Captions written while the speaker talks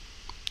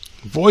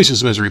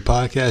Voices of Misery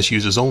podcast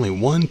uses only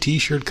one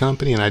t-shirt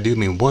company, and I do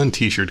mean one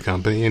t-shirt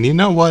company. And you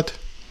know what?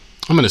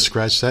 I'm going to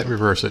scratch that and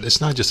reverse it.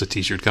 It's not just a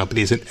t-shirt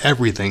company. It's an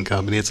everything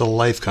company. It's a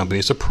life company.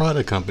 It's a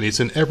product company.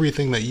 It's an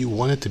everything that you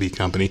want it to be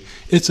company.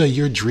 It's a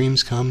your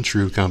dreams come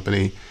true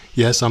company.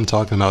 Yes, I'm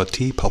talking about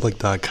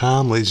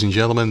tpublic.com. Ladies and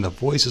gentlemen, the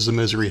Voices of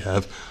Misery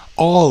have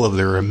all of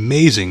their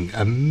amazing,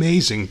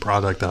 amazing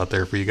product out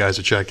there for you guys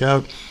to check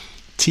out.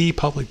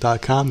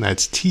 tpublic.com.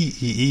 That's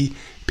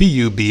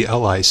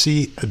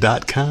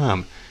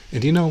TEEPUBLIC.com.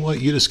 And you know what?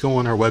 You just go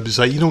on our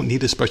website. You don't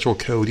need a special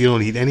code. You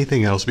don't need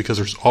anything else because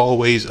there's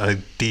always a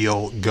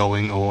deal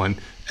going on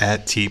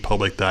at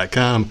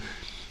tpublic.com.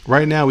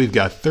 Right now, we've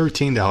got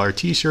 $13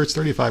 t-shirts,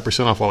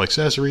 35% off all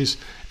accessories.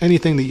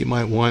 Anything that you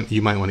might want.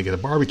 You might want to get a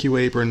barbecue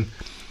apron.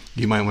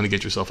 You might want to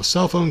get yourself a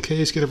cell phone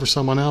case. Get it for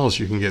someone else.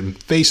 You can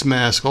get face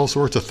masks, all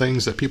sorts of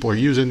things that people are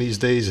using these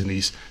days in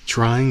these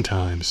trying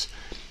times.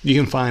 You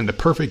can find the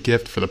perfect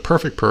gift for the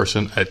perfect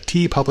person at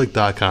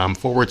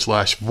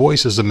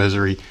tpublic.com/voices of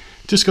misery.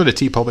 Just go to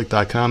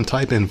tpublic.com,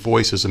 type in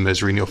Voices of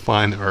Misery, and you'll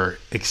find our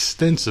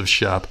extensive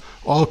shop,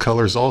 all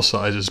colors, all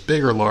sizes,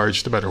 big or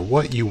large, no matter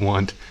what you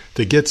want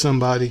to get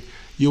somebody.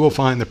 You will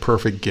find the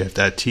perfect gift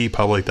at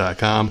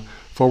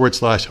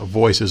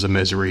tpublic.com/voices of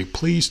misery.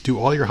 Please do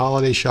all your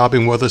holiday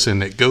shopping with us,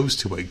 and it goes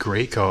to a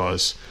great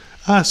cause,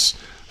 us.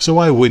 So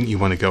why wouldn't you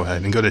want to go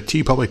ahead and go to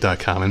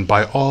tpublic.com and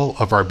buy all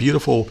of our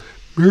beautiful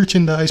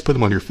merchandise, put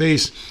them on your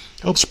face,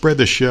 help spread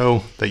the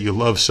show that you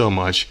love so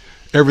much.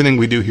 Everything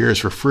we do here is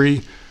for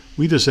free.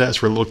 We just ask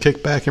for a little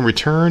kickback in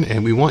return,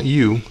 and we want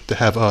you to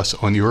have us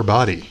on your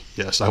body.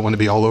 Yes, I want to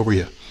be all over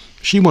you.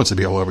 She wants to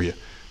be all over you.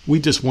 We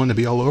just want to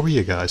be all over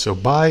you guys. So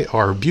buy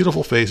our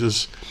beautiful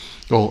faces,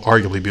 well,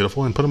 arguably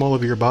beautiful, and put them all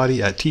over your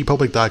body at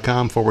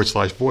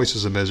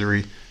tpublic.com/voices of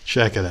misery.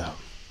 Check it out.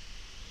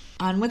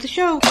 On with the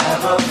show.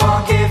 Have a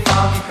funky,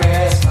 funky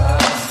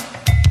Christmas.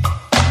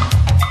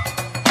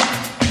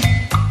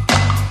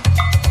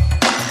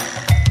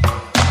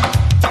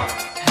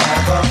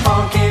 Have a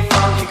funky,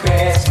 funky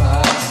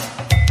Christmas.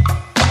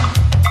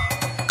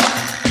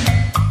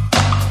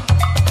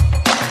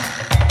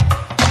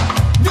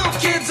 New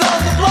kids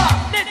on the block.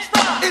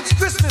 It's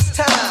Christmas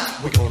time.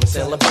 We're gonna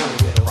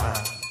celebrate with a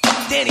rhyme.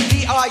 Danny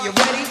D, are you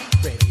ready?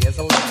 Ready as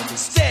a lemon.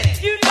 Steady.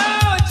 You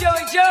know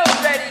Joey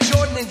Joe's ready.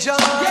 Jordan and John.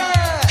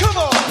 Yeah. Come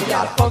on. We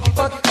got a funky,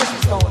 funky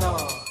Christmas going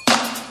on.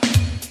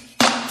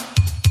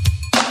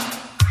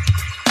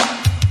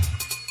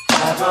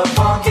 Have a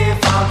funky,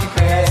 funky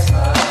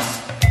Christmas.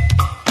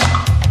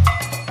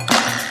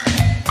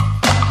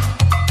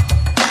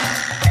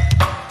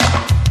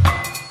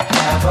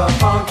 Have a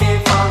funky,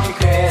 funky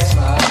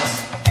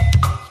Christmas.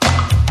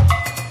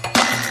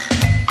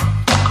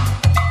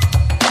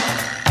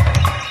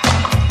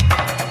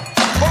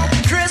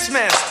 Funky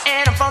Christmas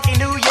and a funky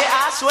New Year,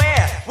 I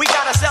swear. We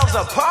got ourselves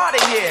a party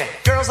here.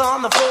 Girls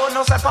on the floor,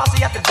 no side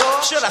posse at the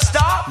door. Should I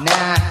stop?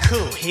 Nah.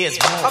 Cool, here's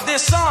more of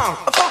this song,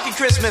 a funky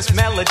Christmas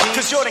melody.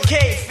 Cause Jordan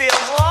K feels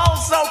oh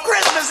so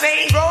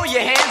Christmassy. Throw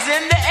your hands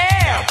in the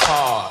air. Now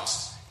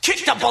pause.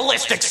 Kick the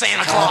ballistic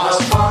Santa Claus.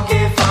 Have a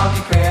funky,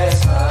 funky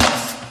Christmas.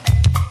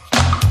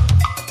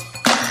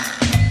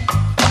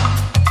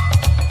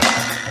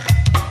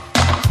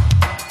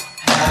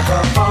 Have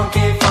a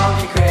funky,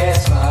 funky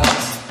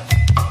Christmas.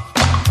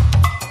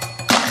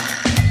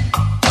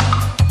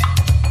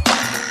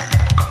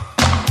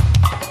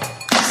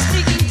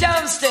 Sneaking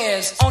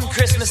downstairs on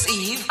Christmas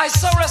Eve, I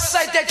saw a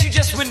sight that you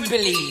just wouldn't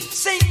believe.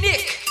 Saint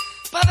Nick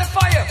by the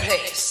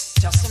fireplace,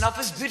 dusting off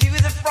his booty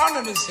with a frown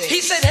on his face.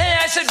 He said, hey,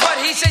 I said what?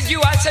 He said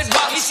you, I said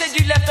what? He said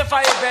you left the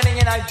fire burning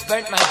and I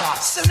burnt my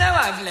box. So now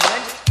I've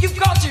learned, you've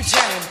got to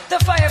turn the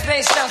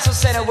fireplace down so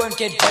Santa won't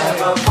get burned.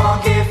 Have a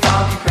funky,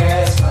 funky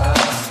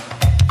Christmas.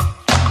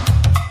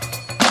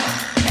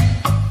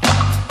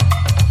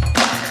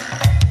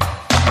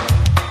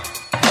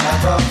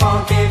 Have a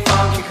funky,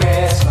 funky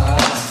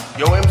Christmas.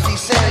 Yo, MC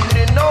Santa, you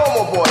didn't know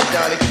my boy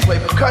Donnie could play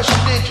percussion,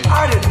 did you?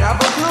 I didn't have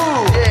a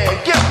clue.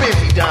 Yeah, get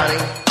busy,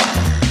 Donnie.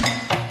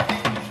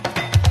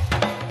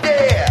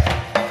 Yeah.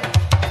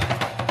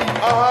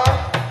 Uh-huh.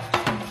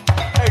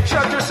 Hey,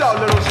 check this out,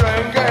 little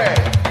string. Go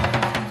ahead.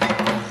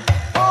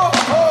 Oh,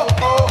 oh,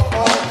 oh,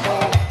 oh,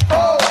 oh.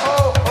 Oh,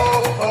 oh,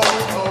 oh,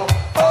 oh, oh.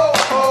 Oh,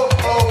 oh,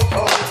 oh,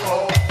 oh,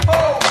 oh.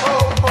 Oh,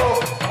 oh,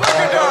 oh. Look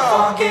it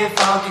down. Funky,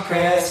 funky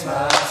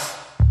Christmas.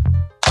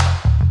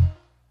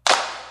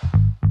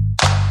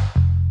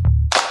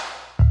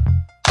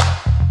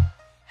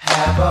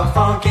 Have a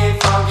funky,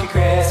 funky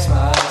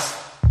Christmas.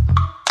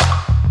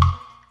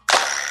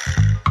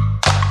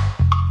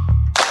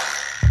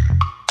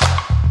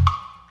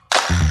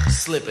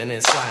 Slipping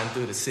and sliding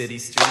through the city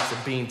streets of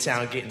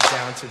Beantown, getting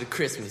down to the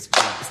Christmas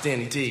beat. It's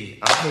Danny D,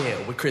 I'm here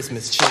with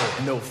Christmas cheer.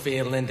 No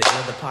feeling, the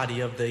other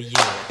party of the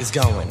year is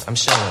going. I'm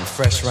showing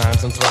fresh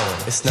rhymes I'm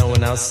throwing. It's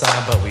snowing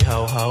outside, but we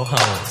ho ho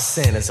ho.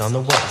 Santa's on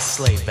the way,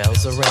 sleigh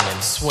bells are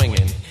ringing,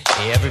 swinging.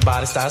 Yeah,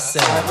 everybody starts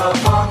singing. Have a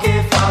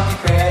funky, funky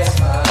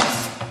Christmas.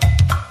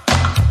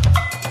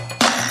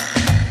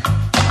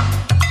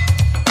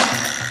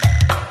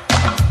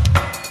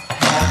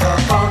 Have a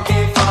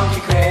funky,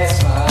 funky Christmas.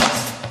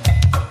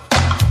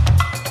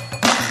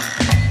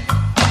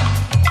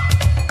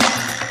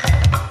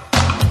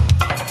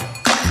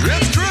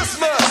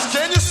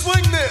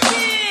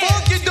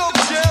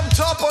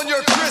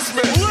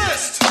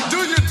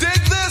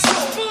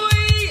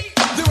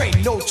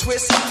 no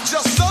twist.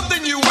 Just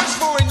something you wish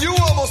for and you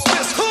almost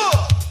miss.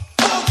 Huh!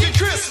 Funky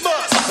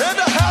Christmas and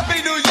a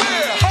Happy New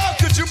Year. How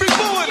could you be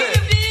doing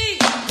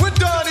it? When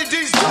Donnie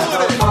D's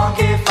doing it.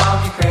 Funky,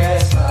 funky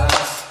Christmas.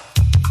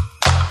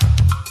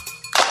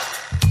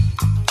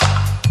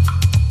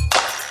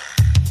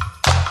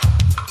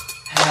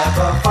 Have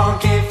a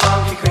funky,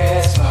 funky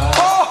Christmas.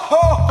 Ho,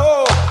 ho,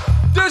 ho!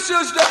 This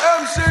is the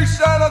MC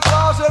Santa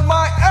Claus and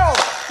my elf,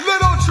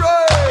 Little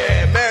Trey.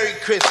 Yeah, Merry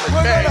Christmas,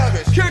 We're Merry gonna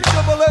Christmas. kick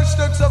the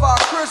ballistics of our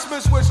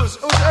Christmas wishes.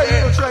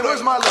 Hey, Little Trey,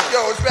 where's my list? Yo,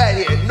 it's right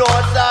here.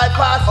 Northside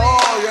Posse.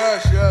 Oh,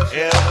 yes.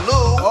 And Lou.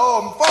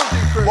 Oh,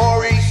 funky Christmas.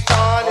 Maurice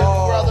John and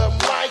Oh, brother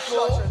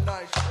Michael. Such a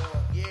nice boy.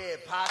 Yeah,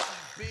 Posse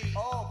B.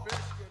 Oh,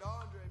 Biscuit,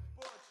 Andre,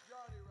 Butch,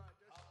 Johnny, right.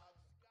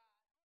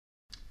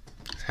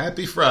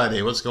 Happy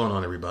Friday. What's going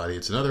on, everybody?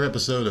 It's another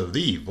episode of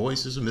the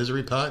Voices of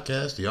Misery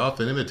podcast, the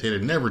often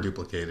imitated, never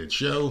duplicated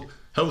show,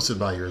 hosted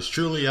by yours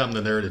truly. I'm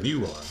the nerd, and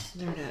you are.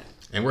 Nerd.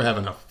 And we're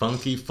having a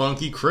funky,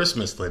 funky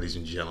Christmas, ladies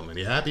and gentlemen.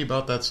 You happy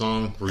about that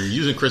song? We're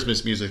using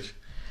Christmas music.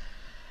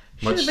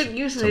 Should have been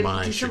using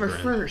it December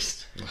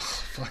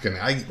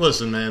 1st.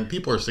 Listen, man.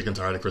 People are sick and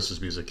tired of Christmas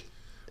music.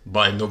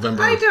 By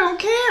November, I don't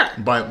care.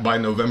 By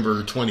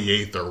November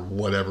 28th or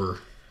whatever,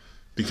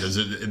 because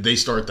they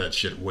start that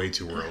shit way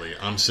too early.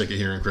 I'm sick of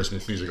hearing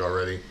Christmas music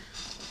already.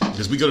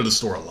 Because we go to the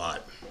store a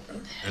lot,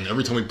 and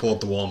every time we pull up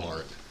to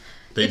Walmart,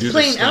 they do this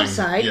playing thing.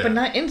 outside, Yeah. but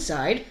not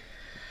inside.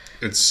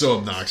 It's so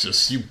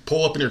obnoxious. You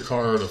pull up in your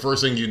car, the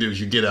first thing you do is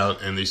you get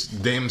out, and these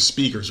damn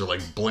speakers are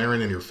like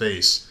blaring in your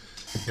face.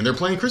 And they're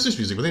playing Christmas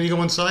music. But then you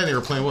go inside, and they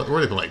were playing, what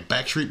were they playing, like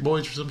Backstreet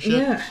Boys or some shit?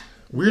 Yeah.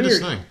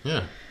 Weirdest Weird. thing,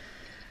 yeah.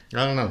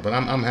 I don't know, but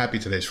I'm happy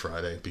today's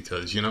Friday,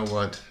 because you know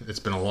what? It's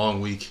been a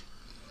long week.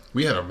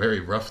 We had a very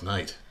rough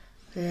night.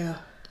 Yeah.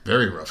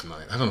 Very rough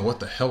night. I don't know what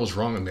the hell was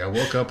wrong with me. I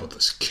woke up with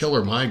this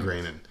killer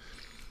migraine, and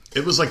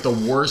it was like the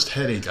worst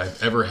headache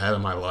I've ever had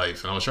in my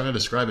life. And I was trying to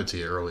describe it to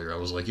you earlier. I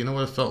was like, you know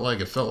what it felt like?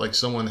 It felt like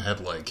someone had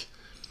like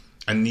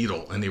a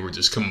needle, and they were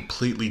just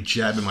completely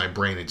jabbing my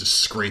brain and just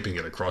scraping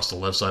it across the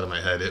left side of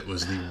my head. It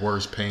was the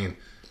worst pain.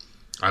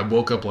 I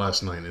woke up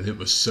last night, and it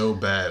was so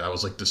bad. I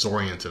was like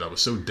disoriented. I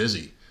was so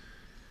dizzy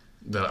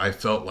that I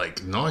felt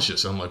like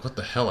nauseous. I'm like, what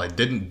the hell? I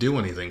didn't do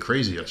anything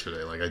crazy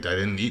yesterday. Like I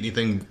didn't eat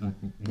anything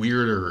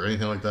weird or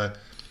anything like that.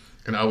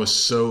 And I was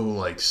so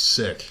like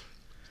sick.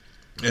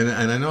 And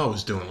I know I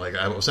was doing, like,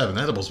 I was having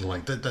edibles, and I'm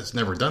like, that's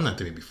never done that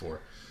to me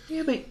before.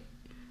 Yeah, but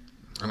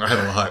I had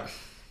a lot.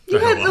 you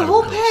I had a the lot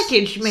whole of edibles.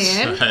 package,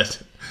 man. I had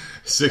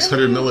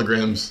 600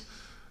 milligrams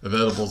of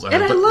edibles. And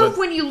I but- love but-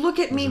 when you look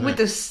at me Isn't with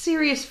it? a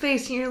serious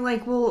face and you're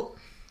like, well,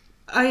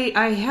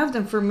 I have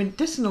them for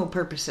medicinal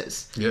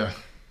purposes. Yeah.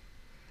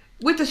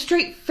 With a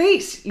straight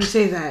face, you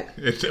say that.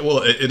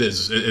 It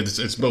is.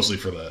 It's mostly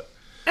for that.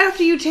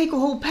 After you take a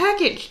whole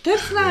package,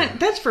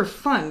 that's for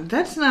fun.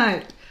 That's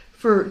not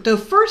for the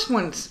first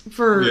one's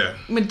for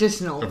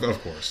medicinal.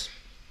 Of course.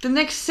 The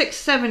next 6,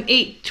 7,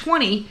 8,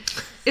 20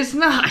 is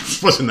not.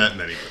 Wasn't that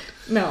many,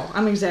 but No,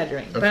 I'm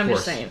exaggerating, but I'm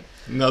just saying.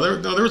 No,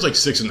 there was like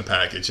 6 in the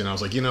package, and I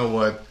was like, you know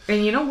what?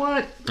 And you know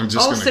what? I'm just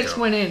all gonna 6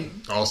 go. went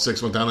in All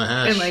 6 went down the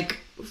hatch. in like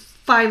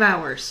 5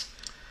 hours.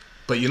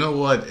 But you know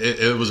what?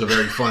 It was a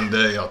very fun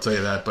day, I'll tell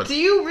you that. But Do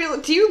you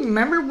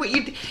remember what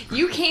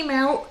you came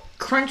out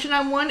crunching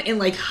on one and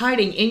like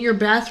hiding in your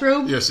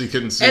bathrobe? yeah, so you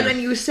couldn't see And it.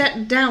 then you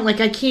sat down like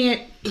I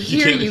can't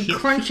hear can't you hear-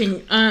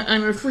 crunching on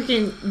a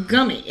freaking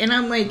gummy, and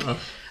I'm like,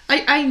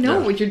 I know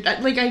Yeah. what you're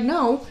like. I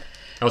know.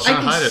 I was I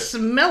trying can to hide it.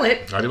 smell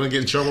it. I didn't want to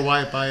get in trouble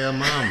by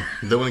mom.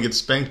 Don't want to get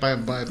spanked by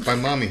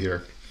mommy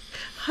here.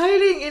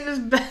 Hiding in his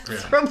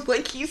bathroom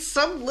like he's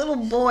some little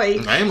boy.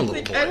 I am a little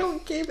like, boy. I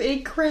don't give a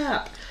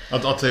crap.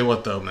 I'll tell you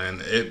what though,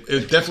 man.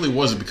 It definitely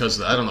wasn't because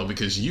I don't know,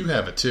 because you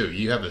have it too.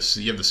 You have the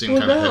same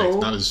Well, kind of no.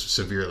 headache, not as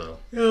severe though.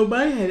 Oh,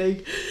 my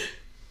headache.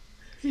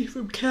 He's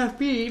from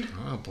caffeine.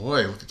 Oh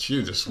boy, look at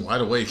you, just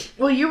wide awake.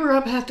 Well, you were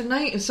up half the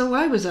night, and so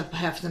I was up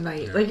half the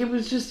night. Yeah. Like,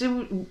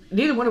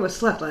 neither one of us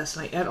slept last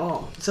night at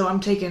all. So I'm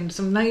taking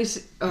some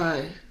nice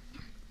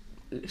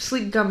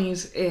sleep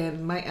gummies,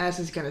 and my ass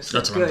is gonna sleep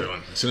That's what good. I'm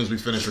doing. As soon as we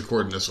finish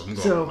recording this, I'm going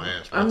So on my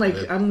ass. I'm right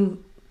like, to bed.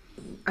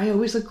 I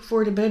always look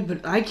forward to bed,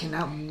 but I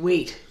cannot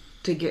wait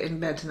to get in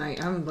bed tonight.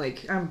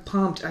 I'm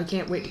pumped. I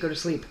can't wait to go to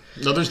sleep.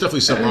 No, there's definitely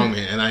something wrong with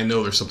me, and I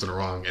know there's something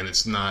wrong, and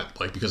it's not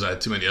like because I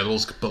had too many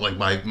edibles, but like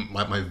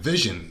my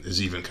vision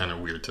is even kind of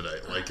weird today.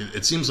 Like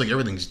it seems like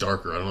everything's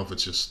darker. I don't know if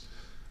it's just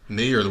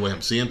me or the way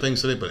I'm seeing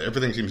things today, but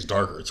everything seems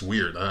darker. It's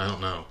weird. I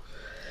don't know.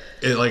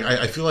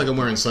 I feel like I'm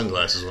wearing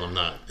sunglasses when I'm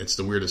not. It's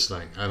the weirdest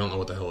thing. I don't know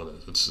what the hell it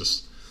is. It's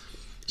just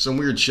some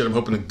weird shit. I'm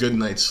hoping a good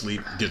night's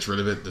sleep gets rid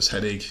of it. This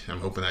headache, I'm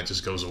hoping that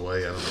just goes away.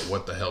 I don't know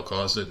what the hell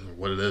caused it or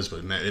what it is, but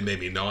it made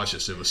me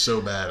nauseous. It was so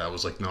bad. I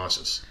was like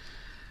nauseous.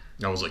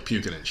 I was like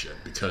puking and shit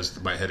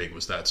because my headache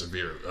was that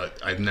severe.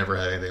 I'd never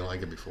had anything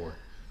like it before.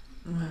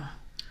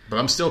 But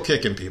I'm still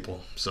kicking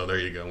people. So there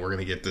you go. We're going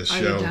to get this Are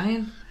show. you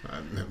dying?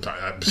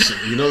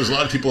 You know, there's a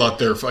lot of people out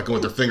there fucking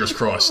with their fingers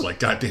crossed. Like,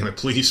 God damn it,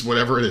 please,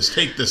 whatever it is,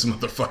 take this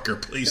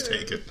motherfucker. Please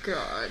take it.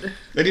 God.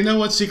 And you know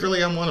what?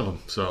 Secretly, I'm one of them.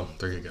 So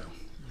there you go.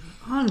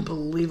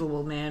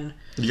 unbelievable, man.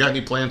 You got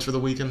any plans for the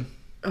weekend?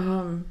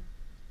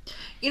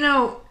 You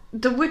know,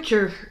 The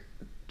Witcher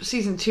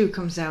season 2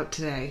 comes out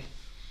today,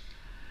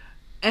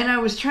 and I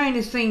was trying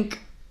to think.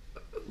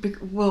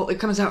 Well, it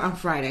comes out on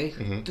Friday.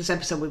 Mm-hmm. This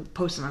episode will be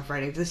posted on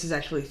Friday. This is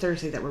actually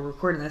Thursday that we're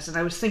recording this, and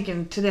I was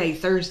thinking today,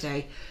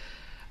 Thursday.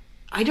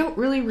 I don't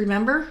really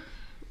remember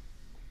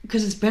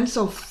because it's been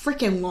so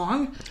freaking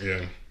long.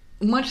 Yeah.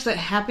 Much that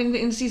happened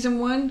in season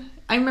 1.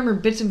 I remember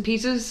bits and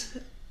pieces.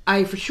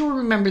 I for sure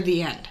remember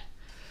the end,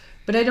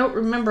 but I don't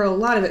remember a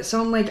lot of it. So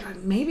I'm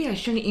like, maybe I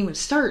shouldn't even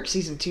start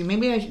season 2.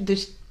 Maybe I should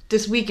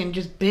this weekend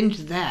just binge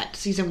that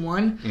season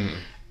 1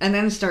 and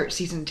then start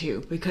season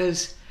 2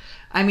 because.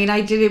 I mean,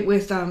 I did it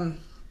with,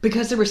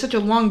 because there was such a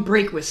long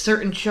break with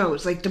certain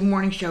shows, like the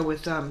morning show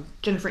with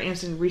Jennifer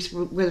Aniston, Reese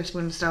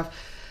Witherspoon and stuff.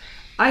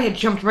 I had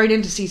jumped right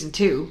into season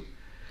 2,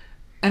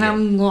 and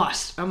I'm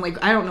lost. I'm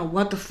like, I don't know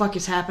what the fuck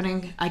is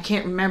happening. I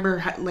can't remember,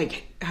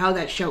 how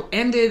that show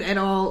ended at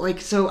all. Like,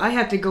 so I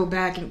have to go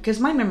back, because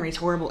my memory's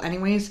horrible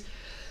anyways.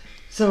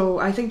 So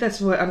I think that's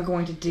what I'm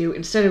going to do.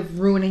 Instead of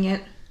ruining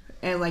it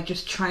and,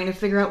 just trying to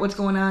figure out what's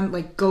going on,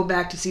 go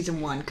back to season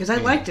 1, because I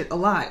liked it a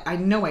lot. I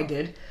know I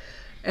did.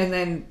 And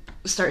then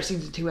start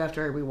season 2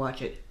 after I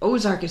rewatch it.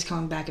 Ozark is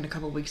coming back in a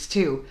couple weeks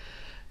too.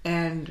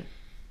 And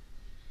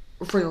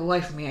for the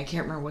life of me, I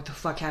can't remember what the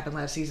fuck happened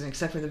last season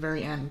except for the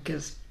very end.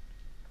 Because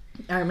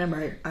I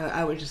remember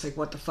I was just like,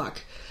 what the fuck?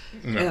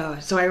 No.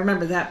 So I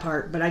remember that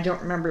part, but I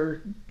don't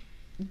remember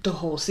the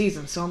whole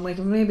season. So I'm like,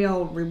 maybe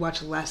I'll rewatch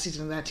the last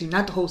season of that too.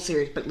 Not the whole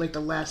series, but the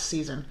last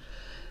season.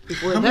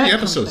 How many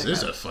episodes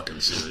is that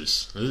fucking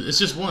series? It's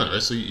just one, right?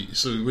 So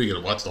we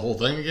gotta watch the whole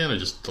thing again or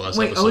just the last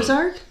episode? Wait,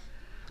 Ozark?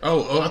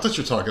 Oh, I thought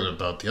you were talking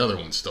about the other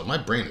one still. My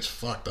brain is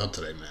fucked up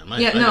today, man.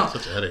 I got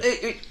such a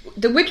headache.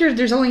 The Witcher,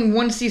 there's only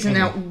one season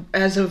out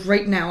as of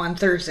right now on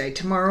Thursday.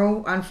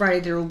 Tomorrow, on Friday,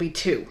 there will be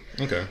 2.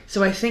 Okay.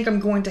 So I think I'm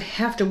going to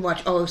have to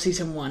watch all of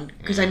season 1,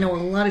 because I know a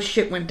lot of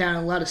shit went down,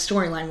 a lot of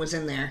storyline was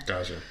in there.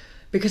 Gotcha.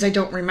 Because I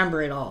don't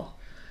remember it all.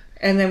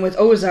 And then with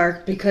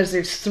Ozark, because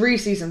there's 3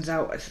 seasons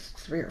out,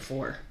 3 or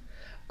 4,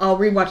 I'll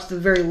rewatch the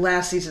very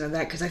last season of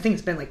that, because I think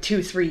it's been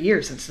 2-3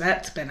 years since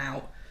that's been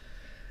out.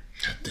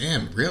 God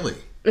damn, really?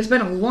 It's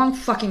been a long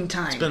fucking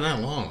time. It's been that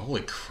long.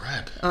 Holy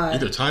crap.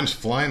 Either time's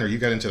flying or you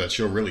got into that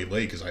show really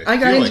late. Because I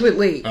got into it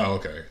late. Oh,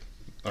 okay.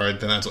 All right,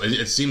 then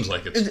it seems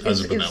like it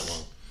hasn't been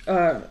that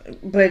long.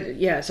 But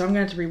yeah, so I'm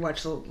going to have to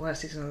rewatch the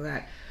last season of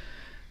that.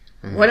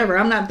 Mm-hmm. Whatever,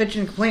 I'm not bitching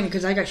and complaining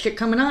because I got shit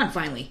coming on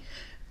finally.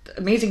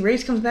 Amazing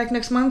Race comes back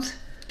next month.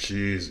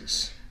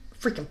 Jesus.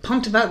 Freaking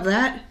pumped about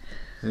that.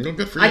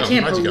 Good for you. I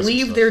can't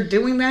believe they're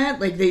doing that.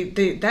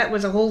 They that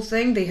was a whole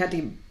thing. They had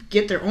to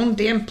get their own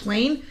damn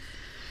plane.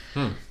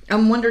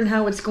 I'm wondering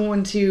how it's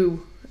going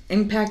to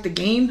impact the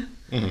game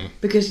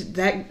because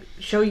that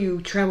show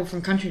you travel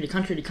from country to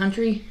country to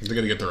country. They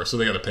got to get so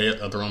they got to pay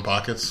it out their own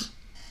pockets.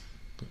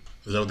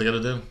 Is that what they got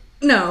to do?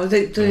 No,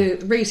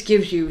 the race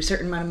gives you a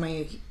certain amount of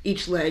money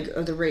each leg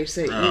of the race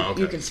that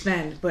you can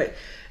spend. But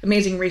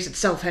Amazing Race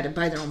itself had to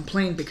buy their own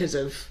plane because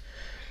of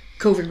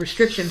COVID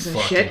restrictions and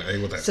fucking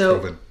shit. With that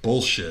COVID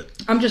bullshit.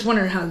 I'm just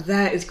wondering how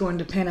that is going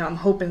to pan out. I'm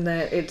hoping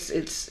that it's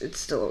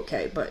still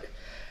okay, but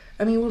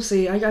I mean we'll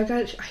see. I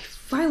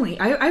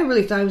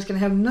really thought I was going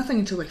to have nothing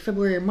until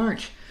February or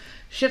March.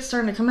 Shit's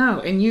starting to come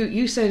out. And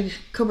you said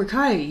Cobra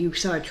Kai, you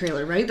saw a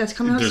trailer, right? That's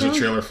coming out soon? There's a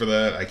trailer for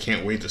that. I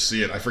can't wait to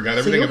see it. I forgot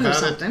everything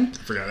about it. I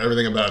forgot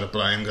everything about it, but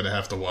I am going to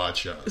have to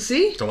watch.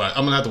 See? I'm going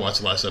to have to watch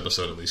the last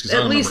episode at least, because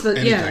I don't remember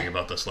anything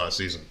about this last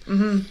season.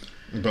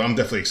 Mm-hmm. But I'm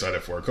definitely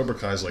excited for it. Cobra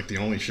Kai is the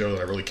only show that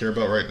I really care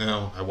about right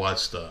now. I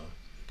watched the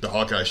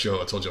Hawkeye show.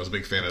 I told you I was a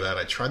big fan of that.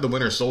 I tried the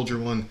Winter Soldier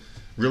one.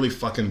 Really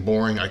fucking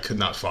boring. I could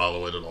not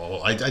follow it at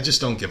all. I just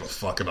don't give a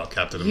fuck about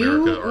Captain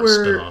America or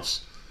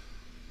spin-offs.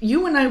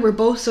 You and I were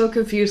both so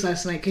confused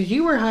last night because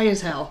you were high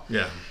as hell.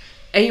 Yeah.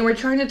 And you were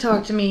trying to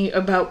talk to me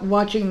about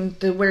watching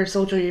the Winter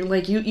Soldier. You're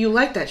like, you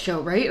like that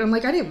show, right? And I'm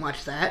like, I didn't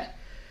watch that.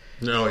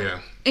 No, yeah.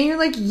 And you're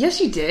like, yes,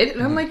 you did.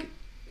 And I'm like,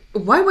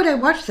 why would I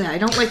watch that? I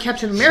don't like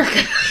Captain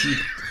America.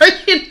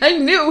 I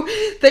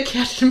knew that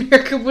Captain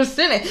America was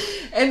in it.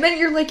 And then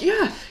you're like,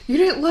 yeah, you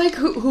didn't like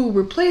who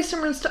replaced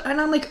him and stuff.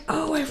 And I'm like,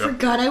 oh, I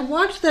forgot I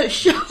watched that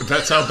show.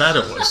 That's how bad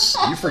it was.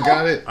 You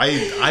forgot it?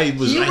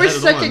 You were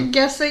second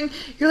guessing.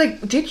 You're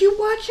like, did you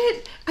watch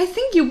it? I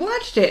think you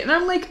watched it. And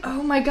I'm like,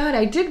 oh my god,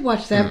 I did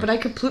watch that, but I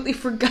completely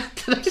forgot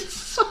that I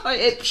saw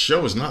it. The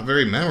show was not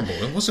very memorable.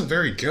 It wasn't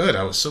very good.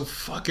 I was so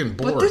fucking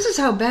bored. But this is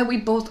how bad we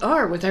both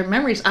are with our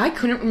memories. I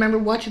couldn't remember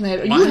watching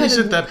that. Why is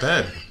it that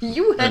bad?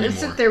 You had to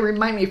sit there and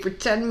remind me for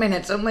 10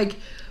 minutes. I'm like,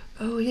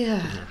 oh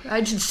yeah,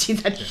 I didn't see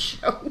that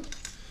show.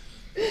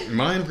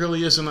 Mine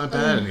really isn't that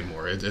bad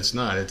anymore. It's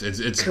not. It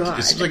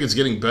seems like it's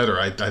getting better.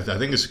 I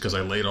think it's because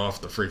I laid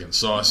off the freaking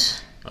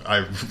sauce.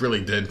 I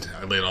really did.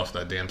 I laid off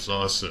that damn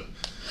sauce.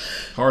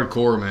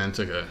 Hardcore, man.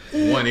 Took a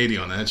 180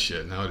 on that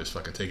shit. Now I just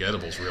fucking take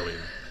edibles, really.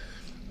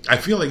 I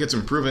feel like it's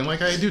improving.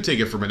 I do take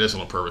it for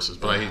medicinal purposes,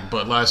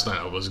 but last night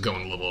I was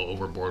going a little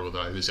overboard with it.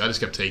 I just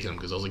kept taking them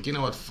because I was like, you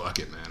know what, fuck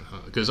it, man.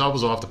 Because I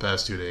was off the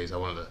past 2 days. I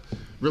wanted to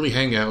really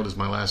hang out as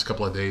my last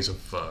couple of days of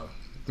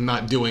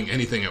not doing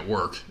anything at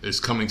work is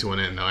coming to an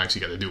end. Now I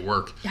actually got to do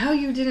work. How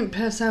you didn't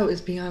pass out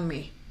is beyond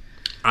me.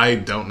 I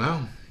don't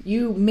know.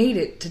 You made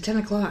it to 10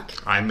 o'clock.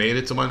 I made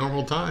it to my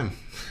normal time.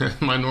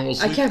 My normal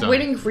sleep I kept time.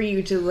 waiting for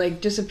you to,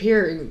 like,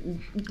 disappear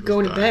and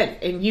go to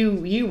bed. And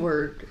you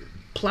were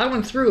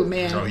plowing through,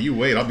 man. Oh, you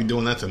wait. I'll be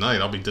doing that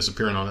tonight. I'll be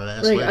disappearing on that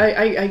ass Like,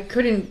 later.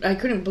 I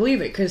couldn't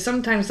believe it. Because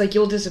sometimes, like,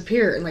 you'll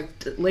disappear and, like,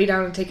 lay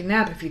down and take a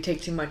nap if you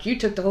take too much. You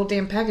took the whole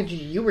damn package.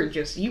 You were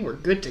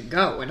good to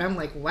go. And I'm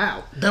like,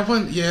 wow. That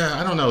one, yeah,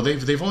 I don't know.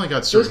 They've only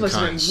got certain Those must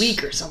kinds. have been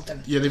weak or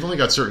something. Yeah, they've only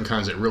got certain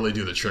kinds that really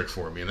do the trick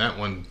for me, and that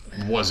one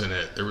wasn't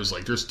it.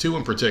 There's two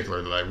in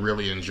particular that I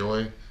really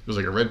enjoy. There's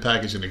like a red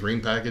package and a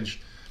green package,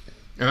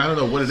 and I don't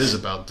know what it is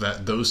about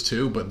those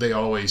two, but they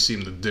always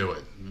seem to do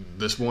it.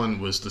 This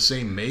one was the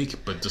same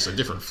make, but just a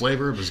different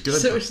flavor. It was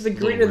good. So it's the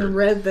green and the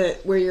red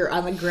that where you're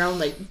on the ground,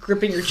 like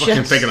gripping your Fucking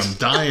chest. thinking I'm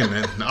dying,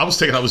 man. I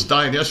was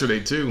dying yesterday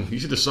too. You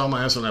should have saw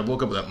my ass when I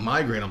woke up with that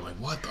migraine. I'm like,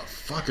 what the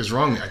fuck is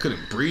wrong? I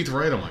couldn't breathe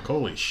right. I'm like,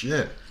 holy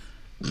shit.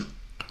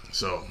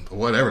 So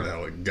whatever the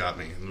hell it got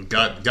me,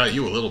 got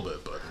you a little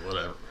bit, but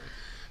whatever.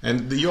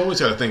 And you always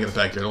got to think of the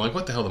fact that like,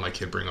 what the hell did my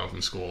kid bring home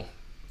from school?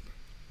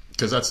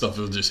 Because that stuff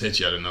will just hit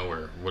you out of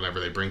nowhere whenever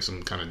they bring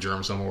some kind of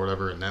germ somewhere or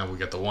whatever. And now we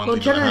got the one thing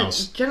in the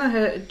house.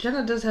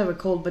 Jenna does have a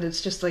cold, but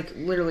it's just like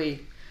literally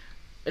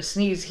a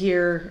sneeze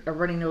here, a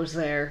runny nose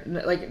there,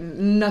 like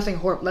nothing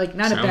horrible, like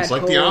not a bad cold. Sounds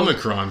like the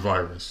Omicron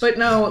virus. But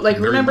no, like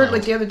Very remember, mild.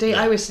 like the other day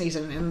Yeah. I was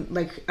sneezing and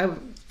like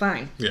I'm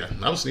fine. Yeah,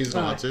 I was sneezing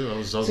a lot too. I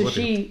was So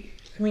looking.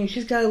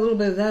 she's got a little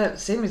bit of that.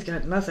 Sammy's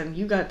got nothing.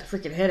 You got the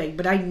freaking headache,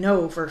 but I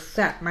know for a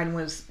fact mine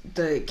was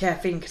the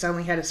caffeine because I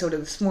only had a soda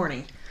this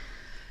morning.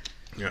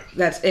 Yeah.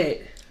 That's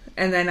it.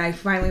 And then I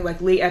finally,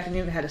 like late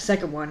afternoon, had a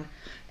second one,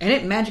 and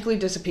it magically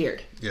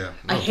disappeared. Yeah.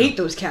 I hate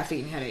those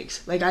caffeine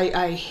headaches. Like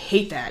I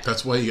hate that.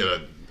 That's why you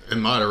gotta,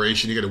 in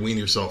moderation, you gotta wean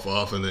yourself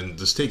off and then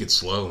just take it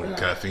slow with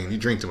caffeine. You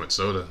drink too much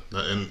soda.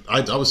 And I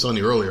was telling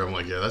you earlier, I'm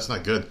like, yeah, that's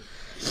not good.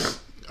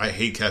 I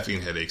hate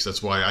caffeine headaches.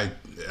 That's why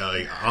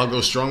I'll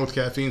go strong with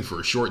caffeine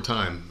for a short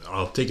time.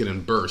 I'll take it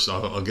in bursts.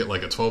 I'll get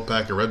like a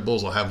 12-pack of Red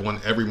Bulls. I'll have one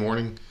every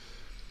morning.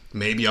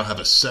 Maybe I'll have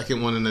a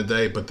second one in a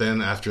day, but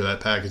then after that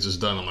package is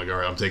done, I'm like, all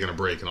right, I'm taking a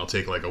break, and I'll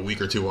take like a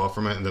week or two off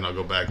from it, and then I'll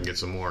go back and get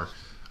some more.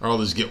 Or I'll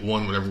just get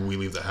one whenever we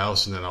leave the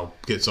house, and then I'll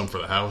get some for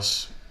the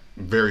house.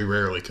 Very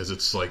rarely, because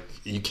it's like,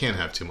 you can't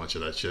have too much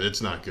of that shit.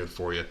 It's not good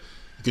for you,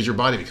 because your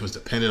body becomes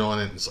dependent on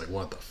it, and it's like,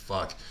 what the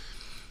fuck?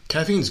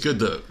 Caffeine's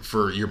good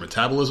for your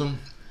metabolism,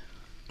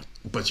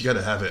 but you got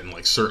to have it in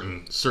like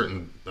certain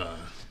serving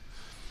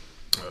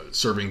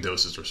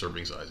doses or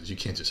serving sizes. You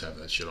can't just have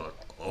that shit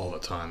all the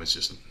time. It's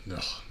just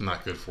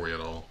not good for you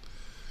at all.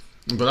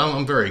 But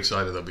I'm very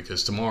excited though,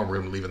 because tomorrow we're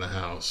going to be leaving the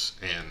house,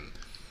 and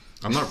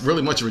I'm not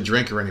really much of a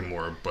drinker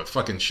anymore, but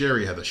fucking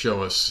Sherry had to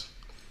show us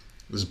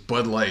this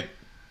Bud Light.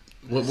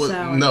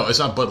 Sour. No, it's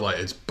not Bud Light.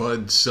 It's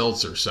Bud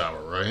Seltzer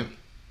Sour, right?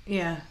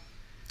 Yeah.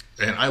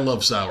 And I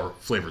love sour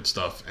flavored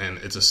stuff, and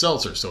it's a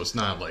seltzer, so it's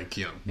not like,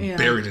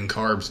 buried in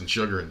carbs and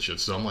sugar and shit.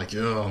 So I'm like,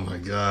 oh my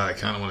god, I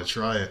kind of want to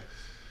try it.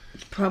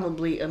 It's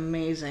probably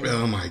amazing.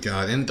 Oh my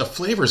god. And the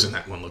flavors in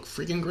that one look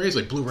freaking great. It's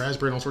like blue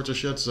raspberry and all sorts of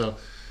shit. So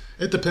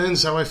it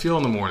depends how I feel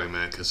in the morning,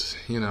 man. Because,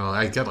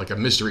 I got like a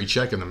mystery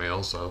check in the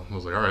mail. So I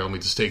was like, all right, let me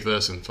just take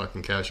this and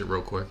fucking cash it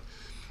real quick.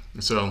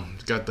 So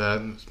got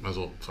that. Might as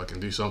well fucking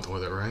do something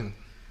with it, right?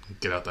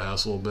 Get out the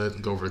house a little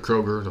bit. Go over to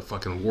Kroger, the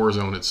fucking war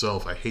zone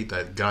itself. I hate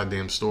that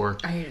goddamn store.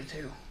 I hate it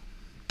too.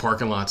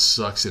 Parking lot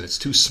sucks, and it's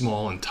too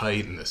small and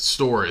tight. And the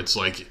store, it's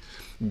like...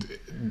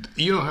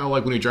 You know how,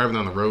 like, when you're driving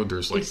down the road,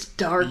 there's, like... It's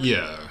dark.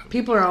 Yeah.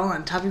 People are all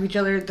on top of each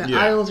other. The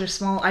aisles are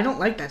small. I don't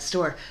like that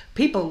store.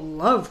 People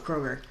love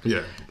Kroger.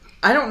 Yeah.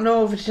 I don't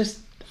know if it's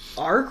just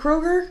our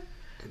Kroger.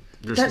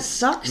 That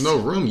sucks. No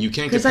room. You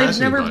can't get past Because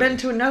I've never anybody. been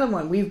to another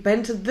one. We've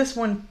been to this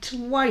one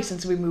twice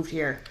since we moved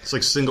here. It's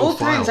like single Both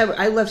file. times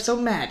I left so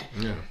mad.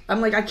 Yeah. I'm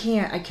like, I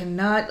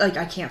cannot,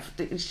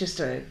 it's just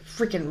a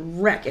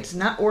freaking wreck. It's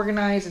not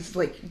organized. It's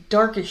like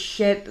dark as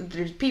shit.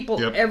 There's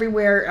people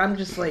everywhere. I'm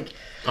just like...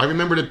 I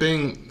remembered it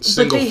being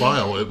single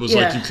file. It was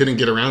like you couldn't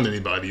get around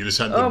anybody. You just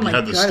had to, my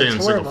had to God, stay it's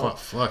in single horrible.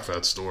 file. Fuck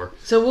that store.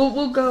 So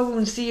we'll go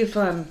and see if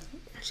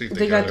See if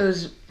they got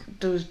it.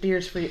 those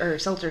beers for you, or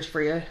seltzers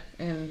for you,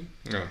 and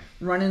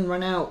run in,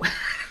 run out.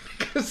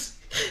 Because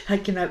I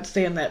cannot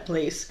stand that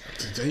place.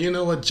 You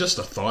know what? Just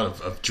the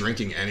thought of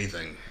drinking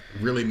anything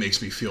really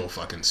makes me feel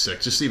fucking sick.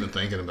 Just even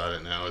thinking about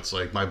it now. It's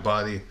like my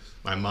body,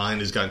 my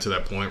mind has gotten to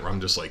that point where I'm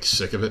just like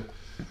sick of it.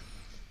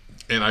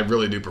 And I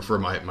really do prefer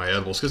my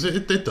edibles, because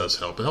it does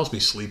help. It helps me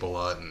sleep a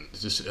lot, and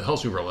it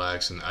helps me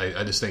relax, and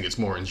I just think it's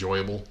more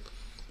enjoyable.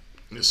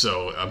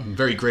 So I'm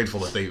very grateful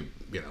that they,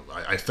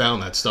 I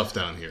found that stuff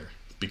down here,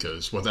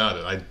 because without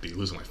it, I'd be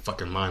losing my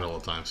fucking mind all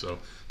the time. So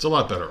it's a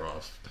lot better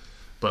off.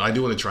 But I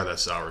do want to try that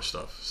sour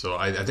stuff. So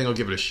I think I'll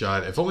give it a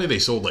shot. If only they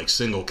sold like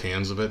single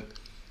cans of it,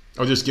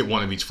 I'll just get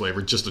one of each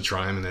flavor just to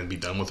try them and then be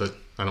done with it.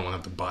 I don't want to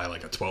have to buy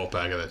like a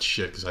 12-pack of that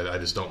shit, because I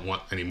just don't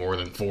want any more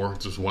than 4.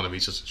 Just one of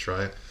each just to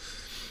try it.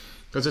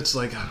 Because it's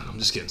like, I don't know, I'm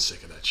just getting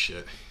sick of that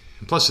shit.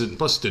 And plus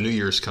the New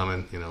Year's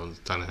coming,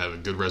 time to have a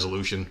good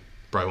resolution.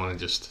 Probably want to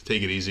just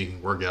take it easy,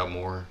 work out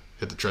more,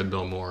 hit the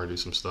treadmill more, do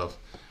some stuff.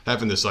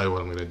 Haven't decided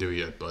what I'm going to do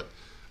yet, but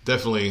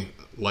definitely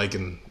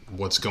liking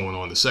what's going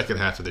on. The second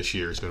half of this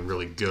year has been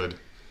really good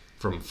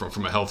from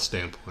a health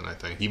standpoint, I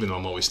think. Even though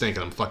I'm always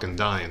thinking I'm fucking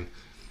dying,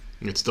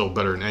 it's still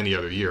better than any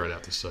other year, I'd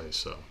have to say.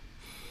 So,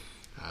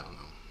 I don't know.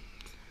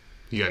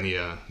 You got any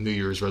New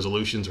Year's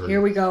resolutions? Or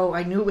Here we go.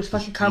 I knew it was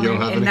fucking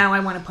coming, and now I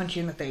want to punch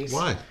you in the face.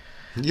 Why?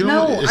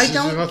 I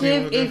don't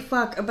give a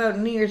fuck about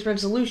New Year's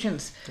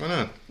resolutions. Why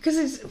not? Because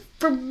it's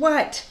for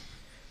what?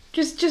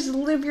 Just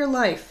live your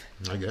life.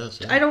 I guess.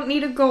 Yeah. I don't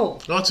need a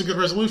goal. Well, that's a good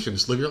resolution.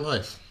 Just live your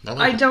life.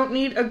 I don't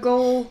need a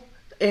goal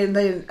and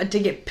then to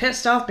get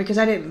pissed off because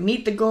I didn't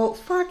meet the goal.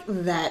 Fuck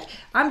that.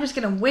 I'm just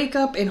going to wake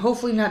up and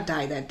hopefully not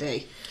die that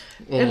day.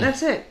 Well, and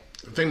that's it.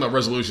 The thing about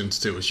resolutions,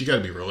 too, is you got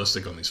to be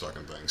realistic on these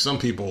fucking things. Some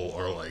people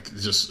are, like,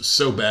 just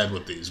so bad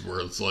with these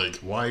where it's like,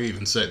 why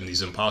even setting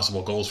these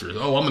impossible goals for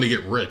yourself? Oh, I'm going to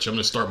get rich. I'm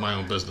going to start my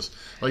own business.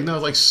 Like, no,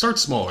 like, start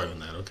smaller than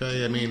that,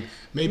 okay? I mean,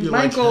 maybe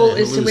my like... goal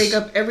is to wake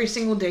up every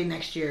single day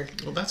next year.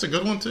 Well, that's a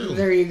good one, too.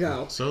 There you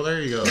go. So,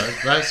 there you go.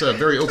 That's a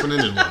very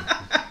open-ended one.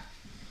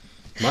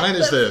 Mine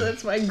is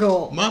That's my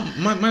goal.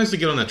 Mine is to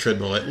get on that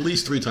treadmill at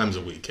least 3 times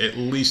a week. At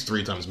least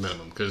 3 times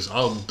minimum. Because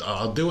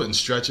I'll do it in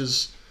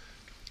stretches,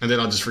 and then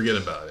I'll just forget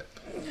about it.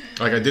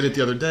 Like I did it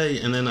the other day,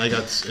 and then I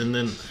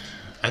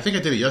think I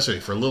did it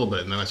yesterday for a little bit,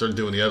 and then I started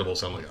doing the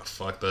edibles. So I'm like, oh,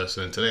 fuck this.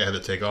 And today I had to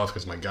take off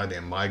because of my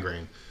goddamn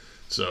migraine.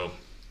 So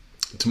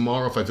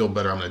tomorrow, if I feel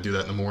better, I'm going to do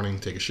that in the morning,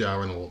 take a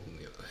shower, and then we'll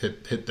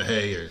hit the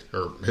hay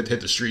or hit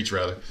the streets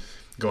rather.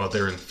 Go out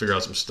there and figure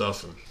out some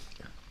stuff. And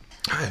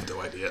I have no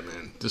idea,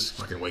 man. Just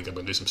fucking wake up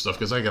and do some stuff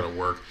because I got to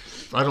work.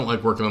 I don't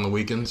like working on the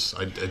weekends.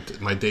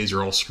 My days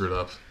are all screwed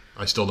up.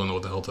 I still don't know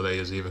what the hell today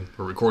is even.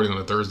 We're recording on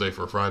a Thursday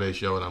for a Friday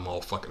show, and I'm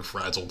all fucking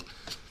frazzled.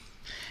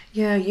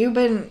 Yeah,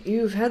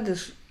 you've had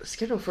this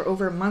schedule for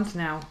over a month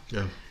now.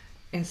 Yeah.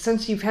 And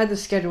since you've had the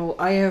schedule,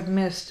 I have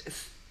missed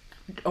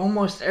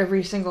almost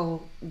every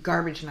single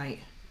garbage night.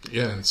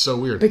 Yeah, it's so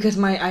weird. Because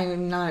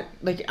I'm not,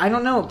 like, I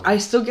don't know. I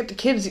still get the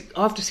kids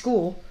off to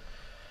school.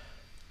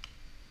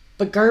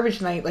 But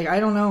garbage night, like, I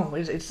don't know.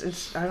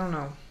 It's I don't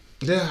know.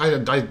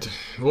 Yeah,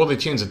 well, they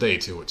changed the day,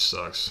 too, which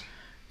sucks.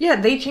 Yeah,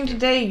 they changed the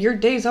day. Your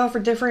days off are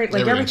different.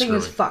 Like, everything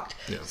is fucked.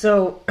 Yeah.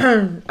 So,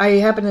 I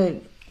happened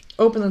to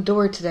open the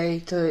door today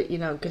to,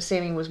 because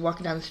Sammy was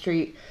walking down the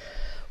street,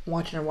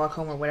 watching her walk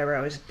home or whatever.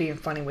 I was being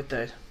funny with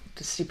the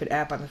stupid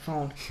app on the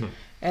phone.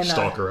 And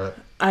Stalker app.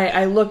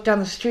 I looked down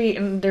the street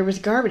and there was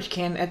a garbage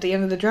can at the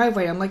end of the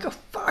driveway. I'm like, oh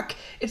fuck,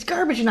 it's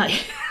garbage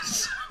night.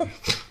 So,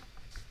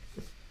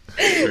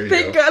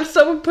 thank God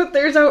someone put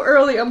theirs out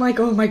early. I'm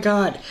like, oh my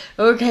God.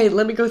 Okay,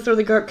 let me go throw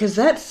the garbage. Because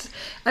that's,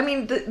 I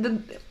mean,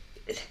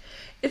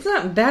 it's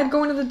not bad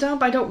going to the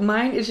dump. I don't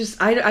mind. It's just,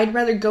 I'd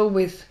rather go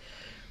with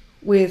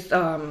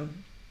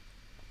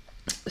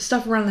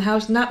stuff around the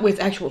house, not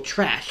with actual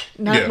trash,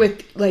 not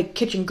with like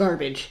kitchen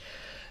garbage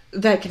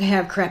that can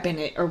have crap in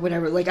it or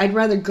whatever. Like I'd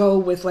rather go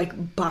with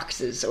like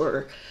boxes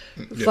or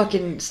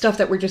fucking stuff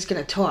that we're just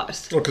gonna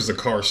toss. Well, because the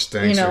car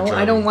stinks.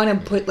 I don't want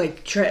to put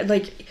like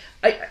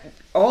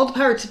all the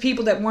power to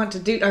people that want to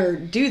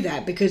do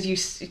that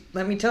because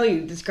let me tell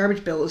you, this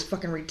garbage bill is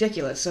fucking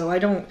ridiculous. So I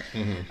don't.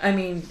 I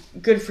mean,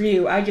 good for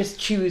you. I just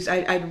choose.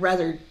 I'd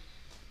rather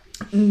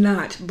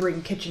not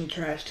bring kitchen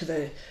trash to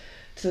the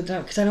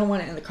dump because I don't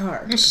want it in the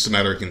car. It's just a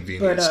matter of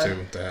convenience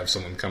too to have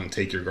someone come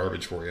take your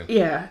garbage for you.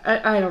 Yeah,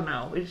 I don't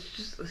know. It's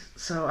just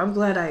so I'm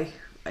glad I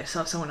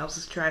saw someone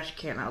else's trash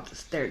can out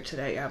there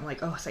today. I'm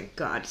like, oh, thank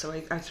God. So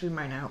I threw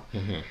mine out.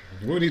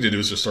 What we need to do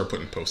is just start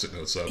putting Post-it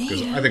notes up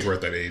because I think we're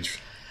at that age.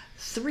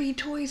 3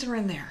 toys are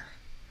in there.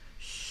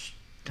 Shh,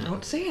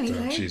 don't say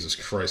anything. Oh, Jesus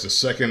Christ! The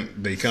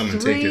second they come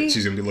and take it,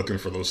 she's gonna be looking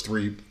for those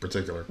 3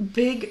 particular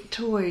big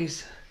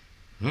toys.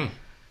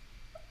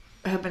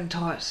 Have been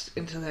tossed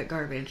into that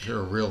garbage. You're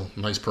a real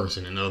nice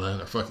person, you know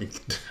that.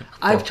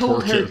 I've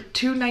told her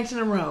 2 nights in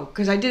a row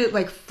because I did it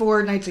like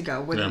 4 nights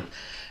ago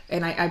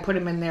and I put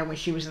him in there when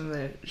she was in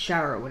the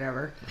shower or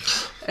whatever.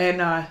 And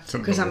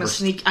because I'm a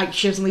sneak,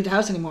 she doesn't leave the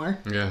house anymore.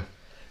 Yeah.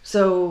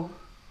 So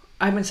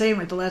I've been saying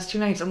like the last 2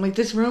 nights, I'm like,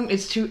 this room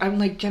is too. I'm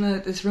like, Jenna,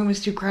 this room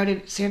is too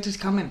crowded. Santa's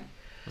coming.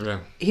 Yeah.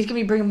 He's gonna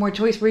be bringing more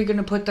toys. Where are you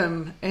gonna put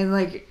them? And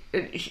like,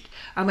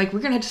 I'm like, we're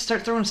gonna have to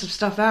start throwing some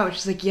stuff out.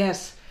 She's like,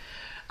 yes.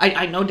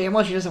 I know damn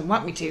well she doesn't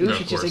want me to. No,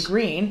 she's just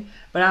agreeing.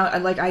 But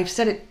I've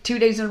said it 2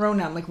 days in a row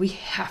now. I'm like, we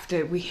have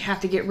to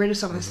get rid of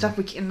some of the stuff.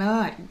 We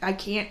cannot. I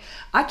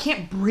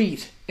can't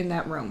breathe in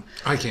that room.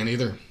 I can't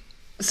either.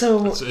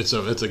 So it's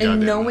a goddamn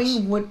and knowing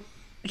mess. What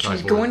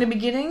she's going to be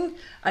getting,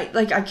 I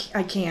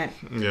can't.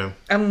 Yeah.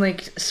 I'm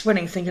like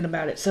sweating thinking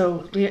about it.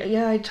 So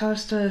yeah, I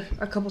tossed a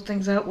couple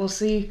things out. We'll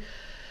see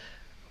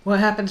what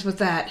happens with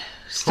that?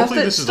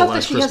 Hopefully this is the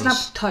last she has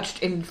Christmas. not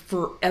touched in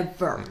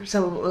forever.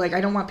 So, like,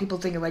 I don't want people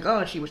thinking, like,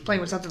 oh, she was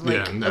playing with something,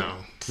 like, Yeah,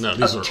 no,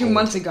 these are 2 old.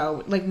 months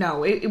ago. Like,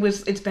 no,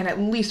 it's been at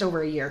least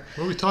over a year.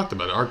 Well, we talked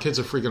about it. Our kid's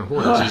a freaking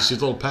hoarder. She's a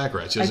little pack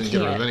rat. She doesn't get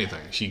rid of can't.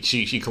 anything.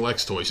 She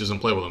collects toys. She doesn't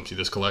play with them. She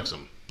just collects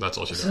them. That's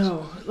all she does.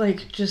 So,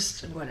 like,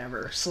 just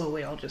whatever.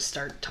 Slowly, I'll just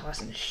start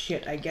tossing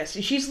shit, I guess.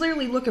 She's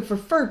literally looking for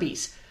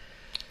Furbies.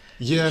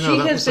 Yeah, She no,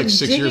 that has was like been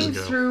 6 years digging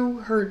ago. through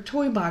her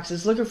toy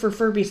boxes looking for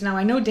Furbies. Now,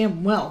 I know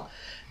damn well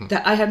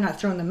that I have not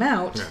thrown them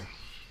out. Yeah.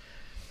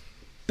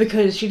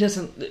 Because she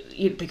doesn't,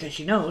 because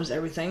she knows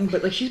everything,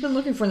 but like she's been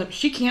looking for them.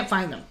 She can't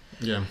find them.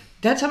 Yeah.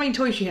 That's how many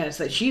toys she has.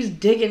 That she's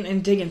digging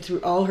and digging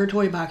through all her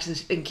toy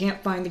boxes and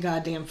can't find the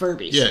goddamn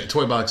Furbies. Yeah,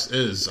 toy box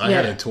is. I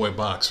had a toy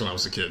box when I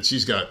was a kid.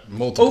 She's got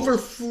multiple.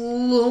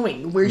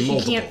 Overflowing, where she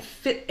can't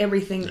fit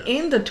everything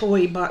in the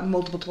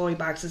multiple toy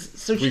boxes,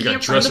 so she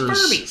can't find the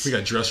Furbies. We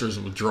got dressers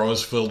with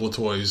drawers filled with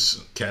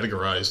toys,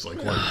 categorized. Like,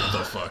 what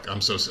the fuck?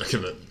 I'm so sick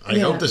of it. I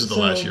hope this is the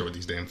last year with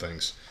these damn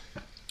things.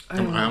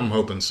 I'm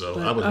hoping so.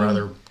 But, I would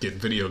rather get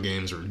video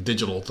games or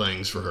digital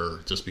things for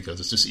her just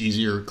because it's just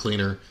easier,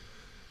 cleaner.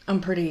 I'm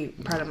pretty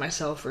proud of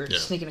myself for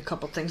sneaking a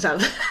couple things out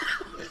of the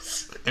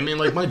house. I mean,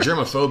 like, my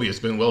germophobia has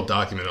been well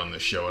documented on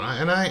this show,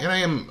 and I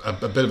am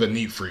a bit of a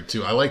neat freak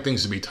too. I like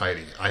things to be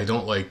tidy. I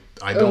don't like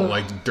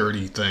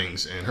dirty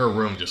things, and her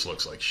room just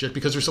looks like shit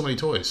because there's so many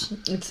toys.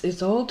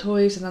 It's all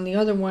toys, and then the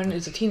other one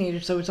is a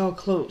teenager, so it's all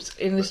clothes,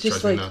 and it's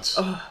just like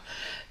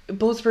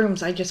both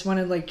rooms. I just want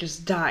to like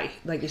just die.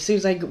 Like as soon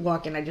as I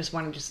walk in, I just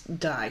want to just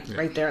die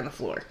right there on the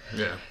floor.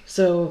 Yeah.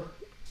 So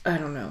I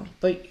don't know,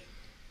 but.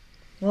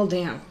 Well,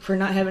 damn, for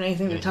not having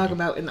anything to talk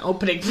about in the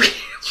opening. We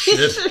should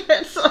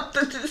have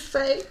something to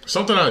say.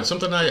 Something I do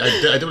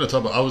want to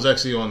talk about. I was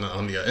actually on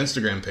the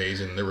Instagram page,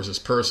 and there was this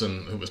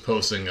person who was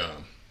posting.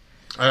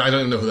 I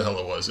don't even know who the hell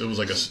it was. It was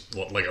like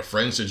a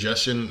friend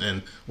suggestion,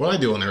 and what I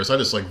do on there is I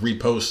just like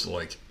repost,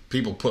 like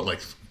people put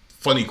like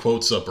funny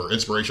quotes up or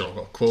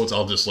inspirational quotes.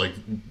 I'll just like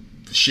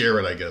share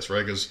it, I guess,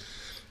 right? Because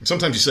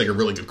sometimes you say like a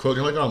really good quote,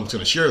 and you're like, oh, I'm just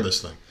going to share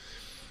this thing.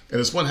 And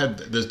this one had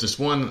this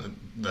one.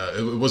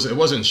 It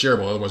wasn't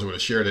shareable. Otherwise, I would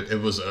have shared it. It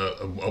was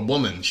a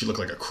woman. She looked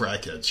like a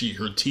crackhead.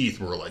 Her teeth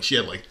were like she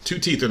had like 2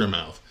 teeth in her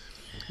mouth.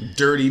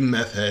 Dirty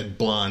meth head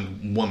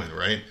blonde woman,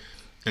 right?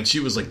 And she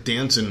was like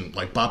dancing,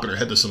 like bopping her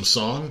head to some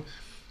song.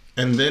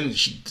 And then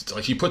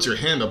she puts her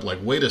hand up, like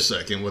wait a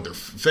second, with her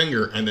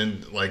finger, and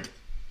then like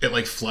it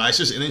like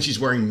flashes, and then she's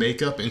wearing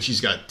makeup and she's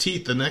got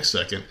teeth. The next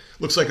second,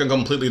 looks like a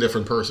completely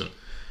different person.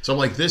 So I'm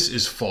like, this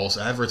is false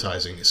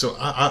advertising. So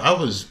I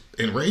was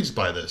enraged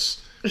by this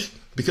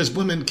because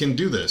women can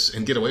do this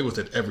and get away with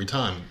it every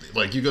time.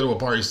 Like you go to a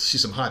bar, you see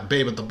some hot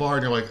babe at the bar,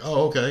 and you're like,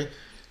 oh, okay.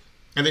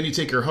 And then you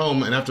take her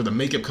home, and after the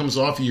makeup comes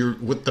off, you're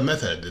with the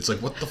meth head. It's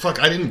like, what the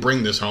fuck? I didn't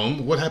bring this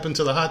home. What happened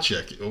to the hot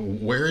chick?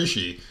 Where is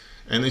she?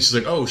 And then she's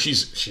like, oh,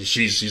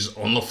 she's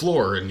on the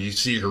floor, and you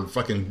see her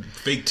fucking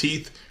fake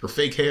teeth, her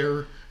fake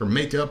hair, her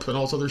makeup, and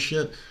all this other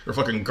shit. Her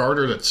fucking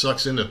garter that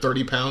sucks into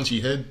 30 pounds she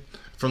hid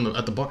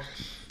at the bar.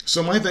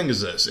 So my thing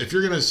is this: if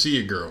you're gonna see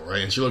a girl,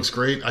 right, and she looks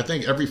great, I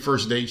think every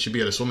first date should be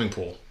at a swimming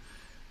pool.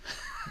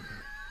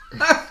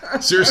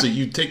 Seriously,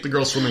 you take the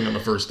girl swimming on the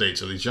first date,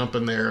 so they jump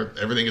in there,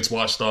 everything gets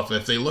washed off, and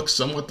if they look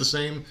somewhat the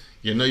same,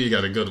 you know you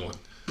got a good one.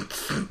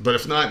 But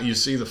if not, you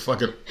see the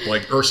fucking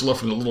like Ursula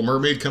from The Little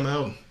Mermaid come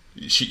out.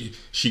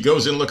 She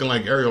goes in looking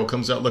like Ariel,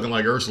 comes out looking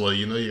like Ursula.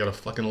 You know you got a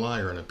fucking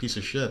liar and a piece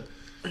of shit.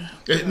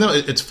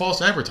 It's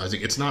false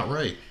advertising. It's not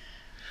right.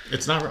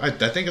 It's not. I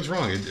think it's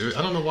wrong.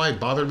 I don't know why it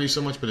bothered me so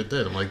much, but it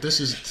did. I'm like, this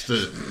is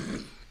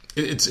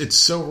it's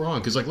so wrong.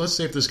 Because like, let's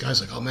say if this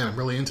guy's like, oh man, I'm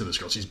really into this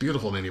girl. She's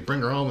beautiful. And then you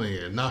bring her home and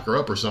you knock her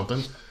up or something,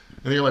 and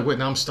then you're like, wait,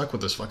 now I'm stuck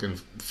with this fucking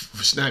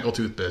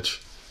snaggletooth bitch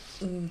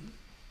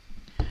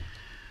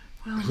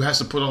who has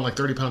to put on like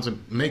 30 pounds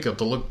of makeup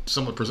to look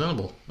somewhat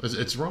presentable.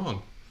 It's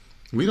wrong.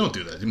 We don't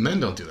do that. Men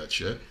don't do that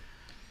shit.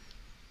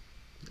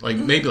 Like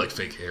maybe like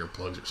fake hair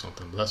plugs or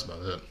something, but that's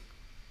about it.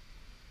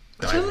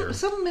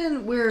 Some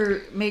men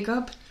wear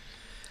makeup.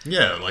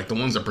 Yeah, like the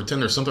ones that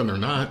pretend they're something they're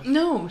not.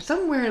 No,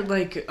 some wear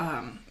like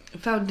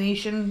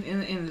foundation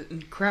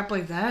and crap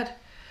like that.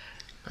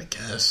 I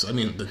guess. I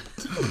mean,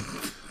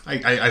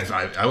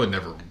 I would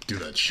never do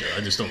that shit.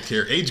 I just don't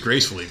care. Age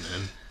gracefully,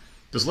 man.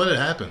 Just let it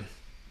happen.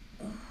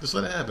 Just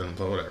let it happen.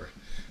 But whatever.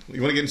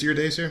 You want to get into your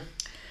days here?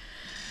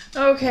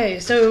 Okay,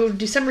 so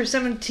December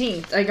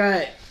 17th, I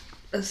got,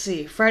 let's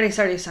see, Friday,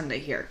 Saturday, Sunday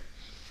here.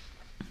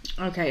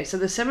 Okay, so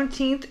the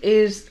 17th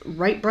is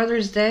Wright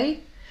Brothers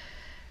Day,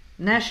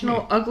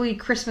 National Ugly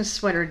Christmas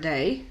Sweater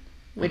Day,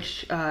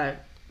 which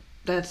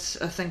that's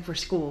a thing for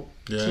school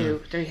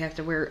too. They have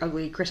to wear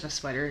ugly Christmas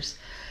sweaters.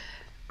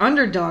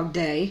 Underdog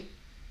Day.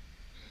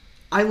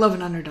 I love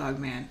an underdog,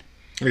 man.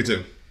 Me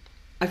too.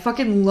 I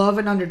fucking love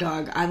an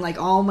underdog on like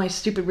all my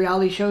stupid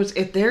reality shows.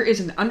 If there is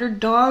an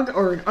underdog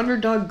or an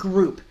underdog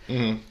group,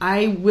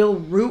 I will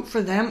root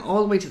for them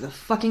all the way to the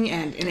fucking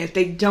end. And if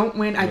they don't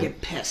win, I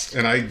get pissed.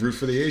 And I root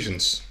for the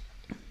Asians.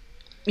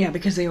 Yeah,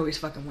 because they always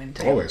fucking win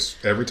too. Always.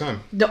 Every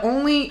time.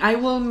 I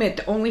will admit,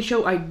 the only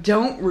show I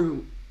don't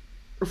root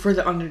for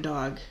the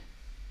underdog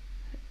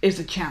is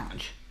a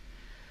challenge.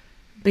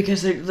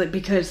 Because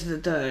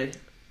the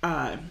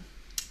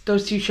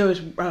those two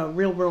shows,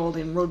 Real World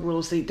and Road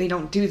Rules, they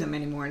don't do them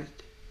anymore.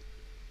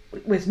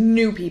 With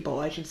new people,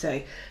 I should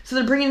say. So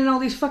they're bringing in all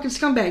these fucking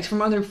scumbags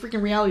from other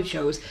freaking reality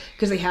shows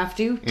because they have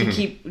to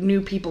keep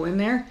new people in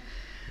there.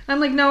 I'm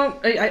like, no,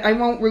 I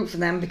won't root for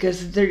them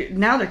because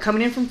they're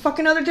coming in from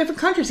fucking other different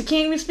countries. They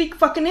can't even speak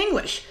fucking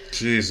English.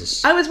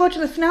 Jesus. I was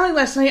watching the finale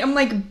last night. I'm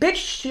like, bitch,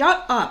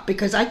 shut up,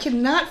 because I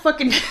cannot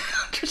fucking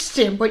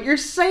understand what you're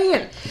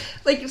saying.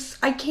 Like,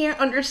 I can't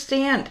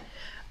understand.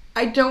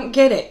 I don't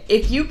get it.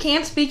 If you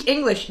can't speak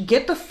English,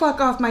 get the fuck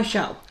off my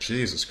show.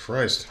 Jesus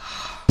Christ.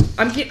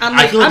 I'm being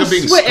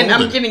sweating. scolded.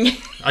 I'm getting.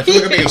 I feel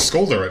like I'm being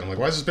scolded right now. I'm like,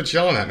 why is this bitch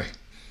yelling at me?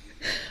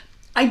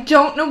 I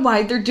don't know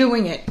why they're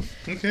doing it.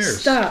 Who cares?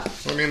 Stop.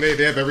 I mean, they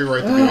have every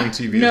right to be on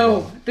TV.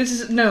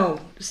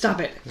 No, stop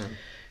it. Yeah.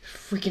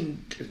 Freaking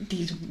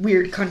these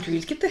weird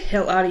countries. Get the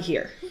hell out of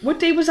here. What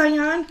day was I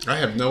on? I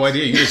have no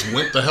idea. You just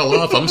went the hell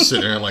off. I'm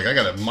sitting there like I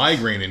got a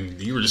migraine and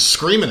you were just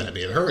screaming at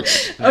me. It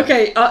hurts.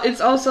 Okay,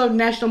 it's also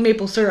National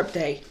Maple Syrup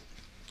Day.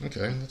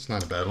 Okay, that's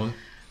not a bad one.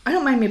 I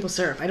don't mind maple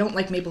syrup. I don't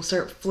like maple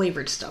syrup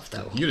flavored stuff,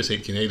 though. You just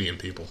hate Canadian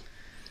people.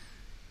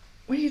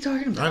 What are you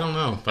talking about? I don't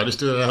know. I just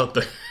threw it out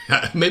there.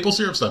 Maple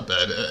syrup's not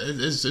bad.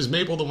 Is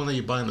maple the one that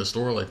you buy in the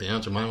store, like the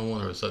Aunt Jemima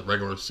one, or is that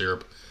regular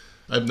syrup?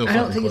 I have no fucking clue.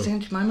 I don't think it's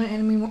Aunt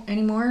Jemima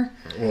anymore.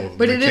 Well,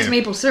 but it is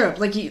maple syrup.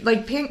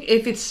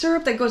 If it's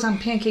syrup that goes on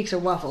pancakes or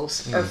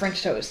waffles or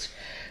French toast,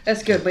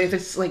 that's good. But if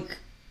it's like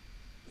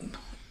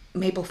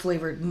maple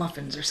flavored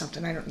muffins or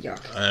something, I don't.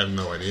 Yuck. I have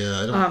no idea.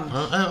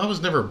 I was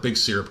never a big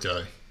syrup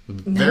guy. No?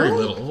 Very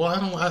little. Well,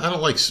 I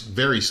don't like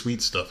very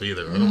sweet stuff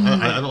either. I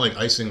don't like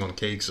icing on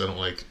cakes. I don't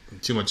like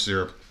too much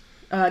syrup.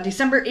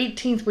 December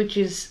 18th, which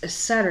is a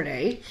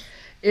Saturday,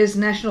 is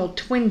National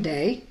Twin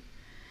Day.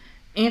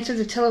 Answer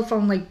the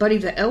telephone like Buddy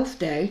the Elf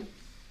Day.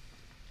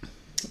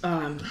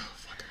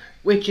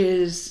 Which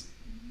is,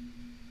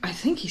 I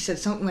think he said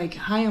something like,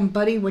 "Hi, I'm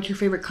Buddy. What's your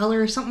favorite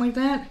color?" or something like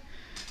that.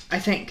 I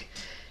think.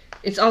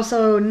 It's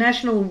also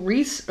National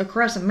Wreaths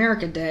Across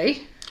America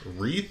Day.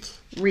 Wreaths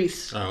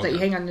that you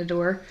hang on the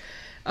door.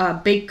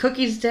 Baked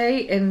Cookies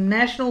Day and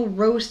National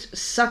Roast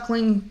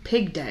Suckling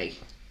Pig Day.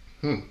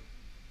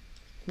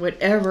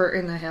 Whatever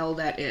in the hell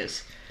that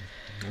is.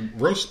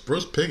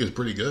 Roast pig is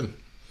pretty good.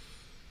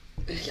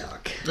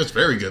 Yuck. That's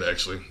very good,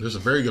 actually. There's a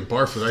very good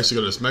bar food. I used to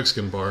go to this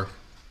Mexican bar,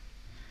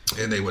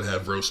 and they would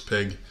have roast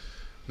pig.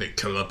 They'd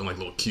cut it up in like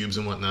little cubes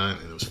and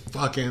whatnot, and it was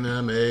fucking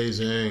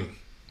amazing.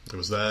 It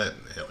was that.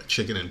 They had like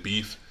chicken and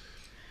beef.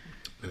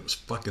 And it was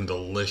fucking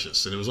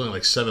delicious. And it was only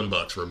like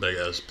 $7 for a big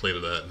ass plate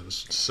of that. And it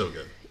was so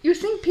good. You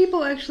think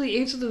people actually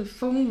answer the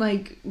phone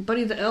like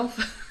Buddy the Elf?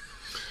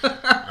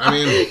 I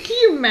mean, can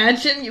you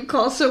imagine you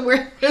call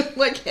somewhere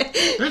like,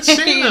 "Hey,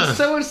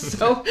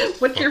 so-and-so,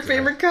 what's your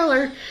favorite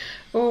color?"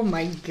 Oh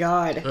my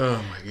god.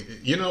 Oh my!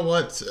 You know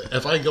what?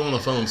 If I go on the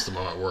phones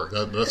tomorrow at work,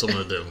 that's what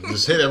I'm gonna do.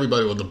 Just hit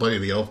everybody with the Buddy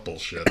the Elf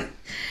bullshit.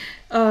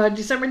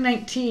 December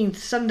 19th,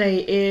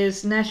 Sunday,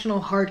 is National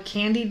Hard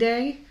Candy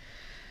Day.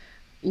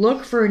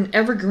 Look for an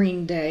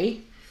Evergreen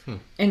Day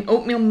and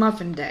Oatmeal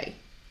Muffin Day.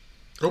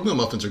 Oatmeal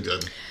muffins are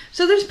good.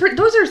 So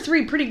those are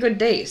 3 pretty good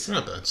days.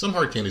 Not bad. Some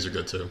hard candies are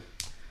good too.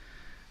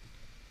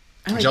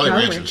 I like Jolly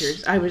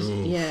Ranchers.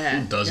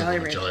 Who doesn't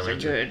like Jolly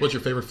Ranchers? Are good. What's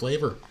your favorite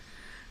flavor?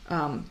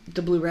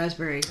 The blue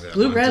raspberry. Yeah,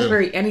 blue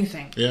raspberry,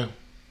 anything. Yeah,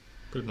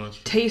 pretty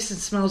much. Tastes and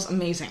smells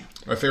amazing.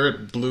 My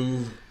favorite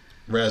blue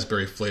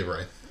raspberry flavor,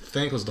 I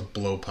think, was the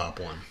Blow Pop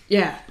one.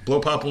 Yeah. The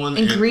Blow Pop one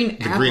and green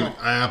the apple. Green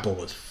apple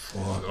was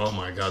oh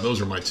my god,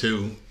 those are my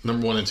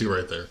number 1 and 2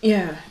 right there.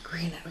 Yeah,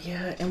 green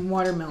apple, and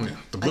watermelon. Yeah.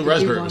 The blue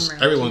raspberry was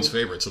everyone's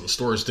favorite, so the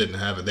stores didn't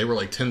have it. They were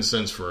like 10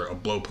 cents for a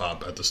Blow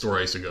Pop at the store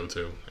I used to go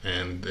to,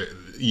 and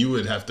you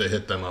would have to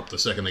hit them up the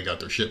second they got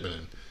their shipment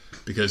in,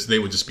 because they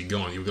would just be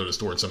gone. You would go to the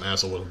store and some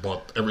asshole would have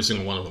bought every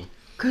single one of them.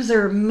 Because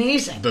they're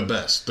amazing. The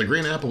best. The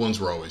green apple ones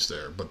were always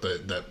there, but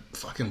that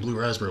fucking blue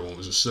raspberry one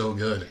was just so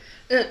good.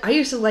 I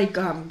used to like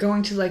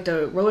going to like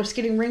the roller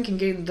skating rink and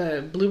getting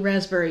the blue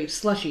raspberry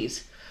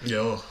slushies.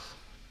 Yo.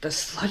 The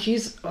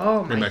slushies,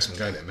 oh my... Bring back some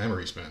goddamn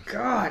memories, man.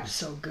 God,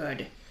 so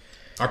good.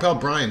 Our pal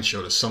Brian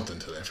showed us something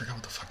today. I forgot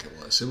what the fuck it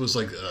was. It was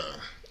like...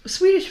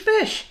 Swedish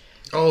fish.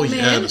 Oh, man.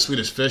 Yeah, the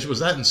Swedish fish. Was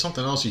that and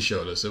something else he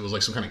showed us? It was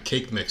like some kind of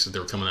cake mix that they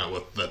were coming out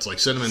with that's like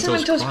Cinnamon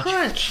Toast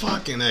Crunch.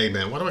 Fucking A,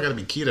 man. Why do I gotta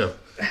be keto?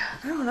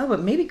 I don't know,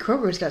 but maybe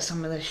Kroger's got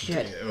some of this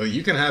shit. Yeah, well,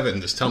 you can have it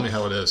and just tell me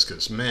how it is,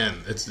 because, man,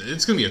 it's going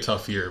to be a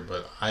tough year,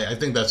 but I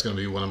think that's going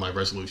to be one of my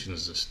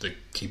resolutions, is to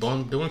keep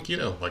on doing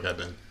keto like I've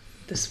been.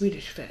 The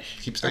Swedish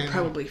fish are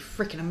probably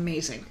freaking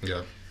amazing.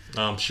 Yeah,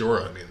 I'm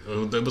sure. I mean,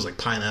 it was like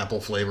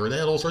pineapple flavor. They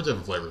had all sorts of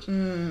different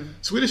flavors.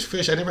 Swedish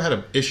fish, I never had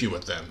an issue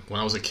with them. When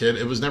I was a kid,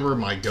 it was never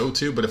my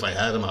go-to, but if I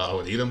had them, I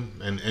would eat them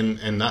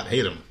and not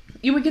hate them.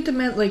 You would get them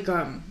at like,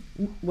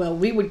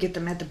 we would get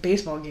them at the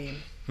baseball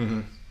game.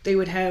 Mm-hmm. They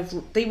would have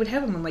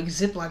them in like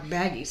Ziploc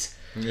baggies.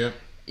 Yeah.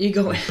 You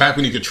go Back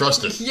when you could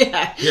trust it.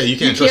 Yeah. Yeah, you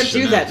can't trust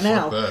do shit that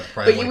now. now. Fuck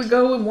that. But you would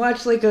go and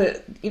watch like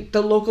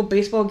the local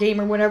baseball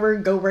game or whatever,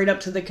 go right up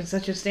to the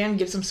concession stand,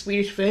 get some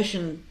Swedish fish,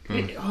 and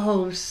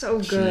oh, it was so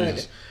good.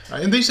 Jeez.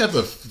 And they used to have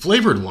the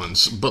flavored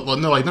ones, but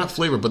no, like not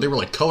flavored, but they were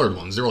like colored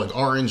ones. They were like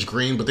orange,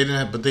 green, but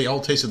they all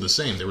tasted the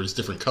same. They were just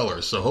different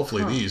colors. So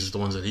hopefully these, the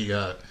ones that he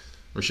got,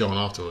 were showing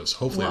off to us.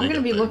 Hopefully, Well, I'm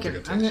going to be looking.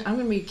 Good I'm taste. going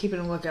to be keeping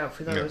a lookout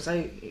for those. Yeah.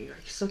 I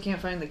still can't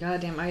find the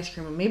goddamn ice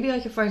cream. Maybe I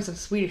could find some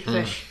Swedish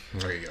fish.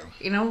 There you go.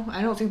 You know,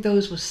 I don't think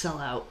those would sell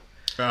out.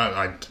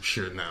 I'm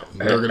sure now.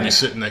 They're going to be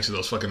sitting next to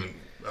those fucking,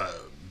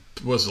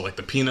 what was it, like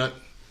the peanut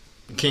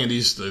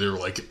candies? They were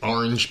like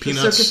orange The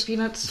peanuts. circus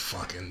peanuts.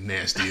 Fucking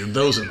nasty.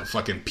 Those and the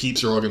fucking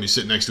Peeps are all going to be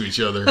sitting next to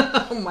each other.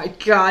 Oh my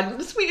god,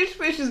 the Swedish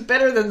fish is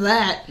better than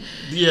that.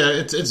 Yeah,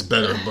 it's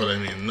better, but I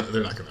mean,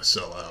 they're not going to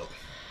sell out.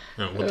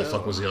 You know, what the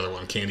fuck was the other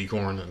one? Candy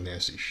corn and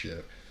nasty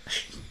shit.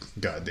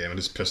 God damn it,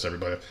 it's pissed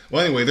everybody off.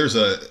 Well, anyway, there's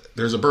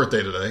a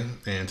birthday today,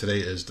 and today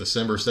is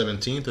December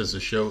 17th as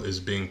the show is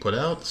being put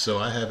out. So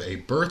I have a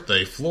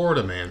birthday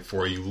Florida man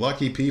for you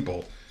lucky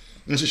people.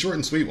 And it's a short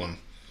and sweet one.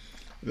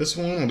 This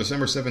one on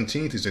December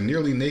 17th is a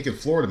nearly naked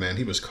Florida man.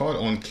 He was caught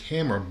on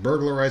camera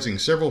burglarizing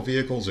several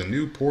vehicles in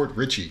Newport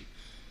Richey.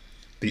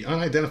 The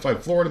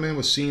unidentified Florida man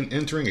was seen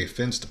entering a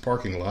fenced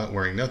parking lot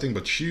wearing nothing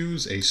but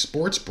shoes, a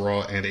sports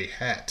bra, and a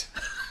hat.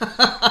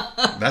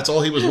 That's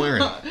all he was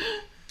wearing.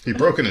 He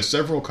broke into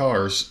several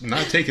cars,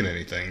 not taking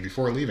anything,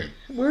 before leaving.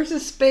 Where's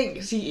his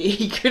Spanx?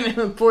 He couldn't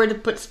afford to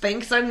put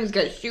Spanx on. He's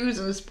got shoes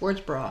and a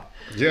sports bra.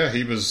 Yeah,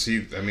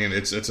 I mean,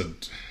 it's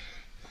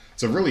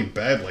a really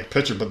bad like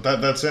picture, but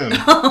that's him.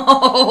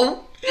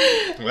 Oh.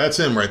 That's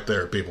him right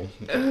there, people.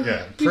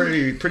 Yeah,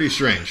 pretty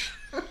strange.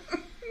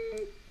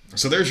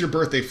 So there's your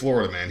birthday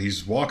Florida man.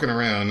 He's walking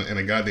around in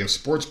a goddamn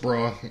sports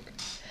bra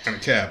and a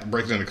cap,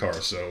 breaking into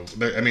cars. So,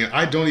 I mean,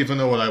 I don't even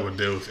know what I would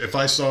do. If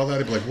I saw that,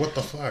 I'd be like, what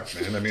the fuck,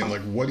 man? I mean, like,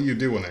 what do you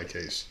do in that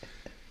case?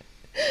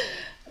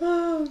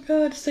 Oh,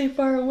 God, stay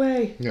far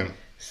away. Yeah.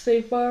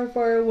 Stay far,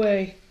 far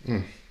away.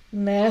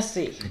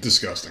 Nasty.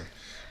 Disgusting.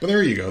 But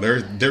there you go.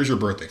 There's your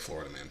birthday,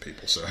 Florida man,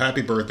 people. So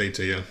happy birthday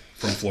to you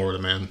from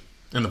Florida Man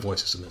and the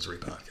Voices of Misery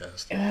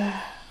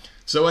podcast.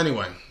 So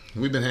anyway,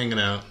 we've been hanging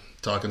out,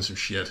 talking some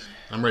shit.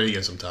 I'm ready to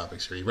get some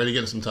topics here. You ready to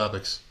get some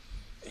topics?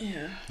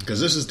 Yeah. Because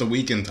this is the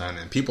weekend time,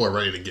 and people are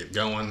ready to get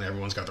going.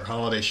 Everyone's got their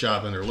holiday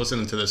shopping. They're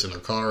listening to this in their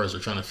cars.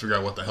 They're trying to figure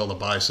out what the hell to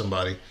buy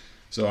somebody.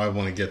 So I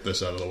want to get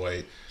this out of the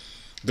way.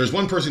 There's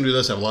one person who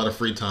does have a lot of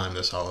free time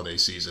this holiday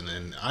season,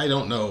 and I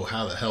don't know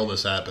how the hell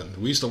this happened.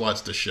 We used to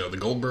watch this show, The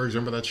Goldbergs.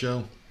 Remember that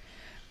show?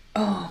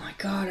 Oh, my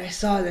God, I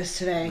saw this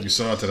today. You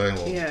saw it today?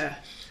 Well, Yeah.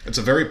 it's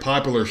a very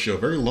popular show,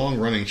 very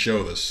long-running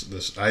show.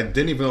 This I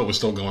didn't even know it was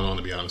still going on,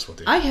 to be honest with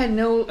you. I had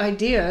no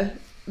idea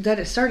that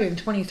it started in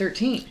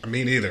 2013.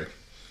 Me neither.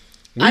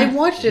 I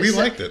watched it. We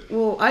liked it.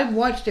 Well, I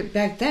watched it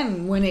back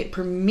then when it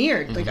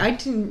premiered. Like, I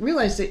didn't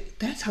realize that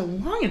that's how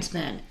long it's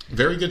been.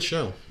 Very good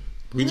show.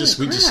 We just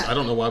I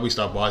don't know why we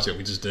stopped watching it.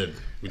 We just did.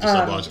 We just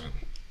stopped watching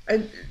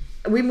it.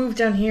 We moved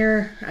down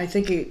here. I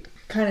think it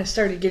kind of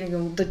started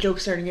getting the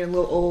jokes started getting a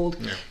little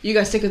old. Yeah. You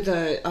got sick of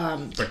the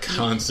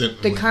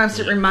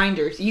constant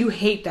reminders. You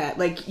hate that.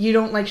 Like, you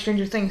don't like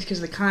Stranger Things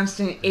because of the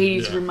constant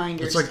 80s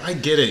reminders. It's like, I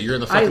get it. You're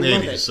in the fucking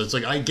love 80s. it. It's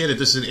like, I get it.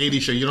 This is an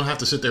 80s show. You don't have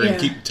to sit there and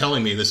keep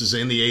telling me this is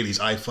in the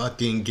 80s. I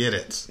fucking get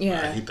it. Yeah.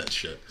 I hate that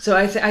shit. So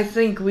I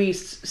think we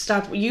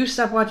stopped. You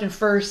stopped watching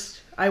first.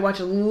 I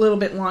watched a little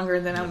bit longer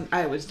than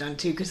I was done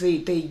too because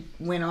they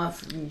went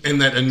off.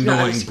 And that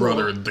annoying school.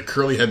 brother, the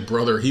curly head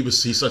brother,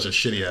 he's such a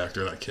shitty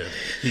actor. That kid,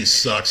 he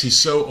sucks. He's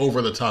so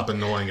over the top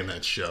annoying in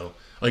that show.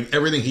 Like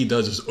everything he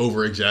does is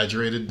over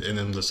exaggerated, and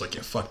I'm just like,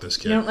 yeah, fuck this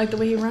kid. You don't like the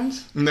way he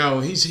runs?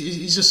 No, he's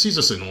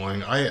just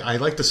annoying. I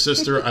like the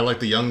sister. I like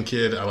the young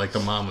kid. I like the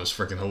mom was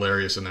freaking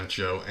hilarious in that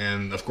show,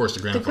 and of course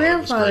the grandfather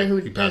was great. Who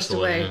He passed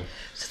away. yeah.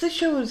 So the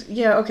show was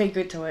okay.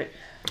 Good to it.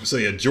 So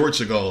yeah, George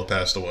Segal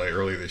passed away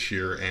early this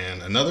year,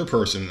 and another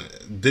person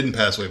didn't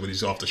pass away, but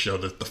he's off the show.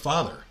 The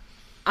father.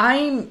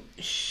 I'm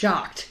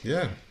shocked.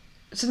 Yeah.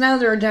 So now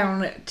they're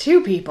down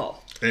 2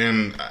 people.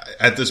 And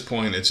at this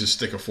point, it's just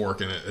stick a fork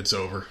in it. It's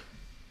over.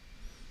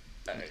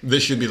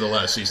 This should be the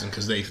last season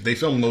because they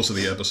filmed most of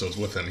the episodes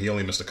with him. He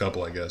only missed a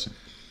couple, I guess.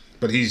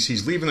 But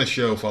he's leaving the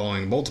show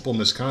following multiple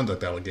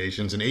misconduct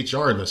allegations and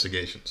HR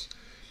investigations.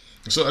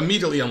 So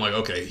immediately I'm like,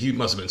 okay, he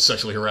must have been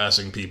sexually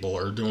harassing people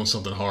or doing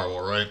something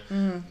horrible, right?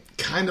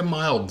 Kind of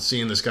mild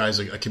seeing this guy's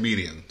a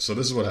comedian. So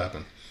this is what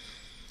happened.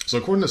 So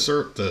according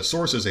to the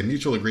sources, a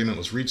mutual agreement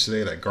was reached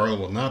today that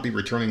Garland will not be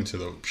returning to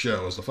the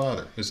show as the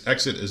father. His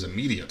exit is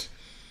immediate.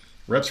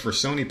 Reps for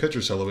Sony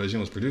Pictures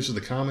Television, which produces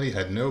the comedy,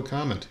 had no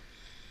comment.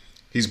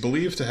 He's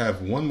believed to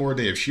have one more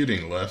day of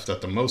shooting left at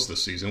the most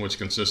this season, which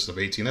consists of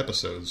 18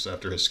 episodes,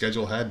 after his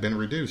schedule had been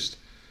reduced.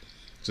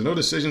 So no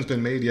decision's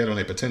been made yet on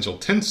a potential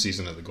 10th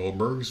season of The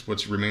Goldbergs,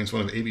 which remains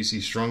one of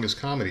ABC's strongest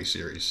comedy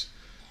series.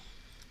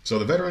 So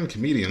the veteran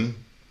comedian,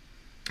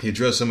 he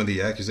addressed some of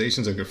the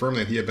accusations and confirmed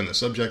that he had been the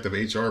subject of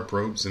HR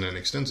probes in an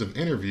extensive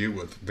interview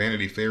with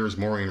Vanity Fair's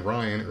Maureen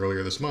Ryan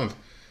earlier this month,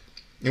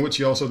 in which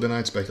he also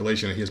denied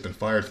speculation that he has been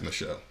fired from the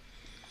show.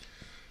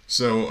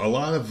 So a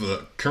lot of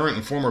the current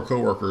and former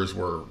coworkers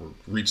were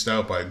reached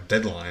out by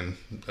Deadline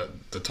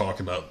to talk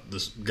about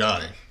this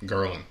guy,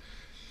 Garland.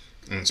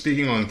 And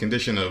speaking on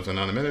condition of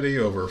anonymity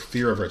over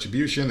fear of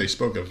retribution, they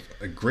spoke of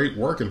a great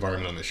work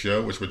environment on the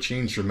show, which would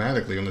change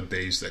dramatically on the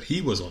days that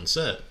he was on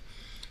set.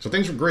 So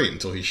things were great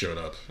until he showed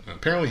up.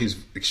 Apparently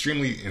he's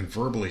extremely and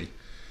verbally,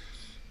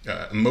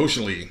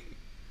 emotionally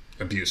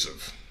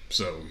abusive.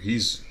 So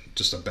he's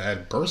just a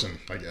bad person,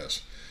 I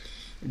guess.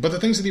 But the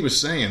things that he was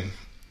saying...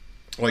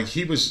 Like,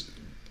 he was...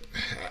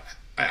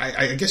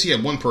 I guess he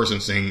had one person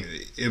saying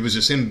it was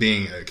just him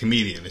being a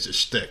comedian. It's a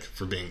shtick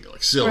for being,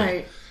 like, silly.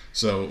 Right.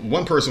 So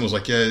one person was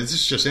like, yeah, this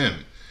is just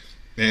him.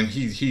 And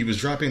he was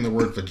dropping the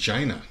word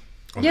vagina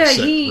on the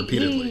set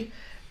repeatedly.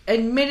 He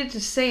admitted to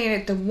saying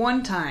it the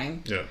one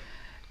time Yeah.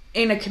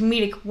 in a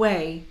comedic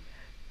way,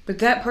 but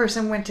that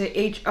person went to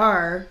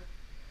HR,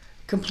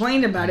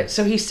 complained about it,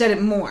 so he said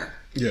it more.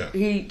 Yeah.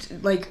 He,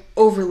 like,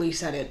 overly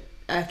said it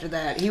after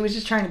that. He was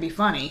just trying to be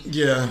funny.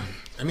 Yeah.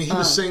 I mean, he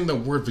was saying the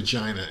word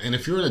vagina, and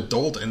if you're an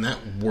adult and that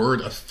word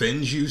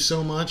offends you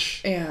so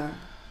much, Yeah.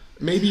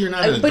 maybe you're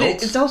not an But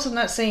adult. it's also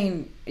not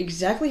saying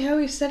exactly how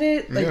he said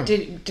it. Like, Yeah.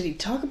 did he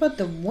talk about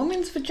the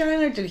woman's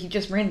vagina, or did he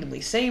just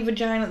randomly say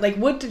vagina? Like,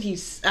 what did he...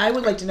 I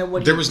would like to know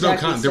what There he was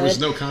exactly said. there was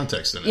no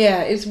context in it.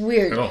 Yeah, it's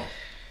weird. At all.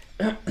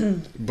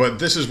 But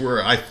this is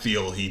where I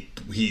feel he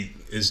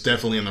is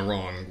definitely in the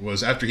wrong.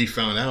 Was after he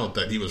found out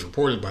that he was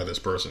reported by this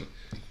person,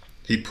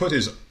 he put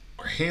his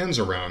hands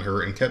around her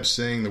and kept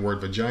saying the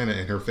word vagina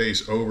in her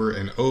face over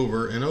and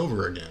over and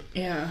over again.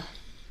 Yeah.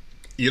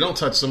 You don't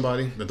touch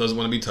somebody that doesn't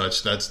want to be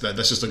touched. That's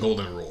just a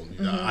golden rule.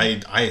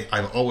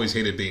 I've always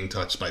hated being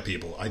touched by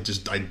people. I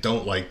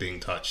don't like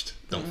being touched.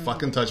 Don't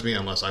fucking touch me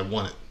unless I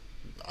want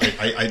it.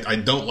 I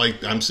don't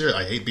like. I'm serious.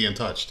 I hate being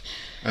touched.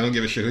 I don't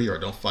give a shit who you are.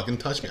 Don't fucking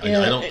touch me.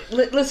 Yeah. I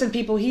don't. Listen,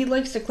 people. He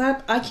likes to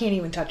clap. I can't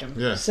even touch him.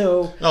 Yeah.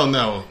 So. Oh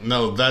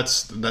no.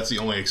 That's the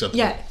only acceptable.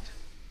 Yeah.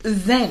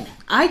 Then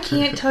I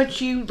can't touch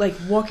you like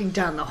walking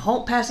down the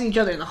hall, passing each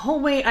other in the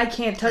hallway. I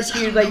can't touch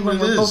you like when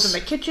we're both in the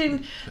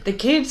kitchen. The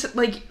kids,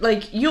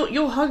 like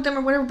you'll hug them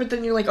or whatever, but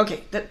then you're like,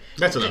 okay,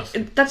 That's enough.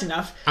 That's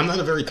enough. I'm not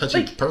a very touchy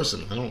Like,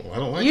 person. I don't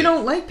like You it.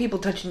 don't like people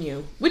touching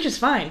you, which is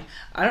fine.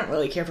 I don't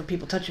really care for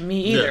people touching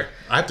me either. Yeah.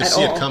 I have to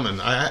see it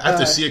coming. I have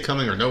to see it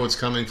coming or know it's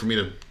coming for me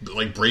to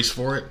like brace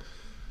for it.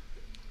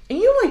 And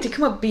you like to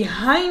come up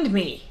behind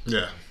me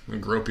Yeah,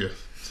 and grope you.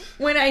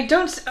 when I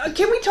don't.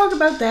 Can we talk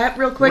about that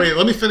real quick? Wait,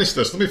 let me finish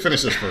this. Let me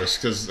finish this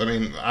first, because I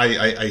mean,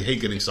 I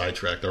hate getting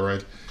sidetracked. All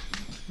right.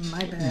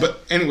 My bad.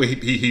 But anyway,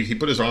 he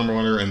put his arm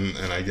on her, and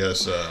I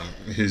guess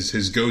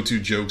his go-to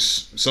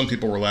jokes. Some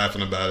people were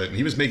laughing about it, and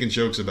he was making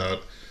jokes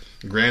about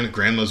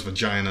grandma's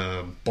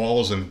vagina,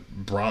 balls, and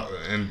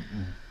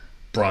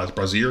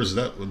brasiers. Is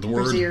that the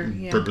word? Brassiere,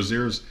 yeah.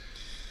 Brasiers.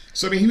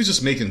 So I mean, he was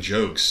just making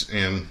jokes,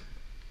 and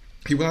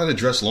he would not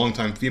address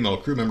longtime female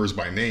crew members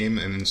by name,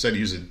 and instead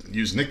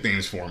use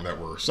nicknames for them that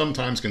were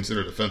sometimes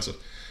considered offensive.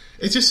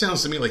 It just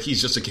sounds to me like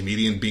he's just a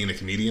comedian being a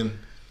comedian.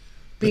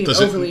 Being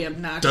overly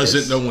obnoxious.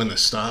 Doesn't know when to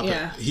stop.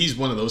 Yeah. He's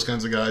one of those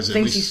kinds of guys that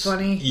Thinks he's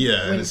funny.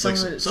 Yeah, when and it's like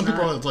some of it's some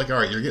people not. are like, all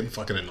right, you're getting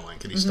fucking annoying.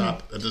 Can you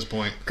stop at this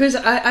point? Because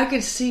I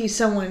could see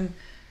someone,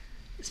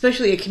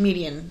 especially a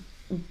comedian,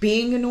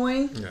 being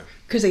annoying Yeah.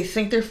 because they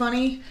think they're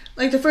funny.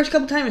 Like the first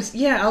couple times,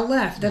 yeah, I'll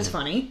laugh. That's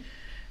funny.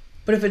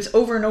 But if it's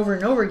over and over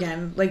and over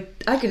again,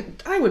 like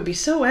I would be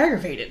so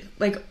aggravated.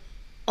 Like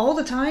all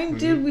the time,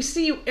 dude. We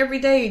see you every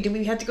day. Do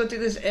we have to go through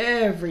this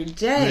every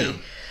day? Yeah.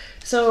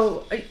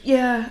 So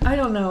yeah, I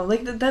don't know.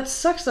 Like that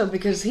sucks though,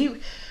 because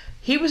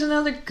he was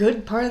another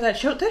good part of that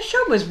show. That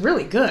show was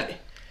really good.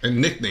 And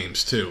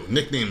nicknames too.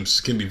 Nicknames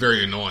can be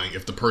very annoying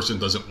if the person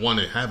doesn't want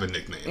to have a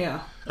nickname.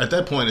 Yeah. At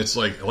that point, it's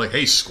like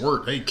hey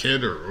squirt, hey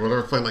kid, or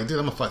whatever. Like,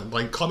 dude,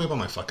 like call me by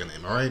my fucking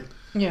name, all right?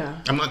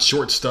 Yeah. I'm not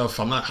short stuff.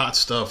 I'm not hot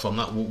stuff. I'm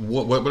not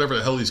whatever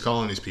the hell he's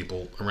calling these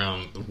people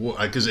around,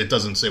 because it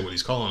doesn't say what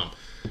he's calling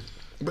them.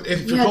 But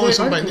if you're calling the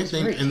somebody by article's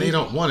nickname very and they cute.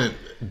 don't want it,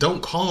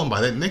 don't call them by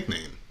that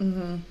nickname.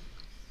 Mm-hmm.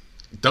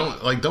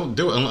 Don't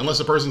do it unless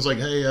the person's like,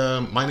 hey,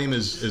 my name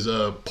is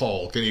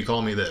Paul. Can you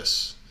call me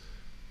this?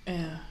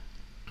 Yeah.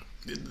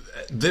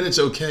 Then it's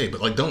okay.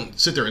 But like, don't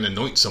sit there and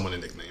anoint someone a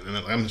nickname. And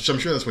I'm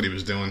sure that's what he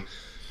was doing.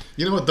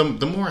 You know what?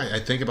 The more I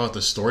think about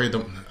the story,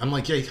 I'm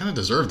like, yeah, he kind of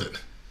deserved it.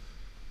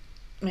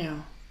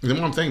 Yeah. The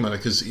more I'm thinking about it,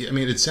 because, I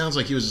mean, it sounds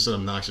like he was just an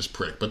obnoxious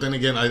prick. But then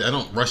again, I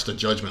don't rush to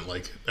judgment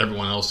like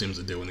everyone else seems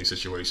to do in these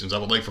situations. I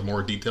would like for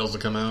more details to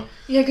come out.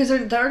 Yeah, because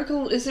the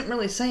article isn't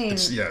really saying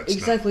It's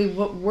exactly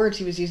what words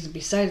he was using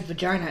besides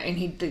vagina, and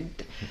he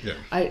did.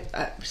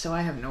 Yeah. So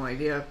I have no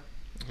idea.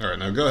 All right,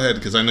 now go ahead,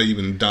 because I know you've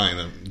been dying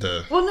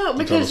to Well, no, to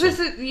because tell us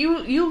this is,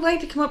 you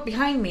like to come up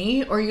behind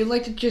me, or you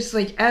like to just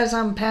like as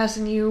I'm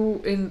passing you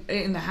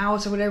in the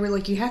house or whatever.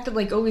 Like you have to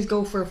like always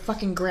go for a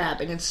fucking grab,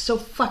 and it's so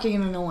fucking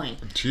annoying.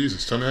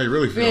 Jesus, tell me how you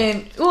really feel.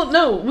 And well,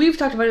 no, we've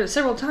talked about it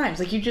several times.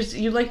 Like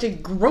you like to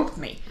grope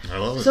me. I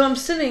love it. So I'm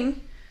sitting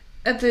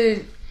at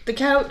the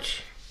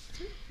couch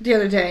the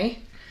other day,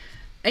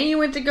 and you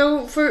went to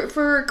go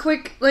for a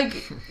quick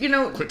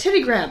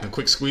titty grab. A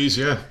quick squeeze,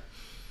 yeah.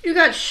 You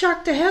got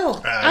shocked to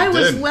hell. I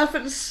was did.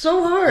 laughing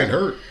so hard. It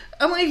hurt.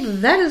 I'm like,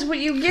 that is what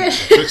you get.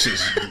 Bitch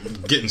is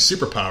getting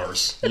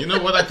superpowers. You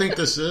know what I think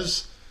this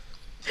is?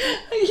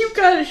 You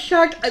got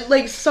shocked,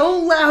 like, so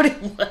loud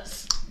it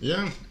was.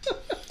 Yeah.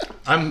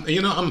 I'm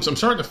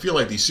starting to feel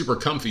like these super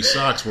comfy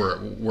socks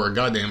were a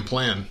goddamn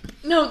plan.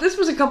 No, this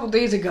was a couple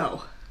days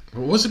ago.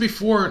 Was it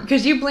before?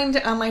 Because you blamed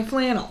it on my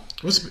flannel.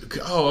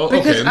 Okay.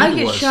 Because I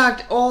get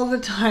shocked all the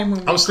time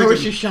when we're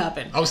grocery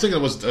shopping. I was thinking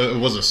it was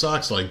the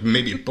socks, like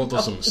maybe it built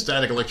up some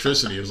static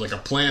electricity. It was like a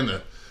plan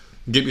to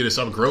get me to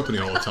stop groping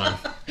you all the time.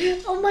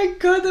 Oh my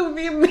god, that would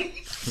be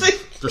amazing.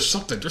 There's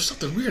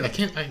something weird. I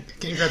can't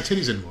grab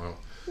titties anymore.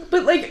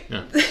 But like,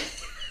 Yeah.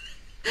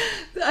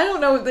 I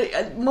don't know.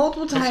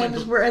 Multiple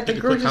times we're at the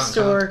grocery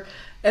store,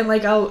 and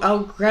like I'll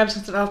grab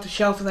something off the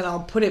shelf and then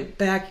I'll put it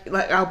back.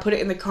 Like I'll put it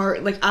in the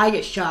cart. Like I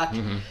get shocked,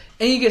 and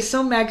you get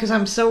so mad because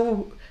I'm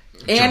so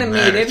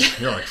animated. Dramatic.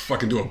 You're like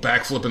fucking do a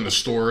backflip in the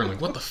store and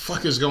like what the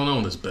fuck is going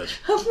on with this bitch?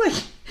 I'm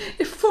like,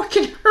 it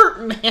fucking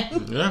hurt,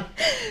 man. Yeah.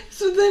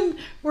 So then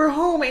we're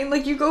home and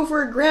like you go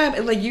for a grab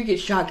and like you get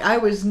shocked. I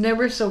was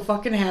never so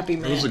fucking happy,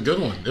 man. It was a good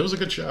one. It was a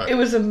good shot. It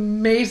was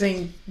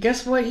amazing.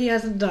 Guess what? He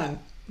hasn't done.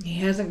 He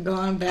hasn't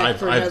gone back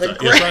for another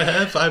grab. Yes, I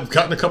have. I've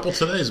gotten a couple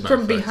today. As a matter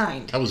From of fact.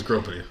 behind. I was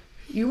groping you.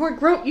 You weren't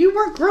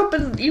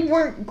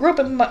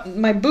groping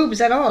my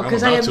boobs at all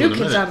because I have new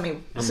kids on me.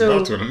 I'm So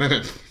about to in a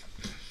minute.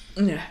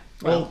 yeah.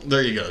 Well,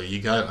 there you go. You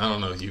got. I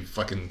don't know. You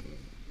fucking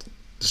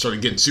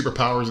started getting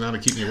superpowers now to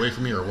keep me away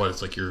from me, or what?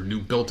 It's like your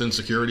new built-in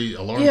security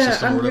alarm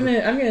system. Or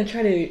whatever. I'm gonna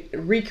try to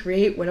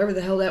recreate whatever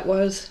the hell that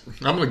was.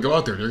 I'm gonna go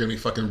out there. They're gonna be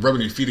fucking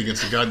rubbing your feet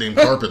against the goddamn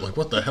carpet. Like,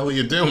 what the hell are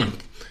you doing?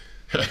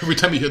 Every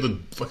time you hear the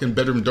fucking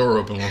bedroom door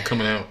open while I'm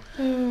coming out.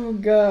 Oh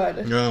God.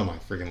 Oh my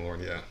freaking Lord,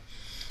 yeah.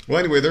 Well,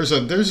 anyway, there's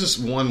this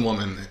one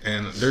woman,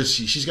 and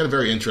she's got a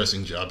very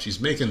interesting job.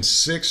 She's making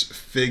 6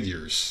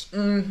 figures.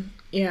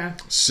 Yeah.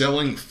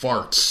 Selling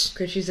farts.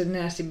 Because she's a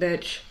nasty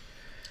bitch.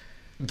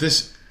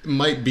 This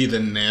might be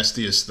the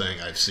nastiest thing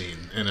I've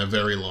seen in a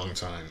very long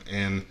time.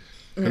 And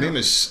her name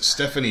is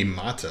Stephanie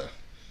Mata.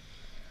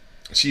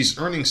 She's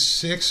earning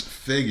 6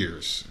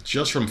 figures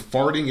just from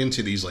farting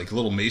into these like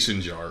little mason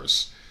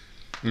jars.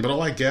 But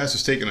all that gas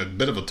is taking a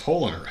bit of a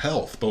toll on her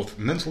health, both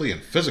mentally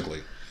and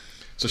physically.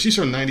 So she's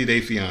her 90-day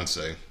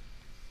fiance.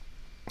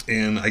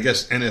 And I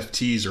guess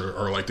NFTs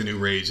are like the new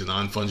rage, the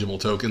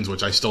non-fungible tokens,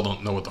 which I still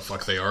don't know what the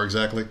fuck they are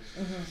exactly.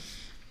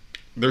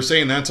 They're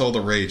saying that's all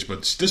the rage,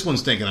 but this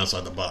one's thinking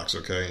outside the box,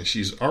 okay? And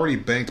she's already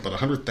banked about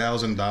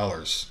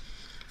 $100,000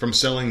 from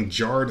selling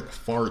jarred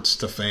farts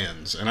to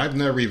fans. And I've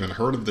never even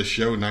heard of the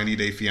show 90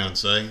 Day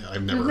Fiancé.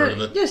 I've never heard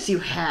of it. Yes, you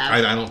have.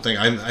 I don't think...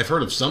 I've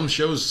heard of some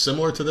shows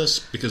similar to this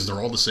because they're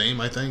all the same,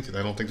 I think.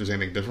 I don't think there's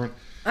anything different.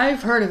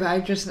 I've heard of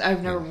it.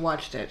 I've never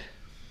watched it.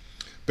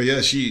 But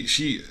yeah,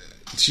 she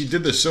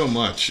did this so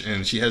much,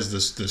 and she has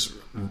this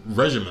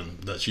regimen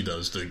that she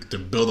does to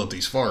build up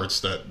these farts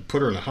that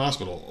put her in the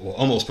hospital. Well,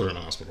 almost put her in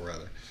the hospital,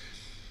 rather.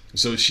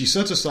 So she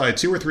sets aside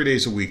 2 or 3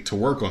 days a week to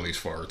work on these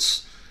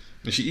farts.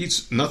 And she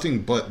eats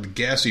nothing but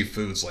gassy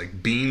foods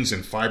like beans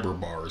and fiber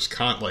bars,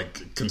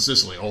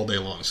 consistently all day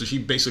long. So she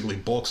basically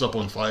bulks up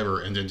on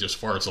fiber and then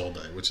just farts all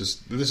day,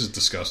 this is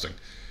disgusting.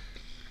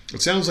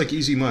 It sounds like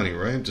easy money,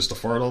 right? Just to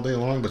fart all day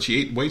long, but she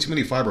ate way too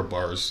many fiber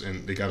bars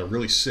and they got her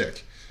really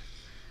sick.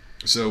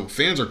 So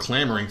fans are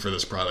clamoring for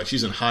this product.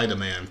 She's in high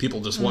demand.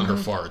 People just want her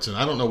farts, and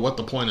I don't know what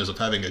the point is of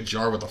having a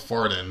jar with a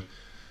fart in.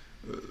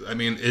 I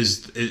mean,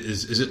 is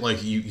it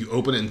like you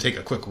open it and take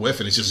a quick whiff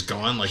and it's just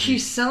gone? Like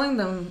she's selling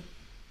them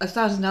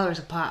 $1,000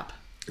 a pop.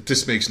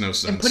 This makes no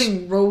sense. And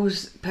putting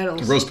rose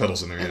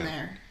petals in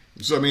there.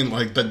 So I mean,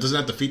 like that doesn't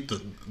that defeat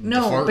the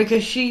fart?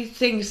 Because she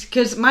thinks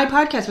because my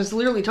podcast was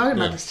literally talking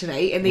about this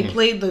today, and they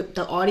played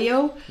the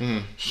audio.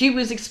 She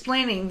was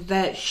explaining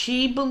that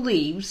she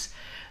believes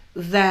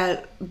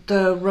that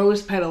the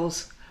rose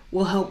petals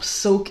will help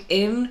soak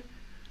in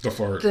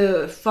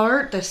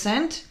the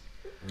scent.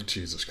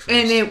 Jesus Christ.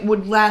 And it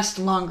would last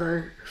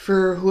longer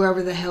for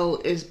whoever the hell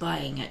is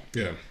buying it.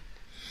 Yeah.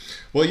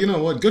 Well, you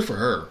know what? Good for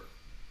her.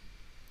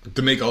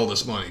 To make all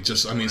this money.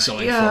 Selling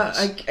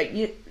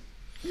farts.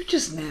 You're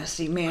just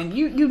nasty, man.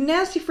 You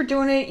nasty for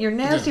doing it. You're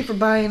nasty for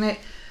buying it.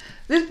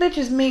 This bitch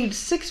has made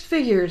 6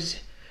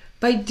 figures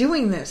by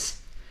doing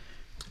this.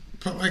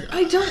 But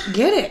I don't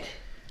get it.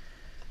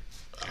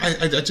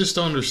 I just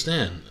don't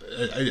understand.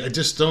 I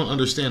just don't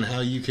understand how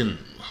you can,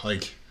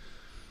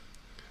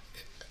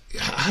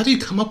 how do you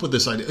come up with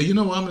this idea? You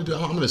know what I'm going to do?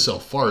 I'm going to sell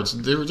farts.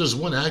 There was just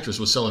one actress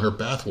was selling her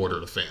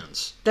bathwater to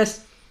fans.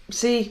 That's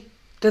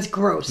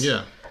gross.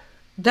 Yeah.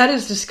 That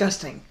is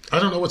disgusting. I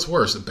don't know what's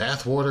worse,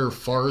 bathwater,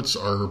 farts,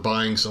 or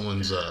buying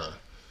someone's,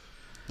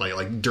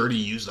 like dirty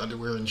used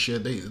underwear and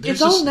shit.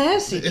 It's all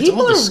nasty.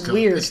 People are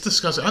weird. It's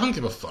disgusting. I don't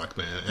give a fuck,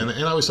 man. And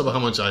I always talk about how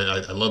much I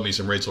love me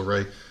some Rachel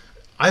Ray.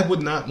 I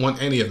would not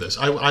want any of this.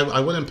 I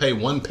wouldn't pay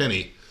 1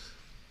 penny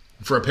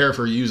for a pair of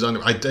her used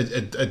underwear.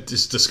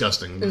 It's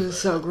disgusting. It is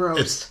so gross.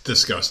 It's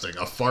disgusting.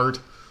 A fart.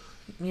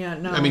 Yeah,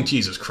 no. I mean,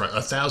 Jesus Christ,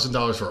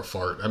 $1,000 for a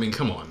fart. I mean,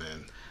 come on,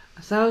 man.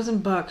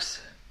 $1,000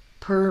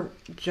 per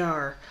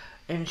jar,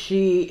 and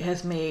she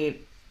has made...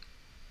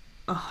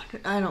 Oh,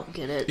 I don't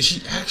get it. Is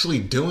she actually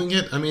doing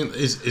it? I mean,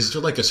 is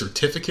there like a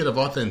certificate of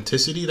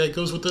authenticity that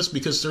goes with this?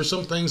 Because there's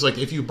some things like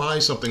if you buy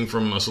something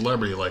from a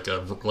celebrity, like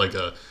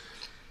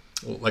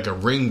a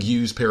ring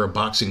used pair of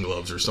boxing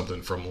gloves or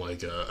something from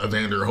like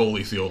Evander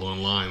Holyfield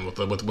online with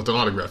an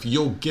autograph,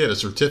 you'll get a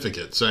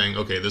certificate saying,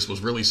 okay, this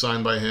was really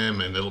signed by him,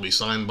 and it'll be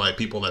signed by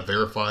people that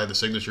verify the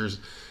signatures.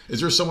 Is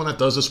there someone that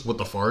does this with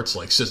the farts?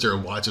 Like sits there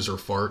and watches her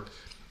fart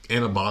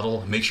in a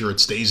bottle, make sure it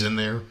stays in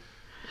there,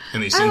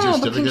 and they send you a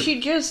certificate? But can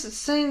she just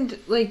send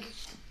like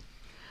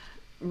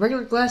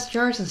regular glass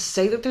jars and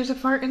say that there's a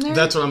fart in there?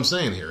 That's what I'm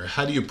saying here.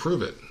 How do you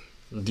prove it?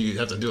 Do you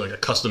have to do like a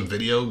custom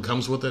video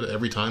comes with it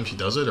every time she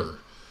does it, or?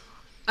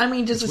 I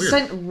mean, does the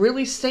scent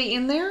really stay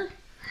in there?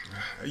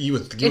 You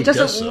would it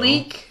doesn't guess so.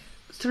 leak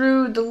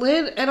through the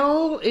lid at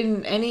all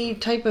in any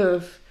type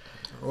of...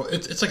 Well,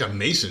 it's like a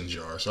mason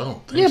jar, so I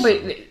don't think so.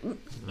 Yeah,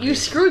 but you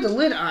screw the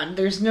lid on.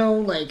 There's no,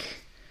 like...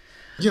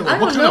 Yeah,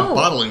 well, what kind of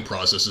bottling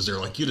process is there?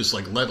 Like, you just,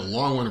 like, let a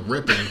long one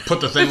rip and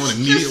put the thing on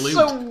immediately? It's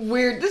so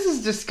weird. This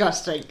is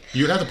disgusting.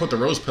 You'd have to put the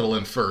rose petal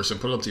in first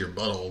and put it up to your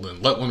butthole,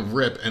 then let one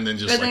rip, and then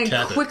just, cap it. And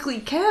then quickly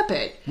cap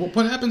it. Well,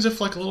 what happens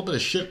if, like, a little bit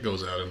of shit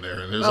goes out in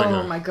there? And there's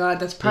my God,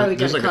 that's probably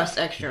going to cost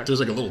extra. There's,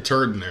 like, a little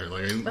turd in there.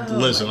 Like,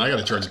 listen, I got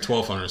to charge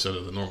 $1,200 instead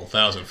of the normal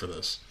 $1,000 for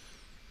this.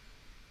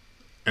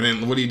 And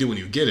then what do you do when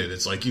you get it?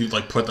 It's like you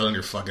put that on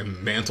your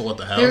fucking mantle at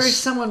the house. There is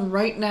someone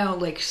right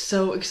now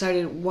so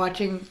excited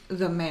watching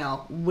the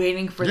mail,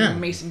 waiting for the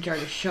mason jar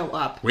to show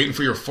up. Waiting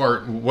for your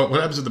fart. What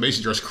happens if the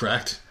mason jar's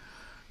cracked?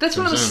 That's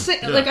what I'm saying.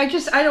 Yeah. Like I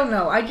don't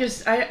know. I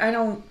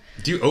don't.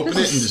 Do you open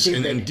it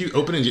and do you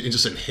open it and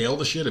just inhale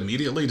the shit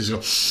immediately? Just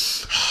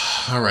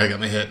go, all right, I got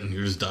my hit, and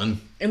you're just done.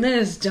 And then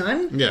it's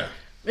done? Yeah.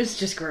 It's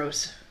just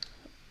gross.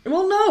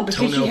 Well, no,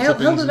 because she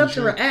held it up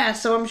to her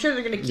ass, so I'm sure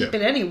they're going to keep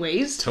it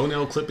anyways.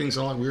 Toenail clippings,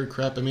 all that weird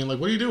crap. I mean, like,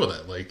 what do you do with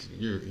that? Like,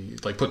 you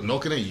like put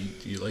milk in it.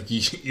 You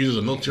use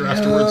a milk jar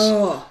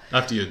afterwards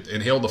after you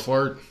inhale the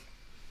fart,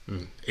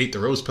 and ate the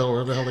rose petal,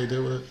 whatever the hell they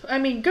do with it. I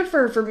mean, good for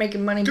her for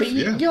making money, but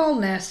you're all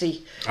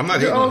nasty. I'm not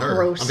hating on her.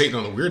 Gross. I'm hating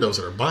on the weirdos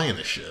that are buying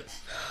this shit.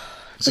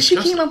 But she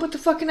came up with the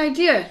fucking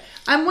idea.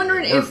 I'm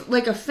wondering if,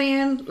 like, a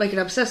fan, like an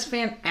obsessed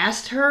fan,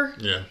 asked her.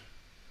 Yeah.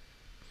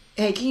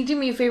 Hey, can you do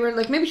me a favor?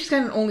 Like, maybe she's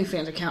got an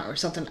OnlyFans account or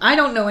something. I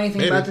don't know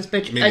anything about this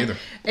bitch. Me neither.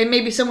 And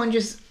maybe someone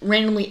just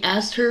randomly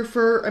asked her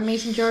for a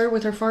mason jar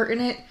with her fart in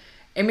it.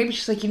 And maybe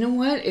she's like, you know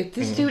what? If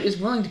this dude is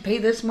willing to pay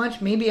this much,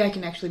 maybe I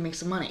can actually make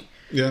some money.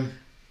 Yeah.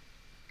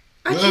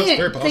 I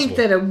can't think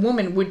that a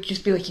woman would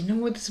just be like, you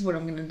know what? This is what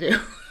I'm going to do.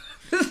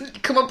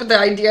 Come up with the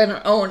idea on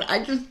her own.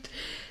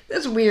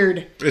 That's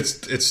weird.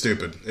 It's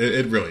stupid.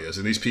 It really is.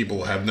 And these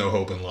people have no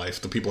hope in life.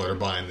 The people that are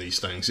buying these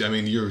things. I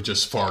mean, you're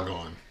just far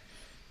gone.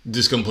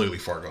 Just completely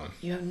far gone.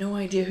 You have no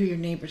idea who your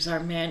neighbors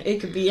are, man.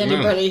 It could be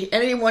anybody. No.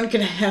 Anyone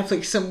could have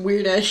like some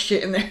weird ass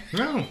shit in their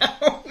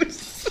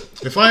house.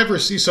 If I ever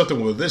see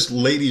something with this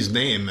lady's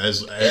name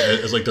as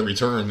like the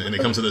return, and it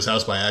comes to this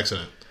house by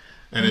accident,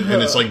 and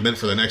it's like meant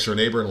for the next door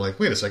neighbor, and I'm like,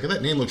 wait a second,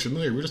 that name looks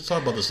familiar. We just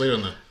talked about this later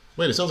on the.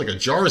 Wait, it sounds like a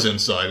jar's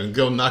inside, and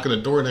go knock on the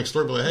door next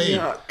door, and be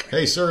like,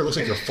 hey, sir, it looks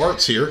like your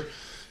fart's here.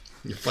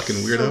 You fucking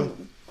weirdo.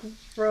 So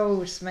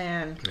gross,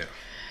 man.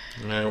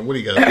 Yeah. What do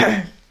you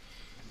got?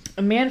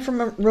 A man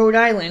from Rhode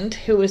Island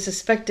who was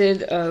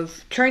suspected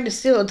of trying to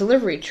steal a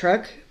delivery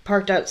truck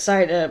parked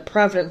outside a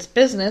Providence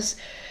business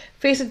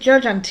faced a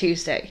judge on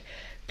Tuesday.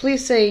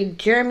 Police say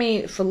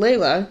Jeremy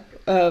Falela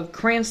of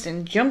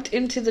Cranston jumped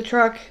into the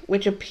truck,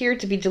 which appeared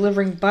to be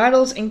delivering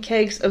bottles and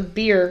kegs of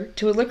beer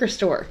to a liquor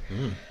store.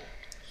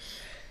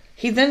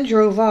 He then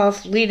drove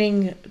off,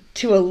 leading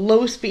to a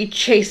low-speed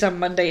chase on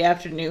Monday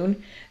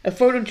afternoon. A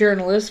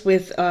photojournalist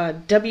with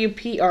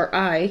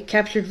WPRI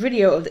captured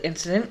video of the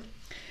incident,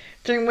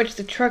 during which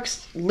the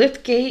truck's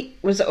lift gate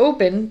was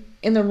open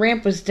and the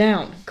ramp was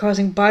down,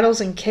 causing bottles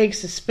and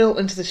kegs to spill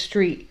into the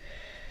street.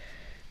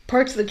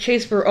 Parts of the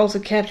chase were also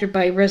captured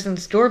by a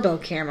resident's doorbell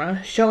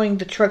camera, showing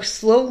the truck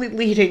slowly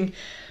leading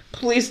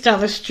police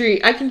down the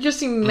street. I can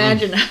just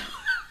imagine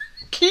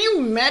Can you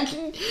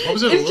imagine? Why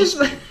was it at low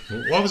speed?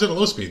 Why was it at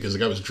low speed? Because the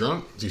guy was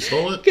drunk? He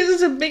stole it? Because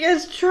it's a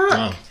big-ass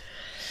truck.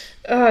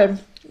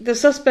 The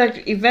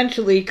suspect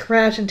eventually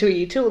crashed into a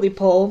utility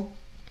pole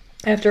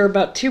after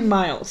about 2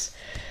 miles.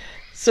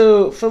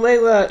 So,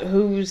 Falela,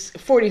 who's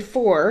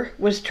 44,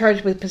 was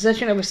charged with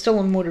possession of a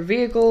stolen motor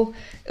vehicle,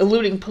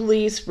 eluding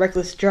police,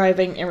 reckless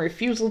driving, and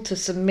refusal to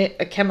submit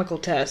a chemical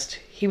test.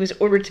 He was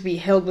ordered to be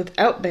held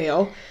without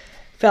bail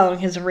following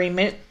his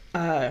arraignment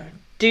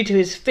due to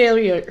his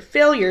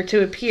failure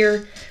to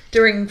appear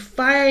during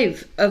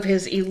 5 of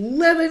his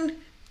 11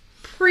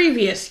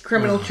 previous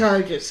criminal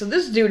charges. So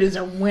this dude is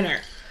a winner.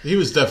 He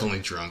was definitely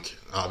drunk,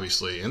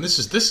 obviously. And this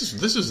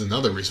is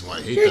another reason why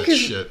I hate that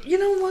shit. You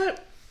know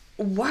what?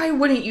 Why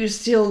wouldn't you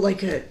steal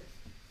like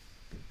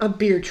a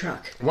beer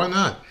truck? Why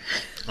not?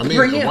 I mean,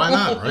 why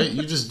not? Right?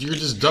 You're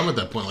just dumb at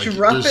that point. Like,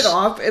 drop it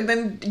off and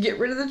then get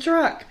rid of the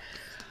truck.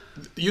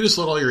 You just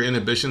let all your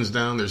inhibitions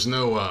down. There's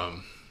no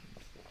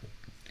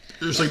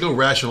there's like no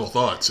rational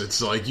thoughts.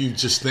 It's like you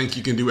just think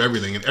you can do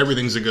everything and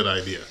everything's a good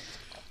idea.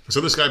 So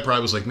this guy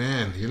probably was like,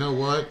 man, you know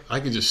what? I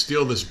could just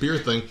steal this beer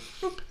thing.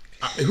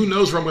 Who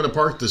knows where I'm going to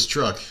park this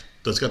truck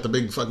that's got the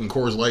big fucking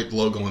Coors Light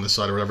logo on the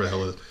side or whatever the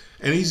hell it is.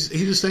 And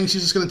he just thinks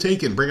he's just going to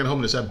take it and bring it home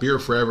and just have beer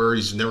forever.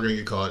 He's never going to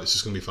get caught. It's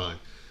just going to be fine.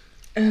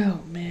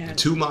 Oh, man.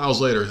 2 miles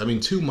later,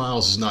 2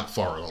 miles is not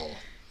far at all.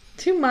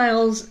 2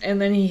 miles, and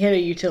then he hit a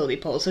utility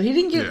pole. So he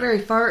didn't get very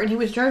far, and he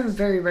was driving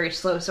very, very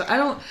slow. So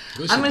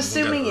I'm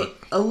assuming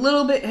a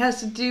little bit has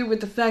to do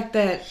with the fact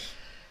that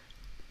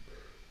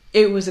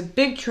it was a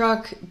big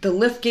truck, the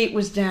lift gate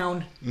was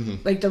down,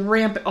 like the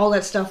ramp, all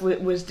that stuff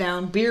was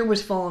down, beer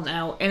was falling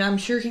out, and I'm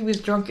sure he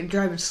was drunk and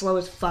driving slow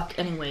as fuck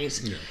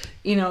anyways. Yeah.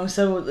 You know,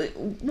 so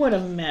what a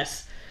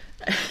mess.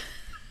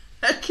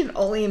 I can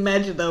only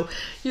imagine, though,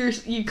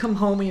 you come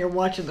home and you're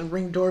watching the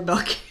Ring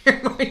doorbell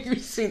camera and you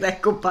see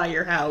that go by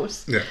your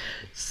house. Yeah.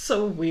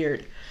 So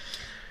weird.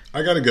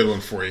 I got a good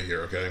one for you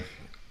here, okay?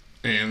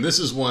 And this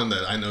is one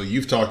that I know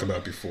you've talked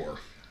about before.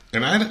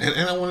 And I want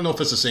to know if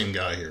it's the same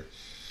guy here.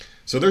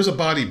 So there's a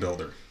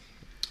bodybuilder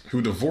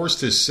who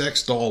divorced his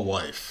sex doll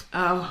wife.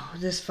 Oh,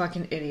 this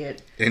fucking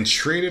idiot. And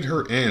traded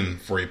her in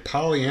for a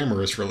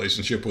polyamorous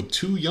relationship with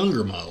 2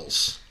 younger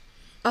models.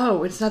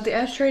 Oh, it's not the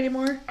ashtray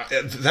anymore?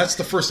 That's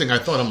the first thing I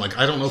thought. I'm like,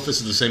 I don't know if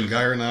this is the same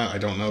guy or not. I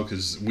don't know,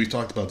 because we've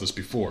talked about this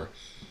before.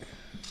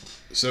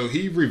 So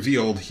he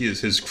revealed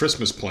his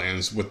Christmas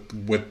plans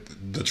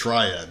with the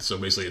triad. So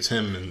basically it's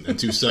him and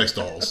 2 sex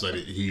dolls. That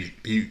he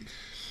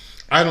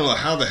I don't know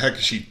how the heck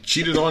she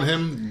cheated on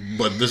him,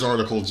 but this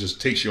article just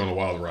takes you on a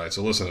wild ride.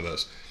 So listen to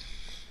this.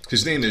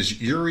 His name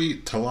is Yuri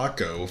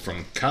Talako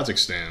from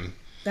Kazakhstan.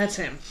 That's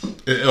him.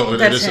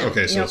 That's him.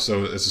 Okay, Yep.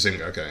 so it's the same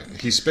guy. Okay.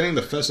 He's spending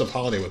the festive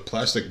holiday with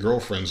plastic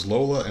girlfriends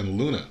Lola and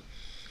Luna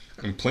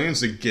and plans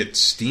to get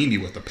steamy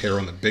with the pair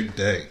on the big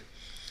day.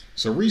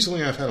 So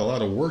recently I've had a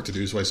lot of work to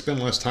do, so I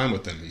spend less time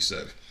with them, he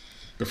said.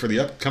 But for the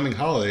upcoming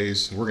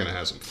holidays, we're going to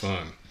have some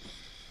fun.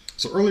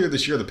 So earlier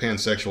this year, the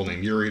pansexual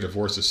named Yuri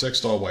divorced his sex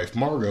doll wife,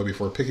 Margot,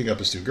 before picking up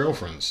his 2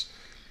 girlfriends.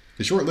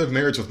 His short-lived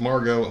marriage with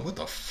Margot... What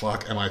the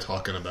fuck am I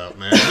talking about,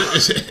 man?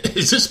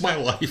 Is this my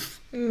life?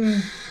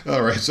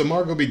 Alright, so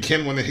Margot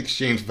began when they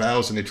exchanged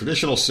vows in a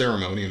traditional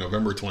ceremony in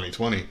November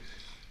 2020,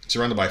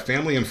 surrounded by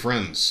family and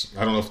friends.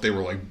 I don't know if they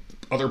were like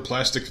other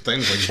plastic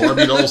things, like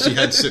Barbie dolls he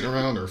had sitting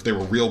around, or if they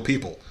were real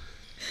people.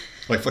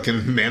 Like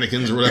fucking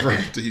mannequins or whatever.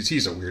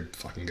 He's a weird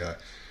fucking guy.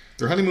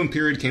 Their honeymoon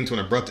period came to an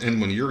abrupt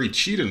end when Yuri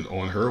cheated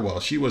on her while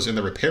she was in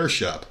the repair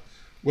shop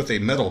with a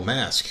metal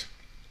mask.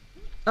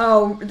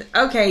 Oh,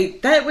 okay.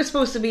 That was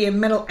supposed to be a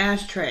metal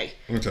ashtray.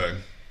 Okay.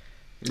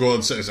 Well,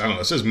 it says, I don't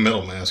know, it says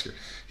metal mask.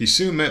 He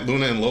soon met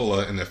Luna and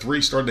Lola, and the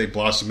 3 started a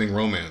blossoming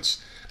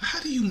romance. How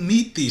do you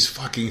meet these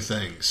fucking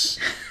things?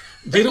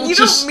 They don't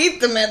don't meet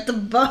them at the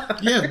bar.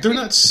 Yeah, they're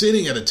not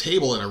sitting at a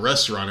table in a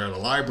restaurant or at a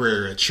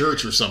library or at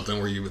church or something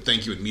where you would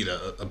think you would meet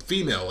a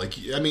female. Like,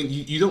 I mean,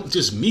 you don't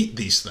just meet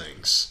these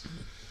things.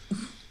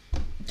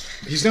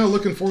 He's now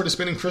looking forward to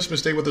spending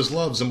Christmas Day with his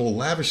loves and will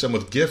lavish them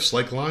with gifts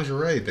like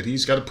lingerie that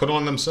he's got to put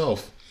on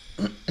himself.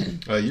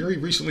 Yuri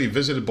recently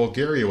visited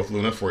Bulgaria with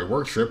Luna for a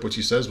work trip, which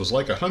he says was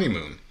like a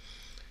honeymoon.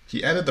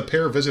 He added the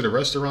pair visited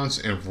restaurants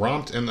and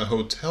romped in the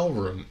hotel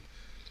room.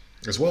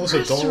 As well as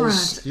the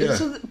dolls. Yeah.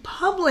 So the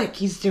public,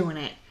 he's doing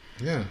it.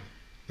 Yeah.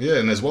 Yeah,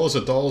 and as well as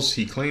the dolls,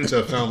 he claims to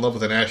have found love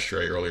with an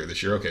ashtray earlier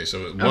this year. Okay,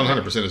 so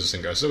 100% is the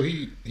same guy. So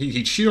he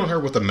cheated on her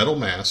with a metal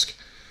mask,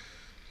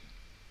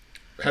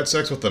 had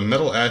sex with a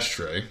metal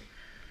ashtray,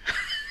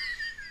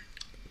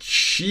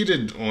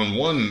 cheated on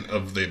one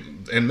of the,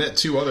 and met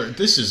 2 other.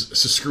 This is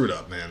screwed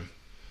up, man.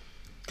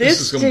 This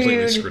is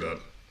completely screwed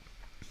up.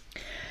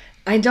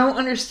 I don't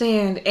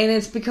understand, and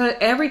it's because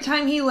every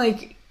time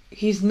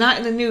he's not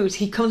in the news,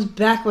 he comes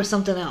back with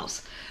something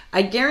else.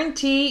 I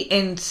guarantee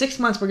in 6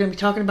 months we're going to be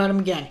talking about him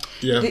again.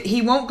 Yeah.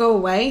 He won't go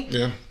away.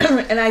 Yeah.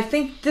 And I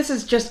think this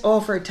is just all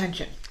for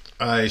attention.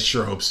 I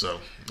sure hope so.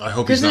 I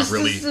hope he's not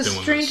really doing this. This is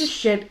the strangest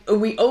shit.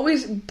 We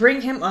always bring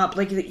him up.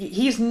 Like,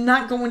 he's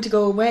not going to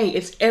go away.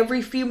 It's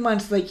every few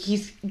months, like,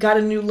 he's got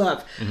a new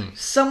love. Mm-hmm.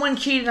 Someone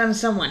cheated on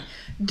someone.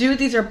 Dude,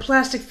 these are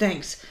plastic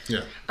things.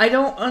 Yeah. I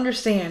don't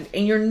understand.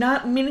 And you're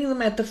not meeting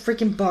them at the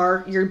freaking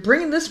bar. You're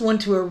bringing this one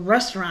to a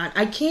restaurant.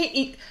 I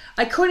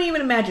couldn't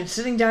even imagine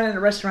sitting down in a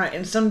restaurant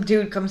and some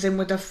dude comes in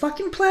with a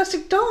fucking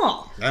plastic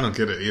doll. I don't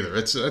get it either.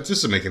 It just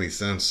doesn't make any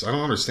sense. I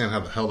don't understand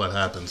how the hell that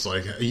happens.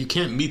 Like, you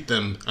can't meet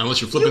them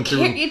unless you're flipping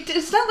through.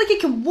 It's not like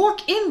it can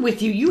walk in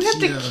with you. You have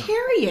to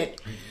carry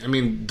it. I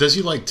mean, does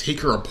he like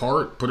take her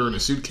apart, put her in a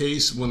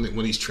suitcase when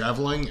he's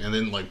traveling, and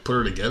then like put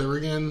her together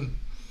again?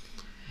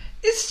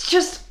 It's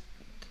just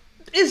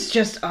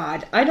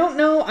odd. I don't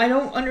know. I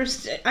don't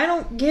understand. I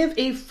don't give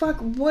a fuck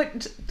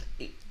what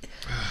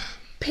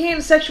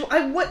pansexual.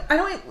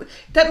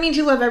 That means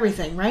you love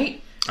everything,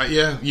 right?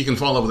 Yeah, you can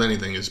fall in love with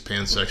anything as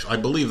pansexual. I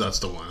believe that's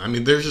the one. I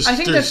mean, there's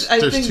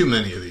too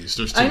many of these.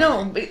 There's too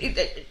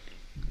many.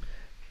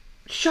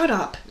 Shut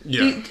up.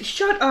 Yeah.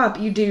 Shut up,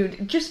 you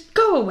dude. Just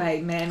go away,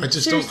 man. I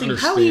just Seriously, don't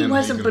understand how he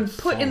wasn't been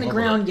put in the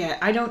ground yet.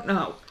 I don't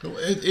know.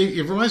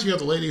 It reminds me of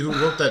the lady who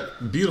wrote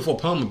that beautiful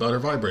poem about her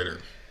vibrator.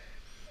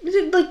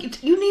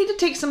 Like, you need to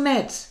take some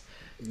meds.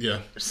 Yeah.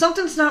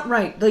 Something's not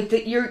right. Like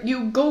that,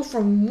 you go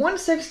from one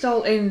sex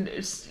doll and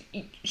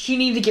she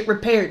needed to get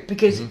repaired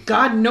because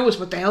God knows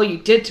what the hell you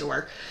did to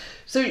her.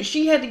 So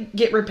she had to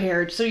get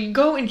repaired. So you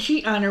go and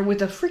cheat on her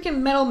with a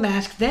freaking metal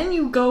mask. Then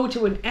you go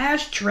to an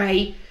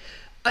ashtray.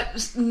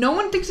 No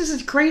one thinks this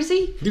is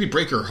crazy. Did he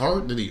break her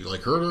heart? Did he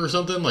hurt her or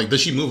something?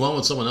 Does she move on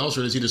with someone else,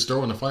 or does he just throw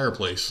her in the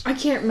fireplace? I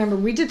can't remember.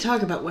 We did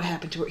talk about what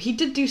happened to her. He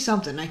did do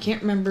something. I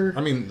can't remember.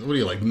 I mean, what do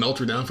you melt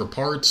her down for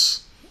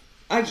parts?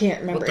 I can't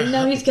remember. And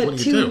now he's got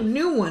 2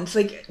 new ones.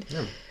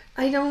 Yeah.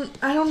 I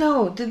don't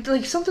know.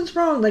 Something's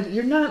wrong.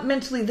 You're not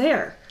mentally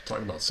there.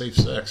 Talking about safe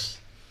sex.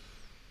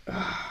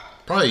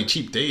 Probably a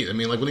cheap date. I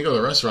mean, when you go to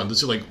the restaurant,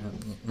 does he role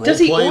play? Does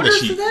he order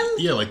for them?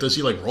 Yeah, does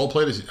he role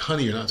play? Does he,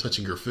 honey, you're not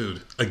touching your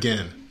food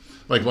again.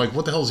 What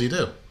the hell does he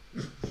do?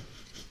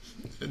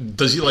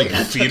 Does he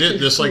feed it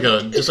just like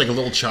a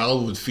little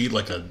child would feed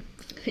a?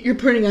 You're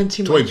putting on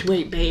too much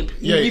weight, babe.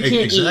 Yeah, you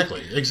can't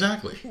exactly.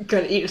 You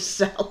gotta eat a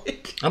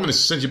salad. I'm gonna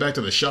send you back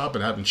to the shop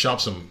and have them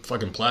chop some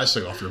fucking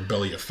plastic off your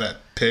belly, you fat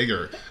pig.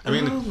 Or oh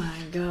my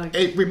god!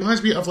 It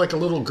reminds me of a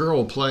little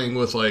girl playing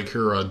with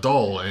her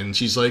doll, and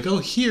she's like, "Oh,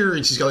 here,"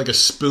 and she's got a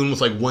spoon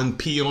with 1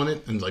 pea on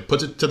it, and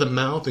puts it to the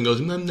mouth and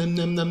goes, "Num num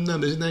num num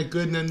num." Isn't that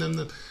good? Num num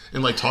num,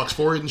 and talks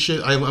for it and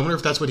shit. I wonder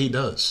if that's what he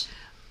does.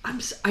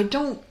 I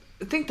don't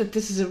think that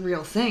this is a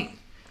real thing.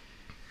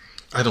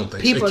 I don't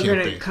think people so. are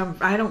going to come.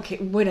 I don't care.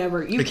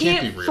 Whatever. You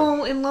can't be real.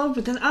 fall in love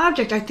with an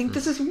object. I think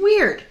this is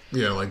weird.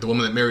 Yeah, the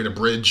woman that married a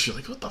bridge. You're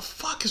what the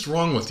fuck is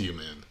wrong with you,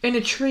 man? And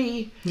a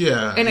tree.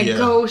 Yeah. And a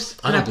ghost.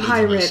 And a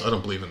pirate. I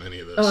don't believe in any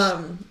of this.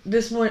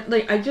 This one,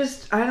 I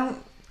don't.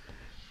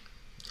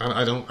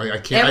 I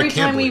can't. Every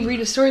time we read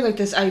a story like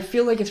this, I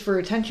feel like it's for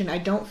attention. I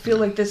don't feel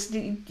like this.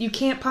 You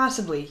can't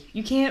possibly.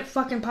 You can't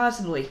fucking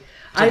possibly.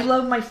 I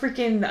love my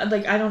freaking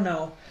I don't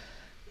know.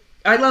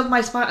 I love my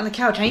spot on the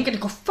couch. I ain't gonna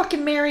go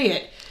fucking marry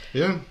it.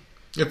 Yeah.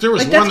 If there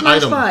was that's one my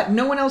item, spot.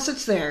 No one else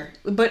sits there.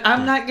 But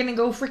I'm not gonna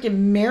go freaking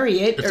marry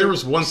it. If there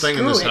was one thing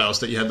in this house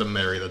that you had to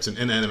marry that's an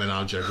inanimate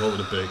object, what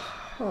would it be?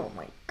 Oh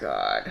my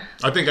god.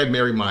 I think I'd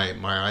marry my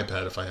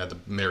iPad if I had to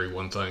marry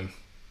one thing.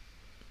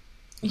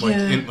 Yeah.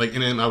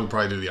 I would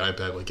probably do the iPad.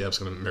 Yeah, I'm just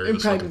gonna marry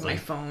this fucking thing.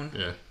 It'd probably be my phone.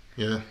 Yeah.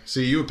 Yeah.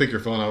 See, you would pick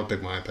your phone. I would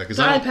pick my iPad.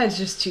 The iPad's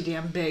just too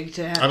damn big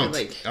to have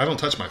I don't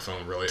touch my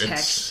phone really.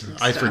 Text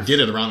I forget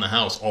it around the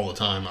house all the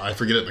time. I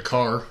forget it in the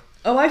car.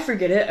 Oh, I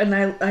forget it, and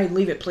I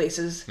leave it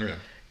places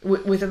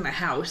within the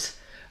house.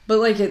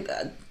 But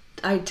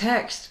I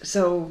text,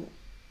 so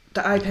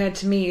the iPad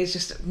to me is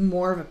just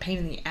more of a pain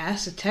in the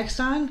ass to text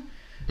on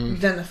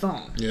than the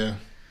phone. Yeah.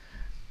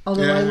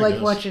 Although I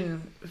like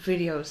watching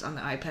videos on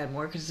the iPad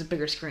more because it's a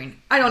bigger screen.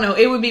 I don't know.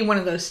 It would be one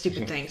of those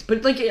stupid things.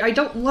 But I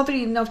don't love it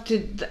enough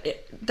to...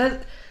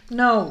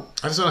 No.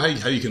 I just don't know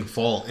how you can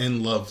fall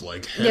in love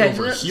head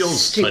over heels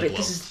stupid. type love.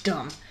 This is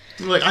dumb.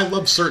 I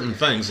love certain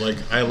things.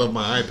 I love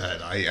my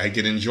iPad. I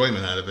get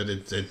enjoyment out of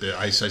it.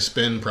 I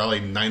spend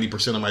probably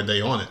 90% of my day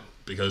on it.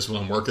 Because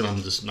when I'm working,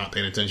 I'm just not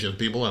paying attention to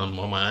people. And I'm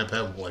on my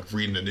iPad,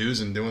 reading the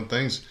news and doing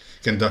things.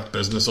 Conduct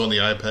business on the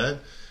iPad.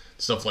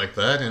 Stuff like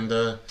that.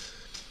 And...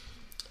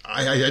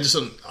 I just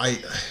don't.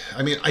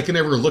 I mean, I can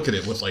never look at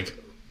it with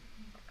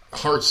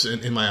hearts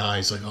in my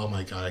eyes. Oh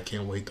my god, I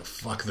can't wait to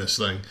fuck this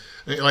thing.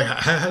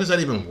 How does that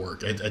even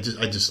work? I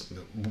just.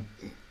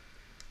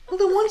 Well,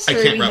 the one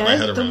story we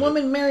had, the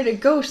woman married a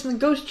ghost, and the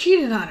ghost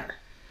cheated on her.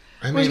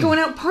 Was going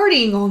out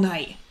partying all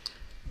night.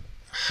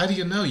 How do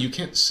you know? You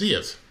can't see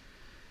it.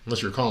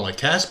 Unless you're calling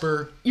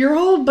Casper. You're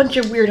all a bunch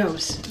of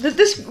weirdos.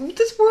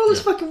 This world is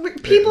fucking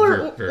weird. People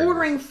are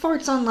ordering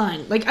farts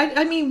online.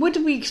 I mean, what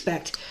do we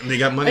expect? And they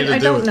got money to do it. I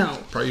don't know.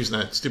 Probably using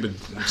that stupid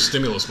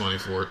stimulus money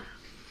for it.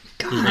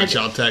 God. Using that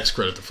child tax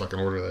credit to fucking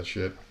order that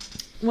shit.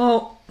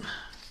 Well,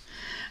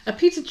 a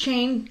pizza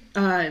chain,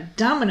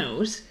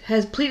 Domino's,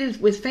 has pleaded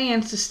with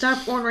fans to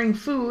stop ordering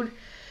food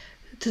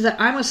to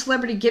the I'm a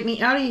Celebrity, Get Me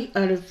Out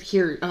of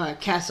Here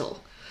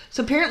castle.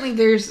 So apparently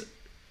there's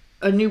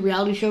a new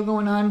reality show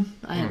going on.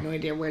 I have no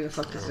idea where the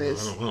fuck this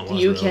is.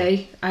 The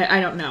UK? I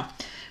don't know.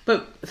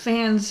 But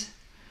fans...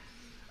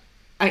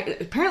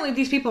 apparently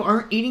these people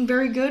aren't eating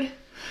very good.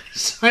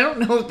 So I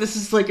don't know if this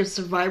is a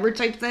Survivor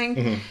type thing.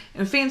 Mm-hmm.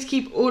 And fans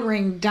keep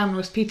ordering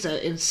Domino's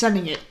pizza and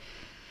sending it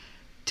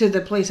to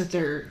the place that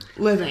they're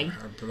living.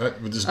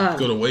 That would just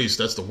go to waste.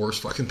 That's the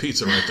worst fucking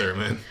pizza right there,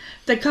 man.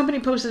 The company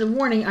posted a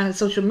warning on its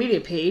social media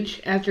page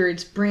after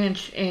its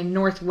branch in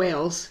North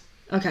Wales...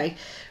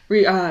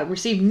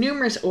 received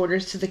numerous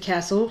orders to the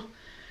castle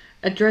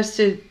addressed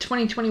to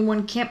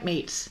 2021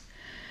 campmates.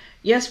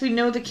 Yes, we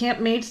know the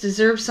campmates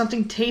deserve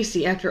something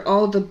tasty after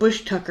all the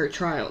Bush Tucker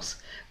trials,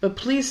 but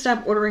please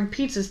stop ordering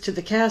pizzas to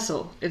the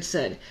castle, it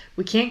said.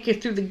 We can't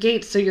get through the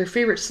gates, so your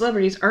favorite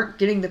celebrities aren't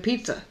getting the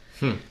pizza.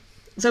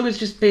 So it's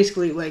just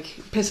basically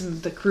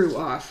pissing the crew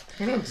off.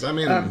 I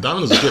mean,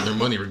 Domino's is getting their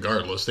money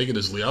regardless. They could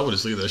just leave. I would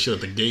just leave that shit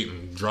at the gate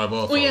and drive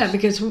off. Well, yeah,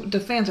 because the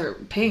fans are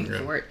paying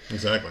for it.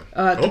 Exactly.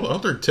 I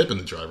hope they're tipping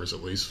the drivers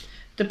at least.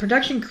 The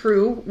production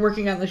crew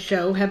working on the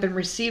show have been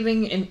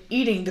receiving and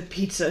eating the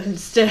pizza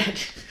instead.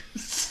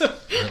 So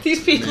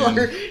These people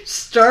are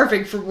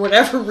starving for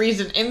whatever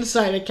reason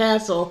inside a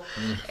castle,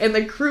 and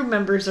the crew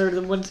members are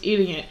the ones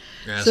eating it.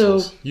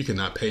 Assholes. So, You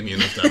cannot pay me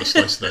enough to have a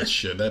slice of that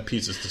shit. That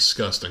pizza's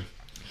disgusting.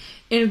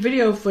 in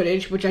video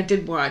footage, which I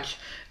did watch,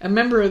 a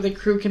member of the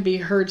crew can be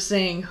heard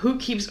saying, "Who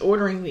keeps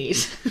ordering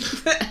these?"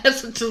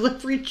 as a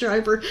delivery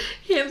driver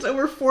hands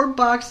over 4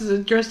 boxes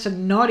addressed to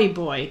Naughty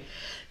Boy.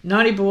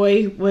 Naughty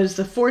Boy was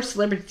the 4th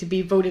celebrity to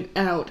be voted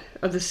out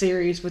of the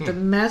series with a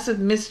massive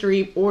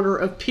mystery order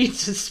of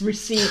pizzas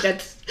received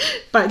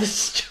by the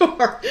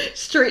store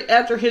straight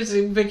after his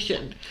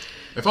eviction.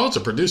 If I was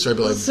a producer, I'd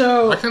be like,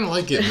 I kind of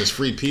like getting this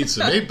free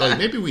pizza.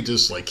 Maybe we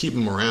just keep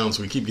them around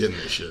so we keep getting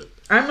this shit.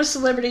 I'm a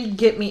celebrity,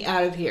 get me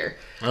out of here.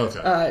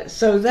 Okay.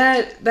 So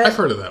that I've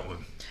heard of that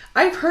one.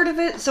 I've heard of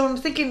it, so I'm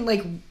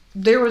thinking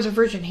there was a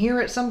version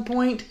here at some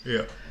point.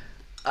 Yeah.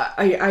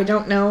 I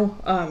don't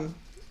know.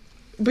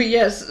 But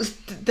yes,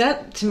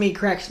 that to me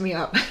cracks me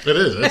up. It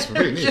is. It's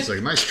pretty neat. It's like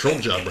a nice troll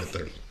job right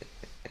there.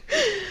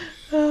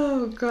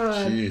 Oh,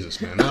 God. Jesus,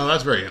 man. No,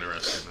 that's very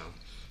interesting,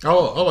 though.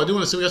 Oh, I do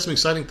want to say we got some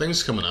exciting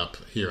things coming up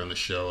here on the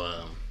show.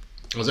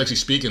 I was actually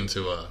speaking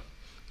to a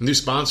new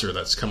sponsor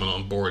that's coming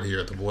on board here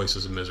at the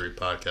Voices of Misery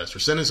podcast. We're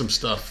sending some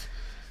stuff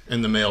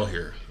in the mail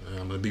here.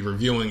 I'm going to be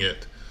reviewing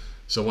it.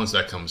 So once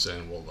that comes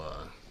in, we'll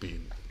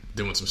be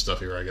doing some stuff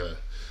here. I got to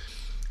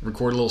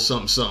record a little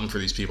something for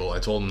these people. I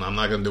told them I'm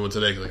not going to do it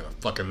today because I got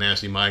a fucking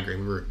nasty migraine.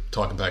 We were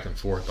talking back and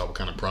forth about what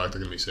kind of product they're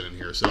going to be sitting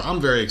here. So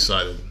I'm very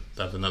excited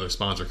to have another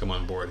sponsor come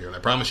on board here. And I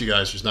promise you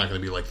guys there's not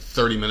going to be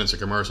 30 minutes of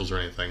commercials or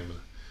anything. I'm going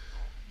to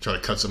try to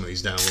cut some of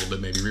these down a little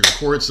bit, maybe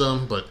re-record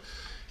some. But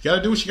you got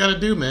to do what you got to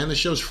do, man. This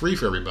show's free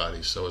for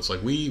everybody. So it's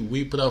like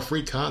we put out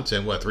free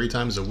content, 3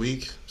 times a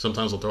week.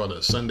 Sometimes we'll throw out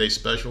a Sunday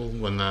special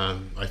when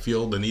I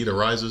feel the need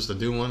arises to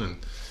do one. And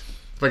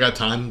if I got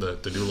time to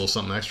do a little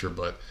something extra.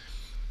 But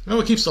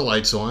it keeps the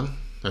lights on,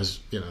 as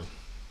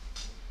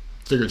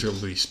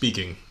figuratively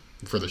speaking,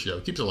 for the show.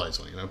 It keeps the lights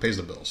on, it pays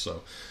the bills.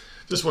 So,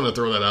 just want to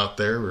throw that out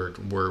there.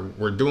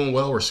 We're doing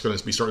well. We're going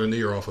to be starting the new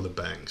year off with a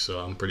bang. So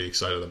I'm pretty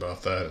excited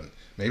about that. And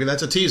maybe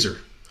that's a teaser.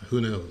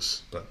 Who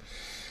knows? But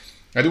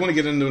I do want to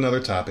get into another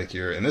topic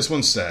here, and this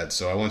one's sad.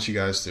 So I want you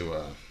guys to,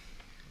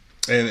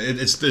 and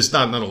it's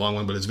not a long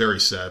one, but it's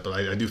very sad. But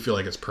I do feel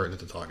like it's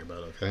pertinent to talk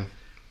about. Okay,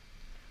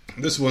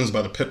 this one's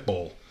about a pit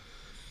bull.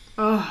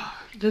 Oh.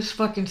 This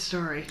fucking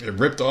story. It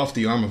ripped off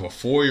the arm of a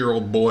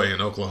 4-year-old boy in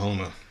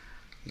Oklahoma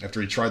after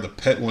he tried to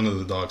pet one of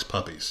the dog's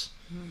puppies.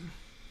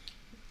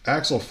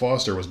 Axel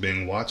Foster was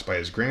being watched by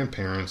his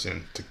grandparents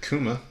in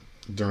Tacoma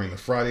during the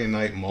Friday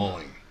night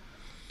mauling.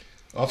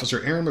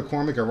 Officer Aaron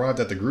McCormick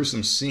arrived at the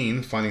gruesome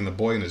scene, finding the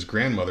boy and his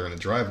grandmother in the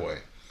driveway.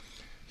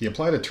 He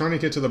applied a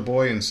tourniquet to the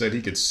boy and said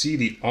he could see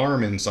the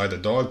arm inside the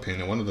dog pen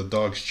and one of the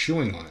dogs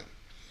chewing on it.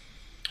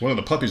 One of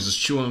the puppies was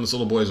chewing on this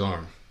little boy's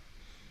arm.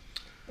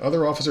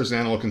 Other officers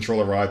and animal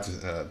control arrived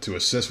to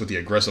assist with the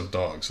aggressive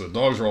dogs. So the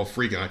dogs are all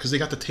freaking out because they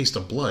got the taste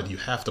of blood. You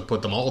have to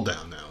put them all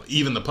down now.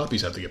 Even the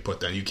puppies have to get put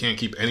down. You can't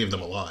keep any of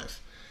them alive.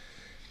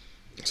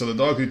 So the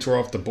dog who tore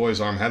off the boy's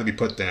arm had to be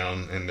put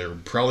down, and they're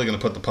probably going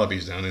to put the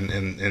puppies down.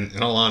 And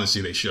in all honesty,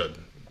 they should.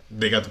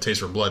 They got the taste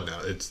for blood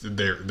now.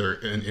 They're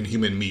in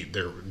human meat.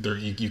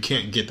 You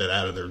can't get that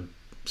out of their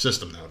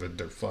system now.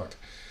 They're fucked.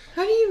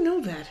 How do you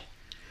know that?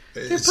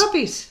 They're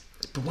puppies.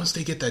 But once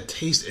they get that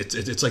taste,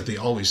 it's like they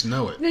always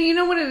know it. No, you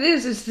know what it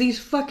is? It's these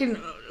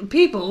fucking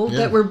people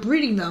that were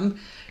breeding them.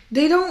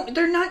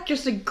 They're not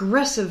just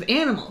aggressive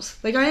animals.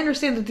 I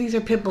understand that these are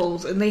pit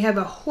bulls and they have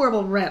a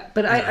horrible rep,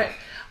 but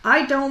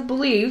I don't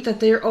believe that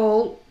they're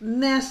all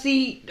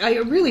nasty. I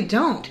really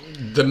don't.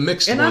 The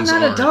mixed and ones I'm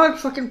not are. a dog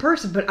fucking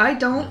person, but I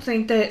don't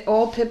think that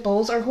all pit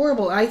bulls are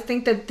horrible. I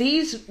think that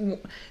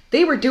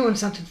they were doing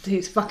something to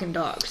these fucking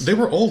dogs. They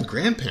were old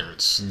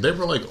grandparents. They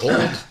were old.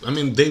 I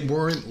mean, they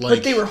weren't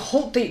But they were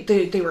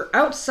they were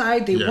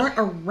outside. They weren't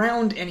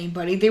around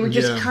anybody. They were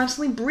just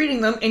constantly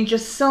breeding them and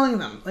just selling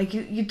them.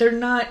 They're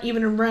not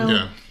even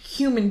around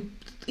human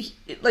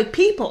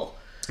people.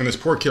 And this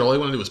poor kid, all he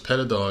wanted to do was pet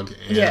a dog.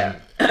 And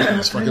and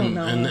this fucking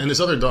and this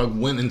other dog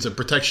went into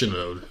protection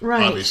mode,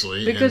 right?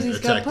 Obviously, because and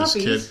he's got attacked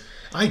puppies. this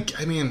kid.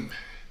 I mean.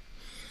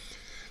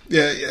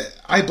 Yeah,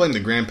 I blame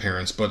the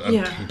grandparents, but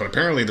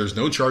apparently there's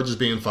no charges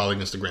being filed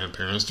against the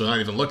grandparents. They're not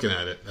even looking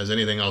at it as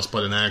anything else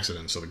but an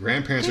accident. So the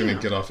grandparents are going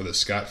to get off of this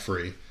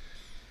scot-free.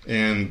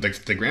 And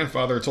the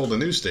grandfather told the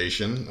news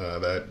station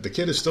that the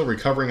kid is still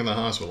recovering in the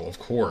hospital, of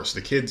course.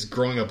 The kid's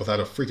growing up without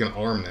a freaking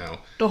arm now.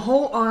 The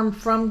whole arm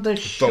from the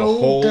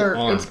shoulder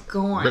is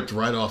gone. Ripped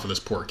right off of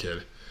this poor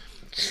kid.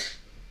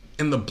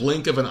 In the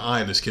blink of an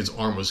eye, this kid's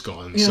arm was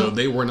gone. Yeah. So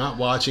they were not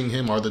watching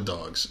him or the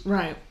dogs.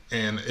 Right.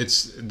 And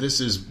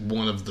this is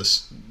one of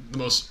the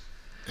most...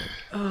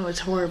 Oh, it's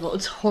horrible.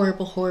 It's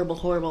horrible, horrible,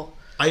 horrible.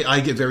 I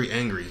get very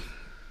angry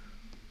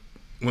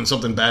when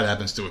something bad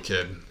happens to a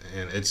kid,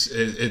 and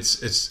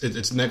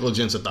it's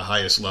negligence at the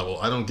highest level.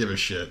 I don't give a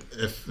shit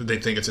if they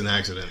think it's an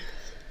accident.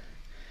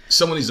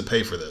 Someone needs to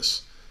pay for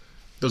this.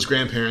 Those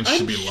grandparents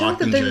should be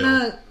locked in jail. They're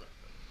not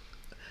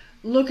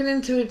looking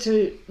into it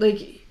to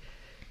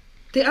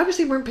They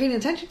obviously weren't paying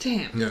attention to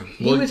him. Yeah.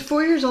 He was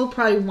 4 years old,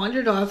 probably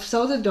wandered off,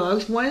 saw the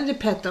dogs, wanted to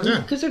pet them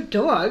because they're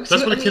dogs.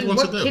 That's what a kid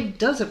wants to do. What kid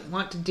doesn't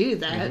want to do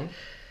that? Mm-hmm.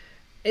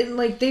 And,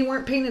 like, they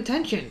weren't paying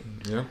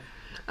attention. Yeah.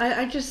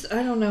 I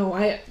don't know.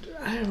 I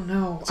don't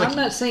know. Like, I'm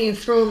not saying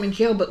throw him in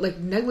jail, but, like,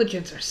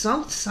 negligence or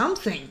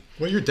something.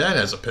 Well, your dad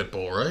has a pit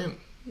bull, right?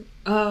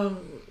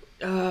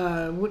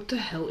 What the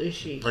hell is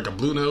she? Like a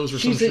blue nose or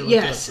something?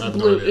 Yes, like that?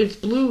 blue. No idea. It's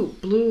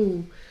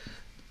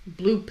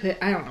blue pit.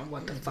 I don't know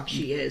what the fuck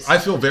she is. I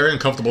feel very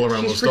uncomfortable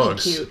around She's those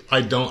dogs. cute.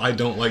 I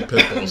don't like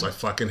pit bulls. I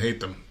fucking hate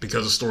them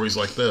because of stories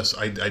like this.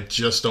 I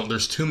just don't.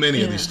 There's too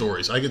many of these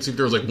stories. I could see if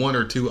there was like one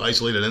or two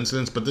isolated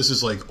incidents, but this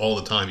is like all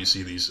the time you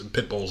see these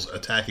pit bulls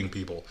attacking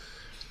people.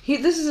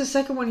 This is the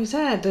second one he's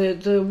had.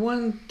 The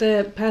one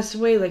that passed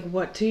away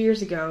 2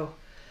 years ago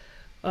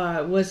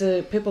was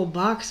a pit bull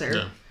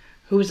boxer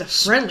who was the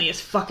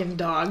friendliest fucking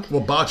dog.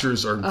 Well,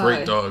 boxers are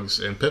great dogs,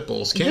 and pit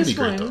bulls can be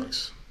great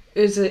dogs.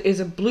 Is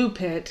a blue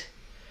pit,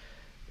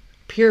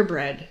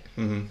 purebred,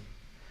 and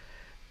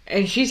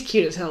she's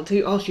cute as hell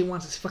too. All she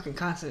wants is fucking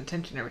constant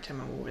attention every time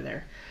I'm over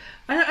there.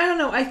 I don't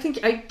know. I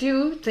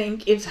do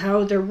think it's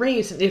how they're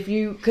raised.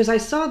 Because I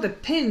saw the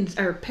pens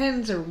or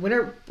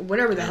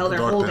whatever the hell they're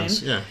holding.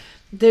 Pens, yeah.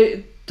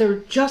 They're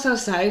just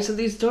outside, so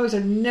these dogs are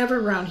never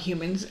around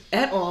humans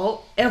at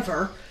all,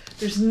 ever.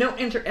 There's no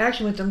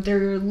interaction with them.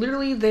 They're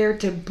literally there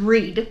to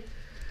breed,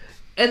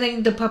 and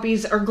then the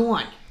puppies are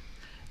gone.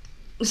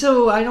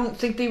 So I don't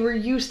think they were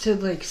used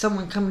to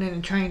someone coming in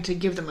and trying to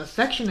give them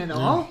affection at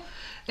all.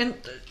 And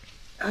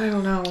I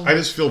don't know. I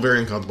just feel very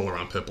uncomfortable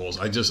around pit bulls.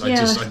 I just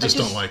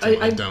don't like them.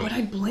 I don't. But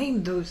I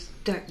blame those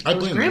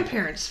blame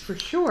grandparents for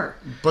sure.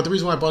 But the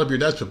reason why I brought up your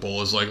dad's pit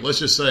bull is let's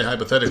just say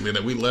hypothetically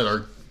that we let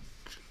our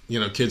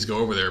kids go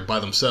over there by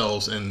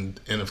themselves, and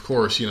of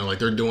course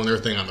they're doing their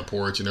thing on the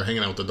porch and they're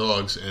hanging out with the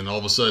dogs, and all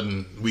of a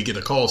sudden we get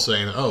a call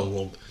saying, oh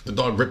well, the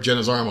dog ripped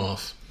Jenna's arm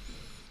off.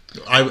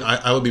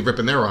 I would be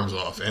ripping their arms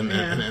off, and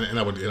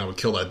I would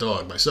kill that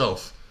dog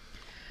myself.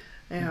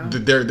 Yeah.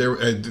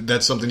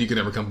 That's something you can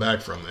never come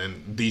back from,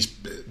 and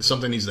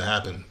something needs to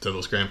happen to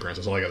those grandparents.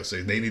 That's all I got to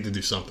say. They need to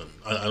do something.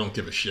 I don't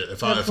give a shit.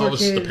 If I was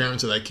the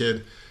parents of that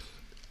kid,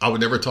 I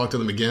would never talk to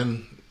them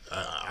again.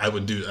 I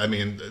would do. I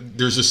mean,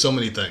 there's just so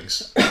many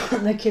things.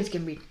 That kid's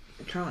gonna be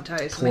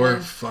traumatized. Poor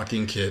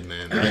fucking kid,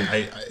 man.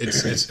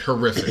 It's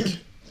horrific.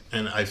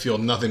 And I feel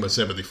nothing but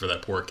sympathy for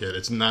that poor kid.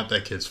 It's not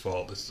that kid's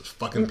fault. It's the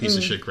fucking piece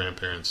of shit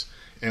grandparents.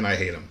 And I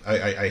hate them.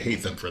 I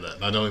hate them for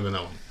that. I don't even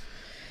know them.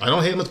 I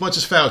don't hate him as much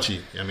as Fauci.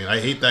 I mean, I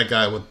hate that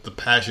guy with the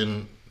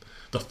passion,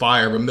 the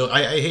fire.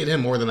 I hate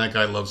him more than that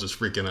guy loves his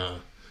freaking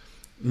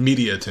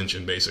media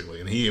attention,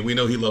 basically. And we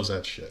know he loves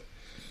that shit.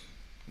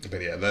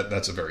 But yeah,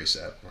 that's a very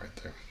sad one right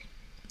there.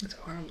 It's a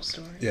horrible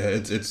story. Yeah,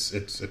 it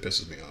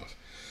pisses me off.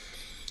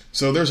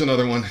 So there's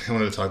another one I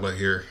wanted to talk about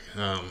here.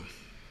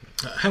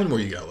 How many more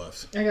you got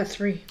left? I got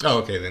 3. Oh,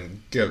 okay,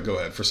 then go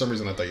ahead. For some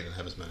reason, I thought you didn't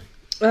have as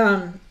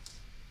many.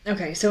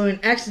 Okay, so an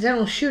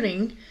accidental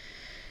shooting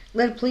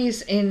led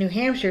police in New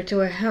Hampshire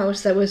to a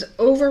house that was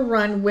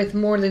overrun with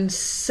more than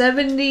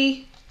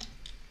 70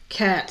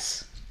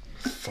 cats.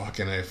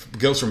 Fucking it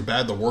goes from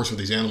bad to worse with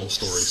these animal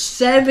stories.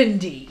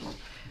 70.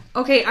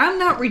 Okay, I'm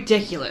not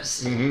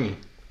ridiculous. Mm-hmm.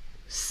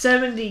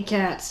 70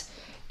 cats.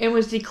 It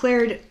was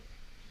declared...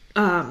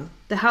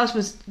 the house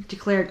was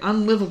declared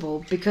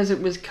unlivable because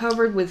it was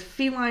covered with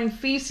feline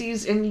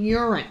feces and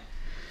urine.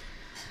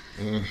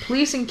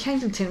 Police in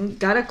Kensington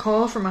got a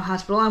call from a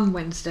hospital on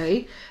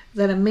Wednesday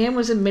that a man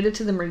was admitted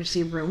to the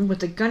emergency room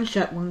with a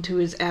gunshot wound to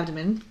his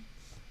abdomen.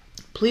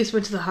 Police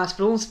went to the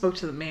hospital and spoke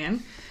to the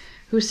man,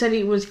 who said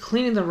he was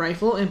cleaning the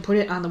rifle and put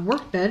it on the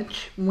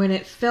workbench when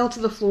it fell to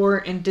the floor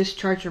and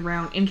discharged a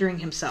round, injuring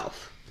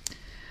himself.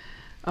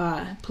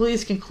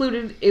 Police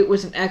concluded it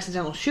was an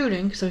accidental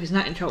shooting, so he's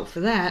not in trouble for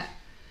that.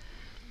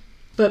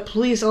 But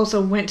police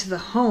also went to the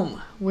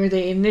home, where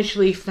they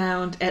initially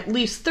found at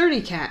least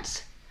 30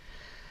 cats.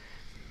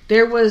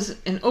 There was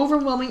an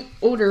overwhelming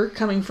odor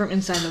coming from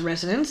inside the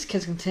residence,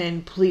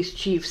 Kensington Police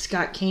Chief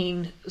Scott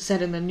Kane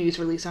said in the news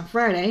release on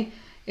Friday.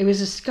 It was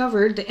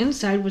discovered the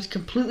inside was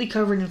completely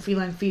covered in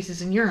feline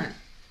feces and urine.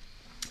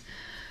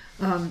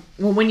 Well,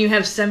 when you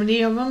have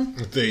 70 of them,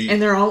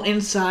 and they're all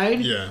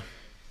inside... Yeah.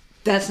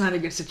 That's not a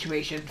good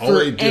situation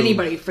for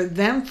anybody. For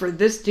them, for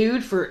this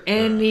dude, for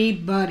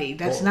anybody.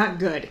 That's not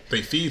good.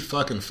 They feed,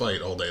 fucking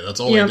fight all day.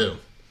 That's all they do.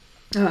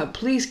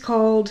 Police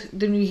called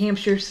the New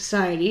Hampshire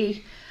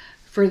Society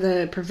for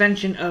the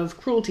Prevention of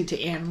Cruelty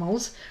to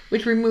Animals,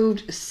 which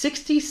removed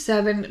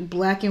 67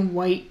 black and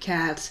white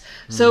cats.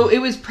 So it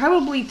was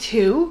probably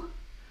 2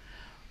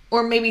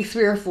 or maybe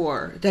 3 or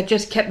 4 that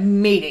just kept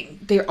mating.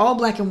 They're all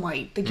black and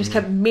white. They just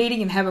kept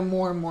mating and having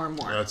more and more and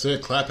more. That's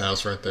it. Clap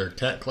house right there.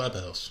 Cat clap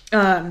house.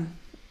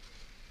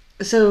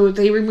 So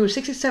they removed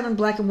 67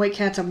 black and white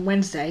cats on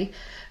Wednesday.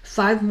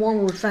 5 more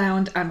were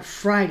found on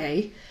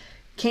Friday.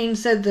 Kane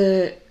said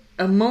the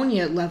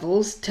ammonia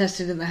levels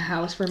tested in the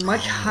house were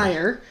much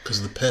higher.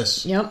 Because of the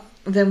piss. Yep.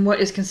 Than what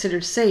is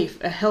considered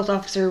safe. A health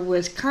officer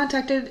was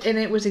contacted and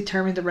it was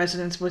determined the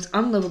residence was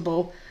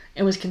unlivable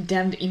and was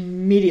condemned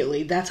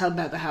immediately. That's how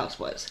bad the house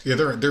was. Yeah,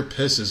 their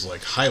piss is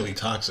like highly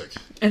toxic.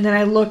 And then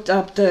I looked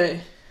up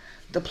the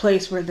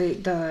place where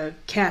the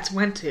cats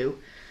went to,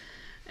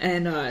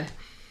 and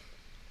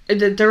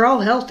they're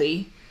all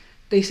healthy.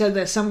 They said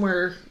that some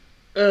were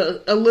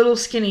a little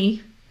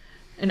skinny,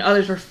 and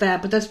others were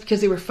fat, but that's because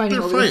they were fighting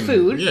over the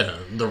food. Yeah,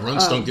 the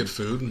runts don't get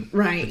food.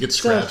 Right. They get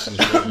scraps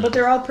and shit. But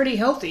they're all pretty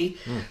healthy.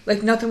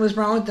 Like, nothing was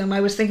wrong with them.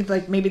 I was thinking,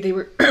 like, maybe they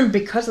were,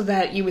 because of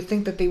that, you would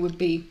think that they would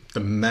be...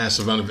 The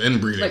massive amount of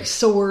inbreeding. Like,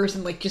 sores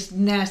and, like, just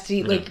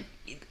nasty, like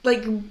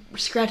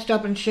scratched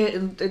up and shit,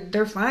 and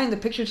they're fine. The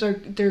pictures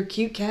they're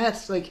cute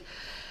cats. Like,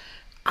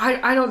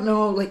 I don't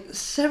know, like,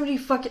 70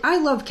 fucking... I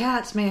love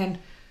cats, man.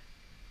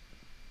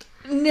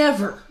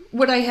 Never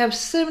would I have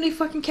 70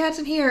 fucking cats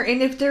in here,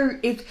 and if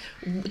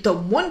the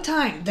one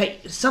time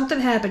that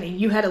something happened and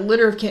you had a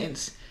litter of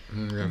kittens,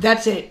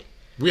 that's it.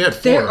 We had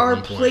 4 There at are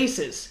one point.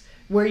 places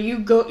where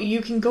you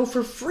can go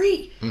for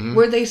free,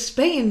 where they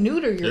spay and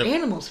neuter your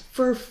animals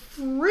for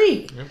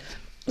free. Yep.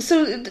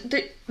 So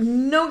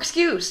no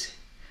excuse.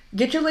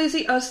 Get your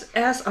lazy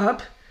ass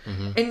up,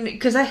 and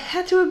because I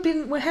had to have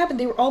been what happened.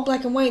 They were all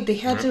black and white. They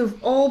had to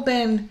have all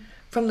been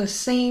from the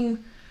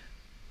same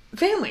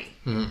family.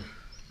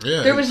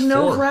 Yeah, There was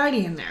no 4.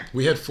 variety in there.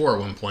 We had 4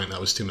 at one point.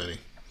 That was too many.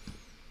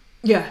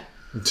 Yeah.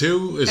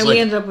 2 is And like... we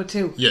ended up with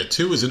 2. Yeah,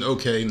 2 is an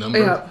okay number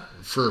Yeah.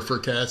 for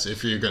cats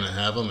if you're going to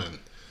have them. And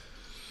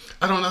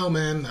I don't know,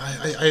 man.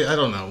 I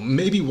don't know.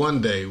 Maybe one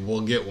day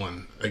we'll get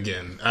one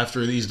again.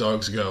 After these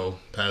dogs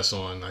pass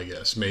on, I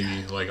guess.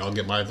 Maybe, like, I'll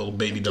get my little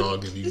baby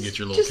dog and you can get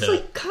your little just cat.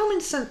 like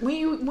common sense.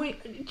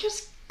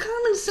 Just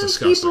common sense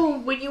Disgusting. people,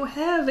 when you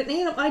have an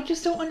animal, I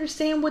just don't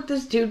understand what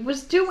this dude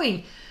was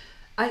doing.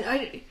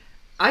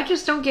 I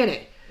just don't get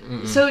it.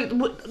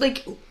 So,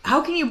 like,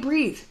 how can you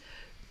breathe?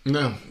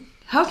 No.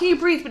 How can you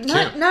breathe? But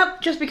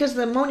not just because of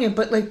the ammonia,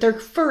 but, like, their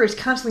fur is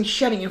constantly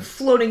shedding and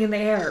floating in the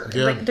air.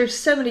 Yeah. Like, there's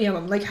 70 of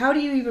them. Like, how do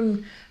you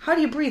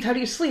breathe? How do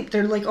you sleep?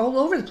 They're, like, all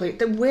over the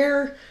place.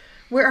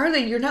 Where are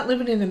they? You're not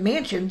living in a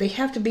mansion. They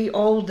have to be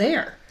all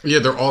there. Yeah,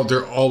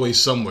 they're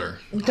always somewhere.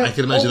 They're I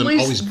can imagine them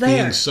always always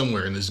there. being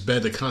somewhere in this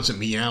bed, the constant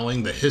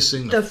meowing, the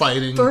hissing, the The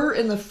fighting. fur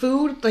and the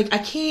food, like, I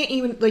can't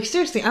even, like,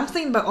 seriously, I'm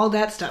thinking about all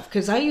that stuff,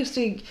 because I used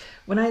to,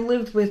 when I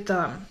lived with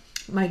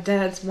my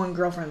dad's one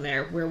girlfriend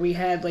there, where we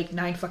had, like,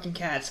 9 fucking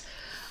cats,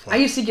 I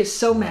used to get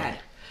so mad,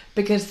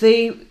 because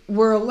they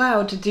were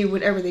allowed to do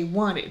whatever they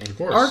wanted. Of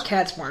course. Our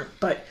cats weren't,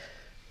 but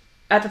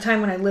at the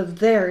time when I lived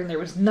there, and there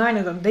was 9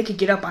 of them, they could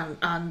get up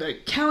on the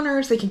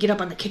counters, they could get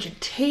up on the kitchen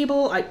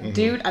table.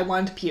 Dude, I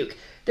wanted to puke.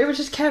 There was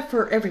just cat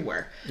fur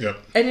everywhere. Yep.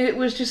 And it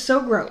was just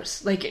so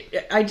gross.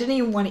 Like, I didn't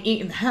even want to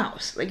eat in the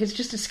house. Like, it's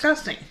just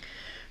disgusting.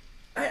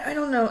 I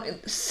don't know.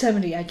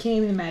 70, I can't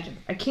even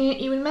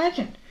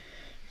imagine.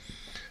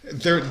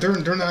 They're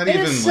not And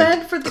even it's sad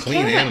like for the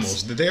clean cats.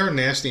 animals. They are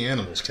nasty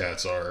animals.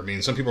 Cats are. I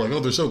mean, some people are like, oh,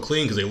 they're so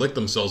clean because they lick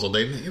themselves all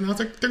day. You know,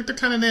 they're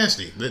kind of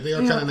nasty. They are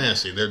kind of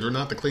nasty. They're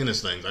not the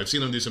cleanest things. I've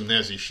seen them do some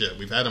nasty shit.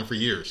 We've had them for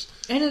years.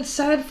 And it's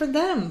sad for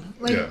them.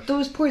 Like,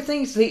 those poor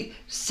things.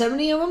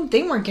 70 of them,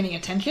 they weren't getting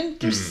attention.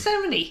 There's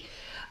 70.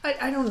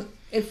 I don't...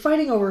 And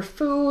fighting over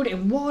food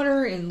and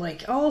water and,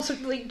 like, all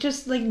sorts... Like,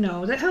 just, like,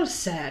 no. How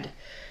sad.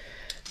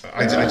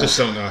 I just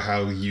don't know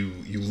how you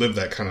live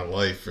that kind of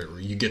life, or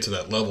you get to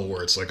that level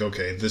where it's like,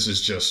 okay, this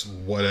is just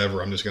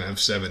whatever. I'm just gonna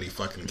have 70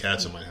 fucking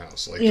cats in my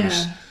house. Like, Yeah.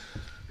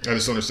 I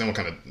just don't understand what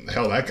kind of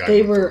hell that guy.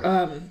 They went were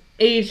through.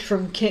 aged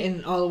from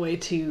kitten all the way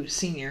to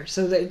senior,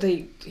 so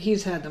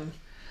he's had them,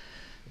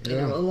 you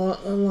know, a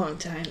long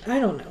time. I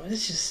don't know.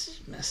 It's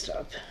just messed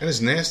up. And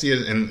it's nasty,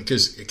 and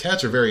because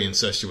cats are very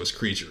incestuous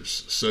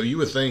creatures, so you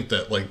would think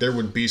that like there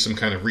would be some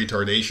kind of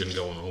retardation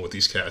going on with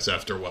these cats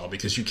after a while,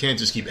 because you can't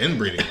just keep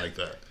inbreeding like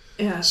that.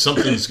 Yeah.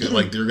 Something's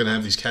like they're gonna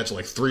have these cats with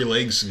like 3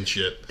 legs and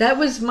shit.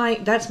 That's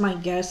my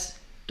guess.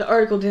 The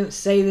article didn't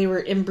say they were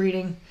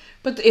inbreeding,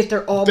 but if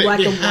they're all black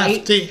and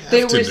white,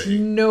 there was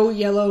no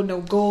yellow,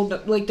 no gold,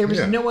 there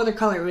was no other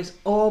color. It was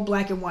all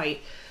black and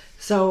white.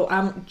 So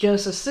I'm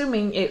just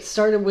assuming it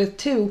started with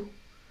 2,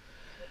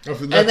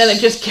 and then it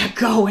just kept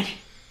going,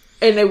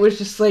 and it was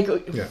just like,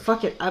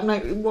 fuck it. I'm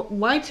not.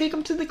 Why take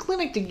them to the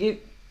clinic to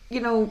get,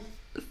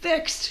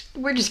 fixed?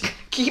 We're just gonna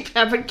keep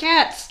having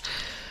cats.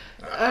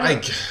 I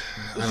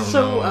don't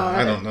know.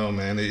 I don't know,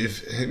 man.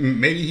 If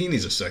maybe he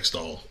needs a sex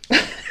doll.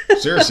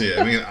 Seriously,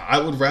 I mean, I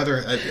would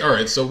rather. All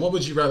right, so what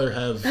would you rather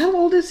have? How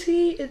old is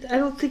he? I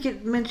don't think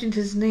it mentioned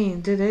his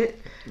name, did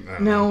it?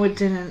 No, it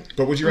didn't.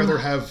 But would you rather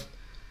have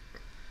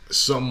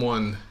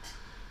someone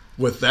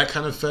with that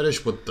kind of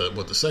fetish with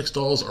the sex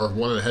dolls, or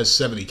one that has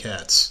 70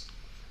 cats?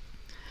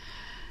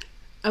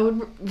 I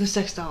would the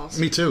sex dolls.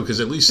 Me too, because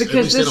at least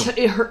this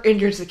they don't...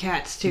 injures the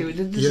cats too.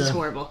 This is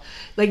horrible.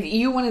 Like,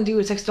 you want to do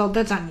a sex doll,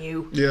 that's on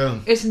you. Yeah,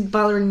 it's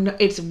bothering.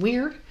 It's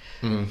weird.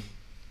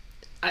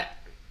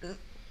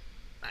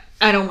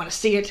 I don't want to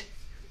see it.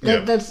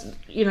 That's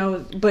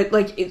but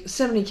like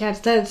 70 cats.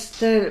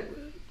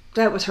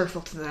 That was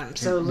hurtful to them.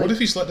 So like, what if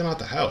he's letting them out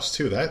the house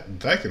too? That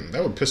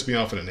would piss me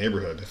off in a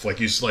neighborhood. If like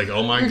he's like,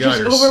 oh my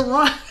god,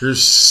 overrun.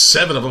 Here's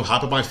 7 of them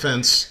hopping my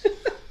fence.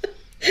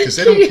 Because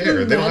they don't Can you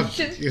care. They don't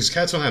imagine? have, because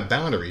cats don't have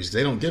boundaries.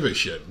 They don't give a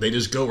shit. They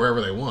just go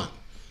wherever they want.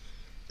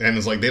 And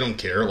it's like, they don't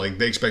care. Like,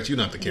 they expect you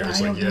not to care. Yeah,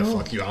 It's I like, don't know.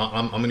 fuck you.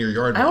 I'm in your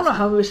yard. I don't know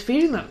how he was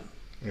feeding them.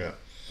 Yeah.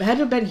 It had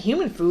to have been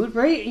human food,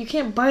 right? You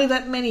can't buy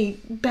that many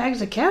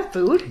bags of cat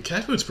food.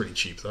 Cat food's pretty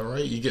cheap, though,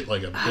 right? You get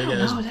like a I big don't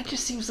ass. know. That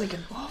just seems like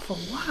an awful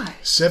lot.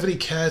 70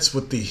 cats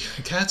with the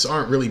cats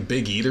aren't really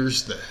big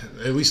eaters.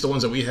 At least the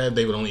ones that we had,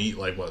 they would only eat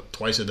like what,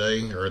 twice a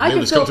day, or I they could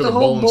would just fill come up to the the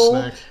whole bowl bowl.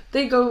 and snack.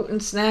 They go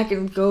and snack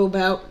and go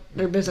about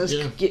their business.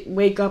 Yeah.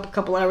 Wake up a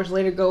couple hours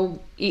later,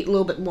 go eat a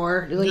little bit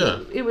more. Like,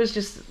 Yeah. It was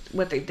just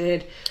what they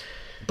did.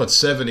 But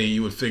 70,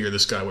 you would figure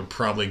this guy would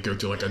probably go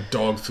to like a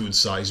dog food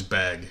sized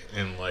bag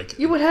in like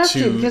You would have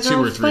to, because they're two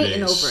all or 3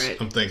 fighting days. over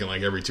it. I'm thinking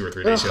like every 2 or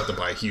 3 days you have to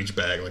buy a huge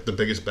bag, like the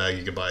biggest bag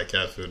you could buy of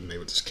cat food, and they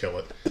would just kill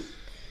it.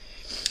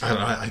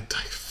 I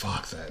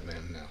fuck that,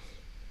 man.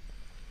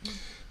 No.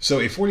 So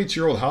a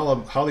 42-year-old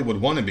Hollywood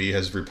wannabe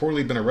has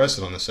reportedly been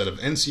arrested on the set of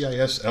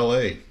NCIS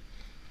LA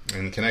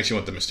in connection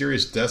with the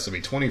mysterious deaths of a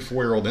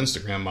 24-year-old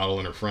Instagram model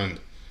and her friend.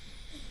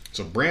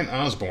 So Brant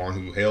Osborne,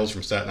 who hails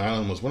from Staten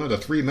Island, was one of the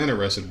 3 men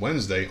arrested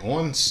Wednesday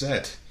on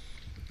set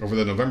over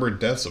the November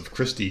deaths of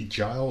Christy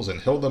Giles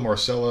and Hilda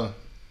Marcella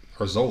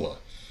Arzola.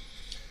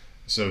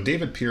 So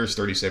David Pierce,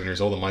 37 years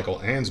old, and Michael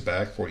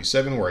Ansbach,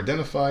 47, were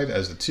identified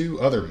as the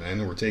 2 other men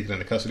who were taken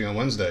into custody on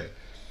Wednesday.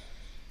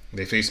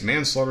 They faced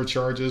manslaughter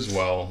charges,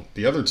 while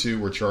the other 2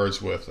 were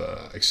charged with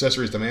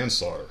accessories to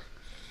manslaughter.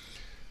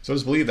 So it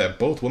is believed that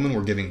both women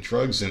were giving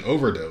drugs and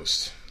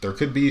overdosed. There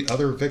could be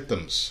other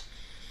victims.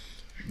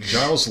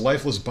 Giles'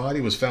 lifeless body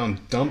was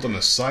found dumped on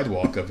the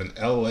sidewalk of an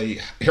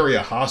LA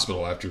area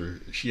hospital after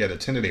she had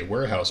attended a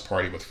warehouse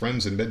party with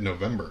friends in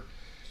mid-November.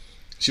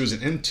 She was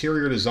an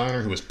interior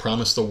designer who was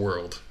promised the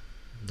world,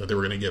 that they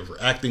were going to give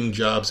her acting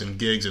jobs and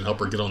gigs and help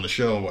her get on the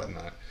show and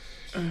whatnot.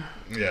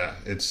 Yeah,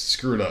 it's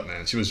screwed up,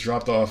 man. She was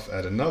dropped off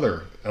at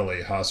another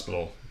LA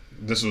hospital.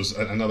 This was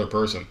another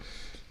person,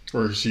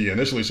 where she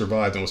initially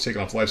survived and was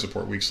taken off life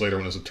support weeks later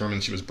when it was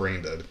determined she was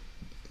brain dead.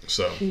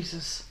 So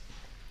Jesus.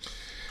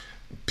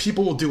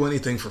 People will do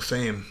anything for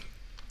fame.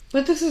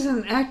 But this is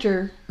an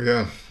actor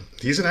Yeah,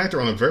 he's an actor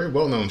on a very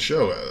well-known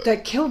show.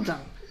 that killed them.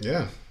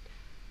 Yeah.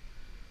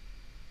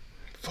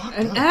 Fuck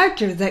An up.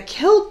 actor that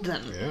killed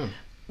them. Yeah.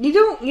 You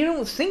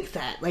don't think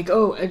that. Like,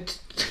 oh, an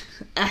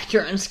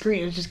actor on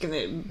screen is just going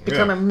to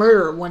become Yeah. a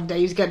murderer one day.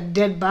 He's got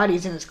dead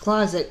bodies in his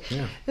closet.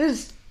 Yeah.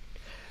 This.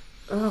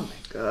 Oh, my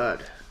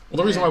God. Well,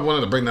 the reason why I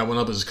wanted to bring that one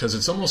up is because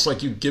it's almost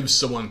like you give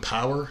someone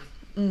power,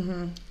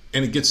 and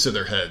it gets to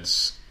their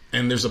heads.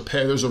 And there's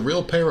a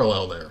real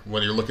parallel there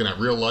when you're looking at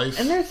real life.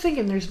 And they're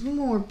thinking there's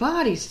more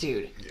bodies,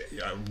 dude.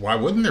 Why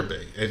wouldn't there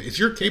be? If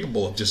you're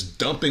capable of just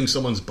dumping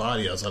someone's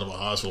body outside of a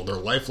hospital, their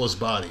lifeless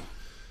body,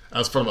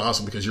 outside of a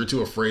hospital because you're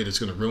too afraid it's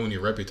going to ruin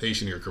your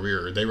reputation, your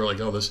career. They were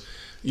like, oh, this...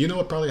 You know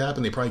what probably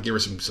happened? They probably gave her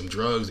some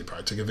drugs. They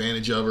probably took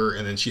advantage of her.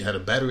 And then she had a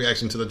bad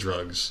reaction to the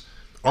drugs.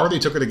 Or they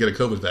took her to get a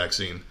COVID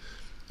vaccine.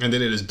 And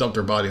then they just dumped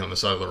her body on the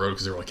side of the road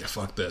because they were like, yeah,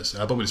 fuck this.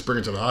 How about we just bring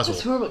her to the hospital?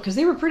 That's horrible, because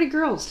they were pretty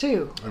girls,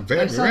 too.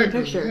 I saw the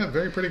picture. Yeah,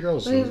 very pretty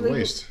girls. Like,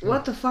 Waist.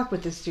 what the fuck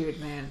with this dude,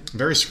 man?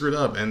 Very screwed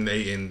up, and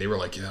they were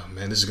like, yeah,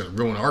 man, this is going to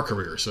ruin our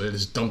career. So they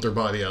just dumped her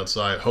body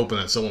outside, hoping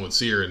that someone would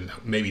see her and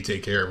maybe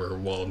take care of her.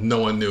 Well, no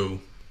one knew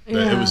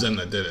that it was them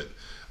that did it.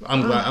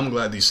 I'm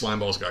glad these slime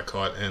balls got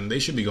caught, and they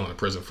should be going to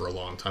prison for a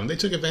long time. They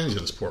took advantage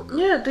of this poor girl.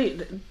 Yeah,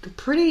 they're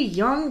pretty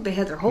young. They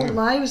had their whole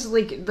lives.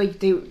 Like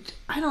they,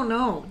 I don't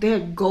know. They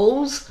had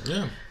goals.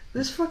 Yeah.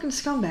 This fucking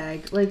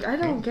scumbag. Like, I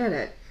don't get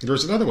it.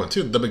 There's another one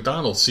too. The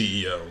McDonald's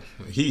CEO.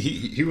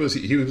 He was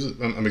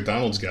a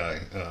McDonald's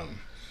guy.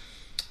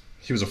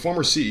 He was a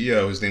former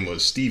CEO. His name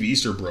was Steve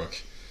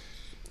Easterbrook.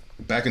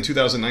 Back in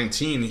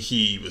 2019,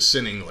 he was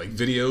sending like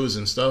videos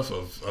and stuff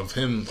of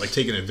him like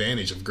taking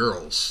advantage of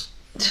girls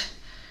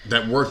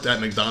that worked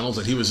at McDonald's.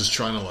 That he was just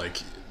trying to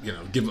like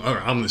give.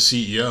 I'm the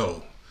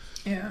CEO.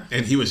 Yeah.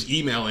 And he was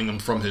emailing them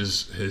from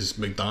his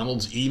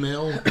McDonald's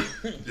email,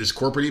 his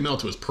corporate email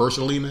to his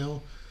personal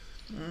email.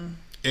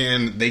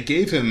 And they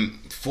gave him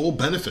full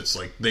benefits.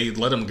 Like, they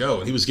let him go.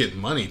 And he was getting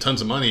money,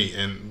 tons of money.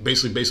 And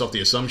basically based off the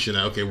assumption,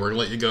 okay, we're going to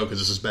let you go because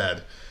this is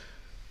bad.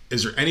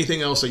 Is there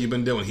anything else that you've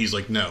been doing? He's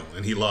like, no.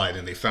 And he lied.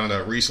 And they found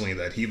out recently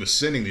that he was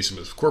sending these from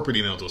his corporate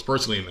email to his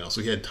personal email.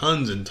 So he had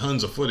tons and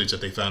tons of footage that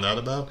they found out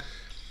about.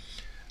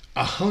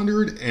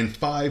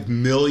 $105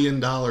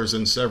 million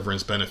in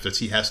severance benefits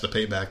he has to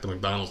pay back to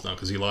McDonald's now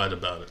because he lied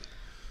about it.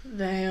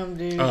 Damn,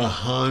 dude.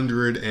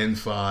 $105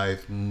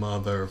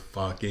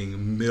 motherfucking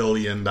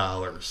million.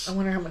 I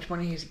wonder how much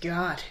money he's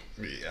got.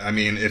 I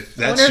mean, if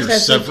that's your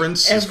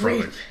severance, it's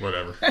probably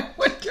whatever. I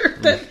wonder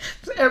if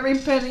that's every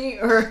penny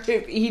or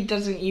if he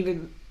doesn't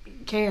even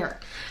care.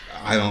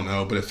 I don't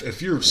know, but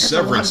if your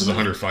severance is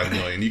 $105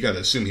 million, you got to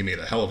assume he made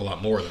a hell of a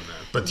lot more than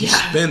that. But you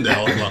spend a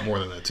hell of a lot more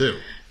than that too.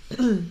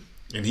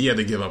 And he had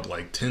to give up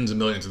like tens of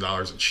millions of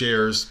dollars in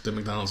shares to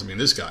McDonald's. I mean,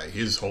 this guy,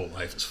 his whole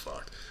life is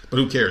fucked. But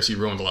who cares? He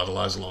ruined a lot of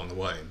lives along the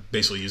way,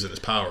 basically using his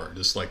power,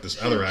 just like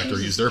this other actor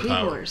used their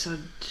power. So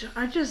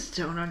I just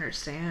don't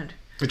understand.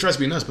 It drives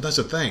me nuts, but that's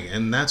the thing.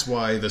 And that's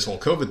why this whole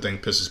COVID thing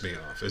pisses me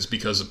off. Is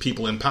because of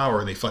people in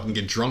power, they fucking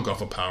get drunk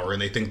off of power,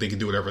 and they think they can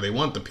do whatever they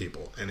want to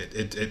people. And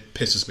it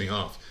pisses me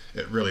off.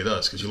 It really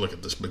does. Because you look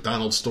at this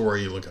McDonald's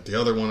story, you look at the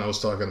other one I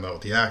was talking about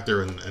with the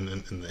actor and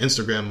the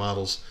Instagram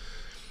models.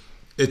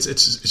 It's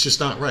just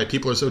not right.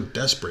 People are so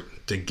desperate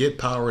to get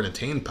power and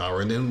attain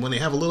power, and then when they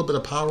have a little bit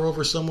of power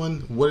over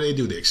someone, what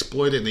do? They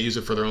exploit it and they use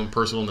it for their own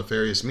personal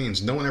nefarious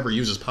means. No one ever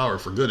uses power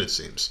for good, it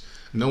seems.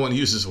 No one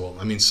uses, well,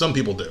 I mean, some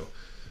people do,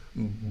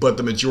 but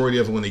the majority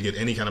of them, when they get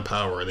any kind of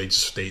power, they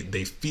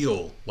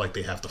feel like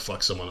they have to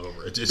fuck someone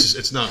over.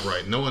 It's not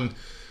right. No one.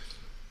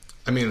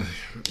 I mean,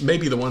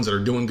 maybe the ones that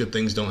are doing good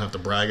things don't have to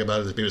brag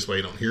about it. Maybe that's why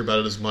you don't hear about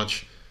it as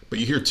much. But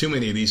you hear too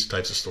many of these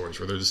types of stories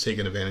where they're just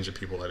taking advantage of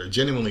people that are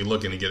genuinely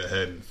looking to get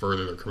ahead and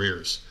further their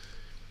careers.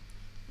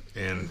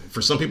 And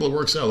for some people it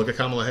works out. Look at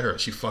Kamala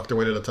Harris. She fucked her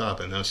way to the top,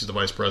 and now she's the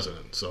vice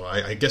president. So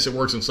I guess it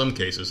works in some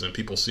cases, and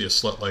people see a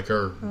slut like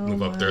her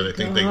move up there. They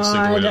think they can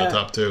sleep their way to the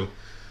top, too.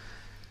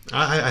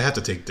 I have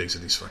to take digs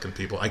at these fucking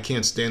people. I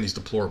can't stand these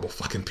deplorable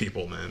fucking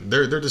people, man.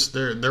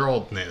 They're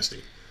all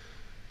nasty.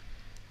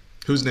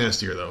 Who's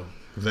nastier, though?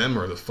 Them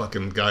or the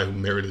fucking guy who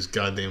married his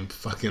goddamn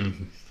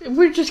fucking...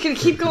 We're just going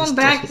to keep going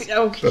back.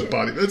 The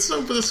body. It's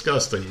so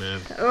disgusting, man.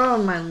 Oh,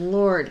 my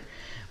Lord.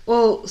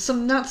 Well,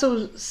 some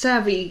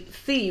not-so-savvy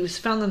thieves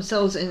found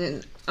themselves in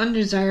an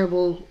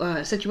undesirable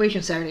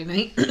situation Saturday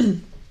night.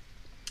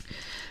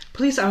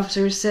 Police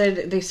officers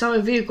said they saw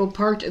a vehicle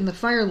parked in the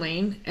fire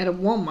lane at a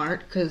Walmart,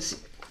 because,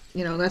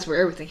 that's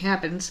where everything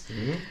happens,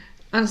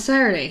 on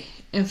Saturday,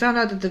 and found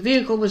out that the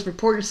vehicle was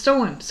reported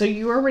stolen. So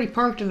you were already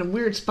parked in a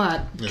weird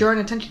spot, drawing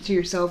attention to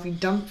yourself, you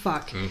dumb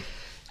fuck,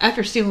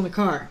 after stealing the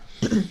car.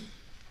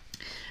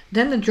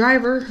 Then the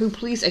driver, who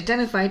police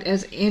identified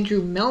as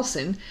Andrew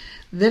Melson,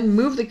 then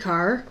moved the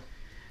car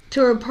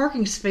to a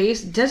parking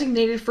space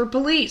designated for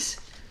police.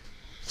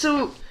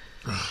 So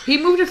he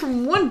moved it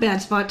from one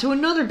bad spot to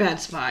another bad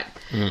spot,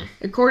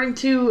 according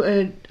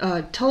to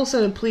a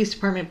Tulsa Police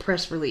Department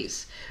press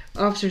release.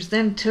 Officers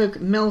then took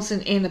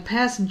Melson and the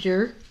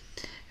passenger,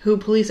 who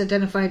police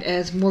identified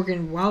as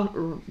Morgan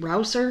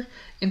Rouser,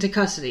 into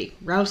custody.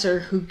 Rouser,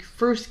 who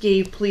first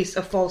gave police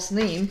a false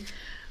name,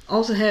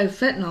 also had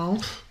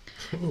fentanyl,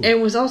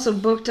 and was also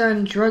booked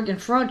on drug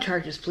and fraud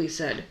charges, police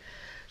said.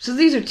 So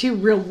these are two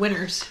real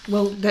winners.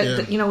 Well,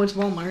 it's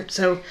Walmart,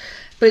 so...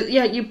 But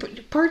yeah, you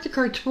parked the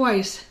car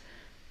twice,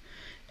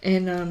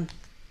 and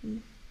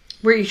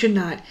where you should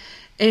not.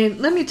 And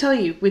let me tell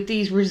you, with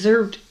these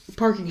reserved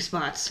parking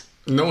spots...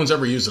 No one's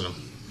ever using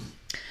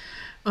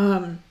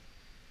them.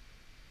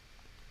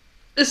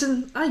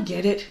 Listen, I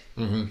get it.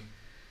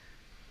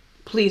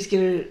 Please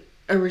get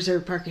a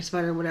reserved parking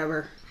spot or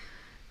whatever.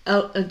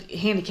 A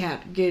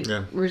handicap, get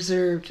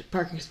reserved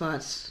parking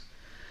spots.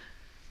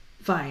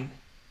 Fine.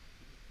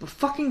 But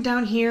fucking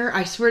down here,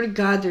 I swear to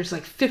God, there's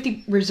like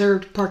 50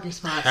 reserved parking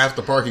spots. Half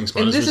the parking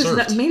spot is reserved. And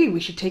this is maybe we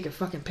should take a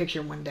fucking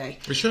picture one day.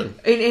 We should.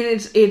 And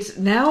it's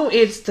now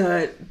it's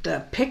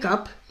the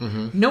pickup.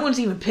 No one's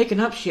even picking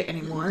up shit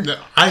anymore. No,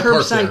 I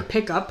park there. Curbside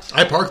pickup.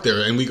 I park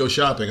there and we go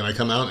shopping and I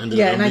come out and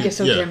I get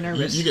so damn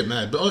nervous. You get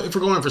mad, but if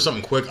we're going for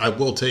something quick, I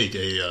will take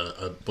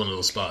a one of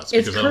those spots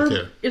because I don't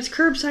care. It's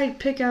curbside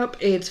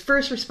pickup. It's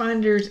first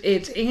responders.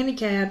 It's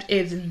handicapped.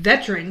 It's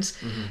veterans,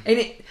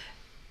 and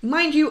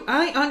mind you,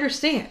 I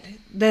understand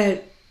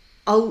that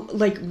all of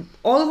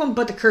them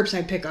but the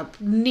curbside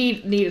pickup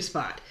need a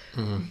spot.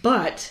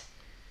 But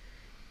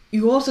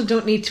you also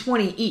don't need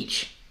 20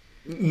 each.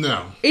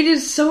 No. It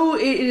is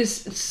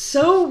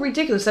so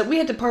ridiculous that we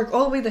had to park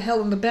all the way the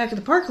hell in the back of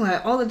the parking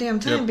lot all the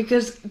damn time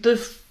because the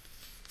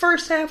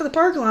first half of the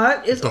parking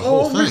lot is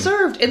all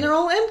reserved and they're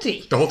all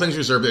empty. The whole thing's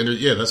reserved.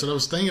 Yeah, that's what I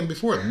was thinking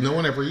before. No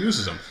one ever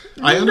uses them.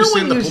 I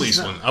understand the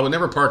police one. I would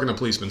never park in a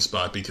policeman's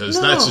spot because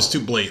that's just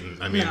too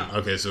blatant. I mean,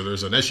 okay, so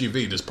there's an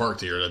SUV just parked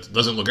here that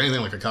doesn't look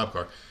anything like a cop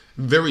car.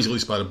 Very easily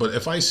spotted. But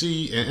if I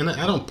see, and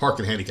I don't park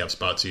in handicapped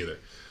spots either.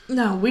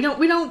 No, we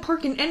don't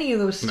park in any of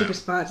those stupid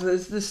spots.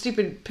 The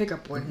stupid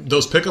pickup one.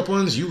 Those pickup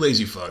ones, you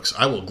lazy fucks.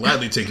 I will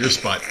gladly take your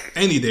spot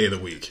any day of the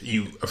week.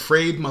 You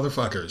afraid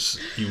motherfuckers.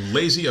 You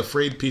lazy,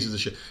 afraid pieces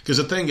of shit. Because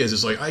the thing is,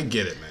 it's like, I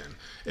get it, man.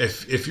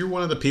 If you're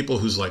one of the people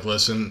who's like,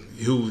 listen,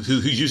 who's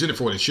using it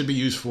for what it should be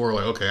used for,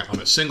 like, okay, I'm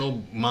a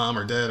single mom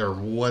or dad or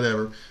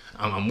whatever.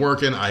 I'm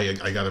working. I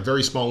got a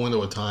very small window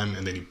of time,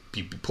 and then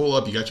you pull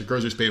up. You got your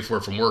groceries paid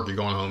for from work. You're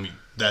going home.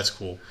 That's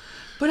cool.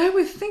 But I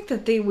would think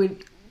that they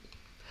would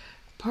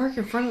park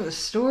in front of the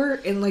store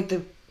and like the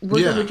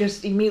worker would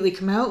just immediately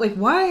come out. Like,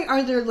 why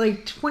are there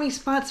like 20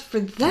 spots for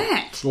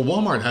that? Well,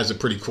 Walmart has it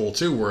pretty cool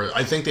too, where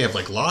I think they have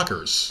like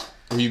lockers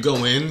where you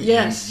go in,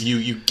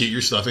 you get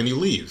your stuff and you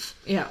leave.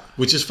 Yeah,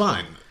 which is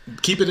fine.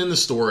 Keep it in the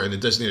store in a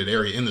designated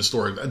area in the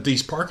store.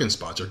 These parking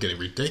spots are getting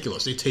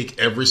ridiculous. They take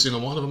every single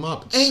one of them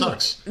up. It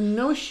sucks.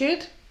 No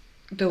shit.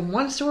 The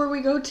one store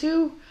we go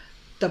to,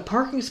 the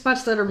parking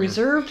spots that are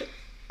reserved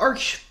are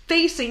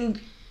facing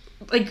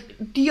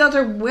like the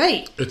other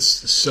way. It's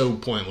so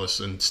pointless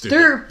and stupid.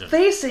 They're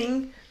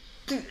facing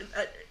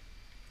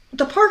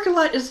the parking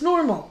lot is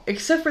normal,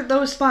 except for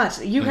those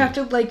spots. You have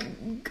to,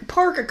 like,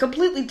 park a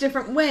completely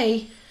different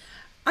way.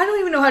 I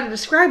don't even know how to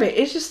describe it.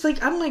 It's just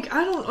like, I'm like,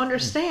 I don't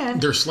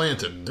understand. They're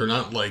slanted. They're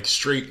not like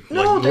straight,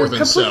 No, like they're north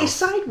and completely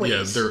south.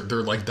 sideways. Yeah,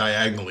 they're like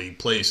diagonally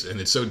placed,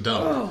 and it's so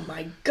dumb. Oh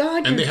my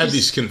god. And they have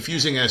these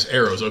confusing ass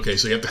arrows. Okay,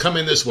 so you have to come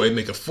in this way,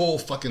 make a full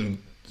fucking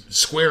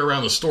square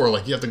around the store.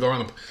 Like you have to go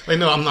around. Like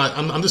no, I'm not.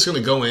 I'm just gonna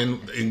go in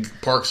and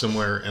park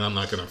somewhere, and I'm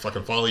not gonna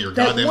fucking follow your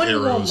that goddamn one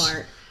arrows.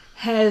 Walmart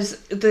has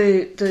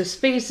the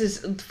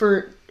spaces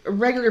for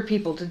regular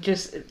people to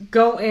just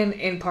go in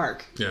and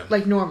park,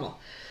 like normal.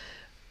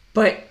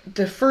 But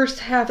the first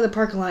half of the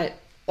parking lot,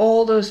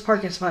 all those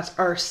parking spots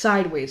are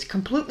sideways,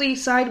 completely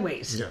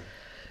sideways. Yeah.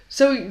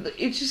 So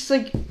it's just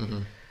like,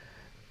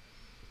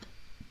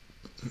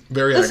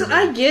 very. Listen,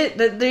 aggravating. I get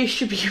that they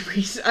should be.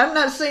 I'm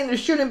not saying there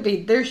shouldn't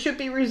be. There should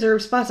be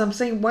reserved spots. I'm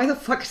saying why the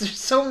fuck is there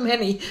so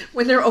many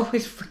when they're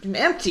always freaking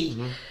empty?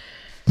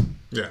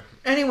 Yeah.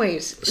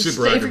 Anyways,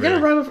 Super if you're gonna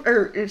aggravating.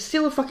 rob or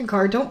steal a fucking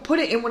car, don't put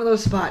it in one of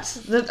those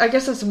spots. I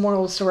guess that's the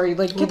moral of the story.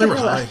 Like, Well, get they the were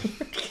hell high.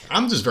 out.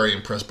 I'm just very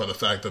impressed by the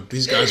fact that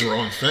these guys were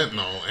on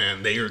fentanyl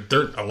and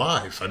they're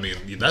alive. I mean,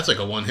 that's like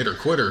a one hitter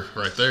quitter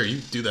right there. You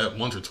do that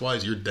once or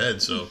twice, you're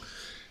dead. So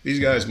these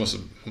guys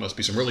must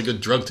be some really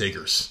good drug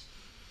takers.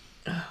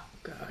 Oh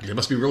god. They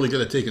must be really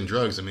good at taking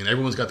drugs. I mean,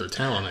 everyone's got their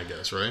talent, I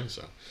guess, right?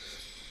 So,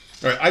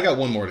 all right, I got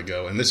one more to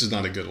go, and this is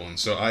not a good one.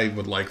 So I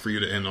would like for you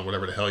to end on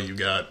whatever the hell you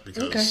got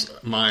because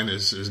mine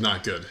is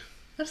not good.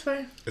 That's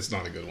fine. It's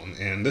not a good one.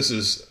 And this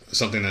is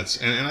something that's...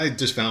 And I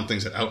just found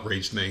things that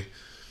outraged me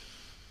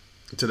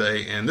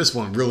today. And this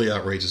one really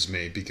outrages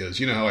me because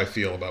you know how I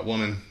feel about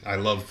women. I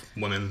love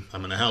women.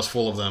 I'm in a house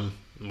full of them.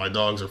 My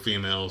dogs are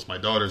females. My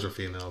daughters are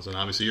females. And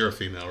obviously you're a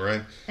female,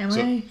 right? Am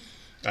so, I?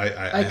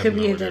 I could have be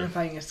no idea.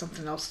 identifying as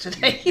something else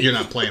today. You're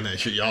not playing that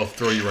shit. I'll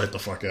throw you right the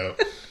fuck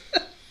out.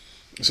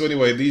 So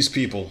anyway, these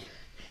people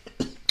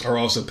are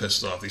also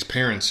pissed off. These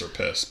parents are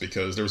pissed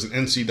because there was an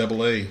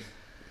NCAA...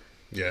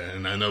 Yeah,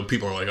 and I know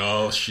people are like,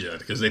 oh, shit,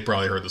 because they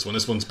probably heard this one.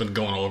 This one's been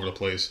going all over the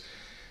place.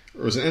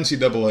 There was an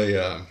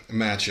NCAA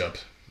matchup,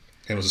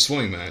 and it was a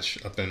swimming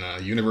match up in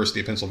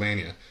University of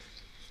Pennsylvania.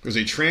 There was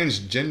a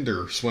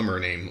transgender swimmer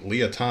named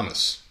Leah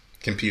Thomas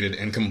competed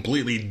and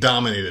completely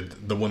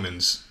dominated the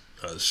women's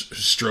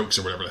strokes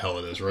or whatever the hell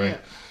it is, right? Yeah.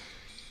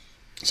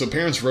 So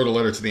parents wrote a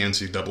letter to the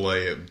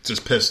NCAA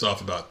just pissed off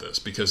about this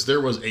because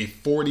there was a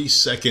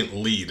 40-second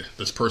lead.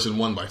 This person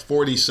won by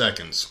 40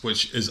 seconds,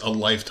 which is a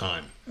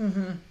lifetime.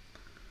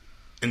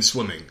 In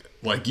swimming.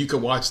 Like, you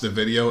could watch the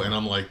video, and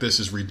I'm like, this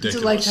is ridiculous.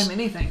 It's a lifetime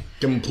anything.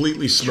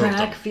 Completely smoked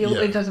Track, them. field,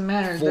 Yeah. it doesn't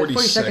matter. 40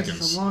 seconds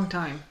is a long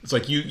time. It's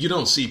like, you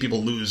don't see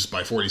people lose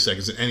by 40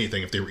 seconds in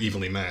anything if they were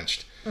evenly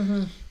matched.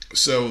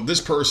 So, this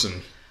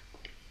person,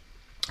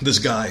 this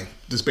guy,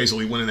 just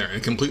basically went in there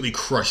and completely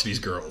crushed these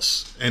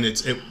girls. And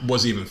it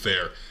wasn't even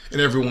fair.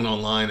 And everyone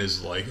online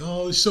is like,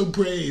 oh, he's so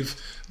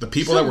brave. The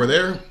people that were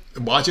there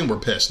watching were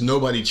pissed.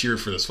 Nobody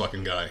cheered for this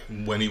fucking guy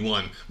when he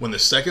won. When the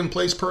second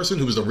place person,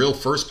 who was the real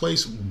first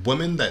place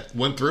woman that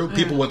went through,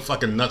 people went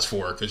fucking nuts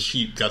for her because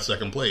she got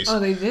second place. Oh,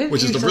 they did?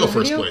 Which is You the saw real the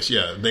first video? place.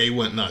 Yeah, they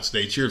went nuts.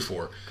 They cheered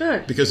for her.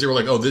 Good. Because they were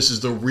like, oh, this is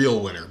the real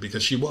winner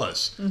because she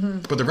was.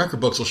 But the record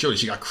books will show you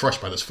she got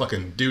crushed by this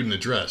fucking dude in a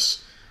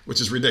dress,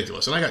 which is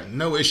ridiculous. And I got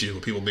no issue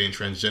with people being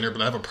transgender,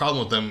 but I have a problem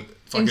with them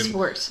fucking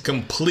sports.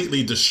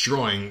 completely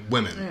destroying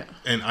women. Yeah.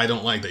 And I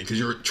don't like that because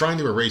you're trying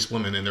to erase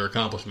women and their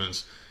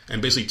accomplishments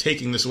and basically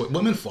taking this away.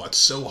 Women fought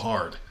so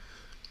hard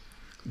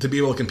to be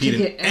able to compete To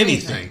in get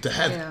anything, anything. to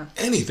have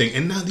anything.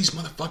 And now these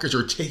motherfuckers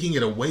are taking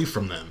it away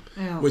from them,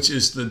 Yeah. which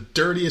is the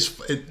dirtiest.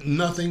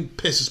 Nothing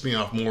pisses me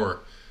off more.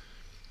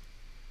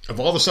 Of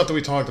all the stuff that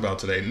we talked about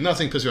today,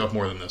 nothing pisses me off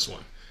more than this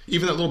one.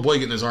 Even that little boy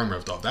getting his arm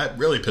ripped off, that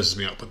really pisses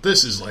me off. But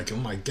this is like, oh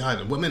my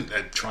God, women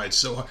that tried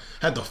so hard,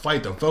 had to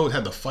fight to vote,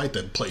 had to fight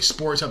to play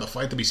sports, had to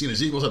fight to be seen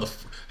as equals,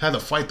 had to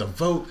fight to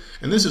vote.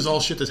 And this is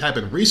all shit that's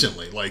happened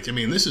recently. Like, I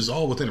mean, this is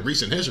all within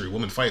recent history,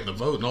 women fighting to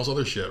vote and all this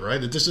other shit,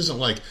 right? This isn't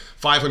like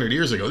 500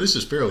 years ago. This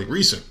is fairly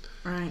recent.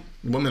 Right.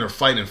 Women are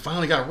fighting and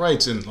finally got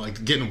rights and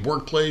like getting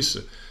workplace.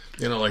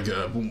 You know, like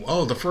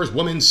the first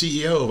woman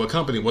CEO of a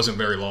company wasn't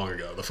very long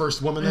ago. The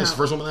first woman this, the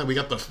first woman that. We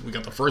got the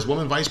first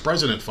woman vice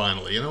president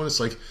finally. You know, and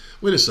it's like,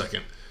 wait a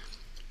second,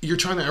 you're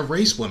trying to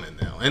erase women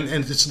now, and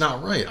it's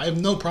not right. I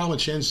have no problem with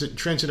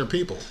transgender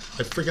people.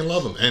 I freaking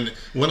love them. And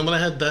when I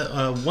had that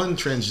one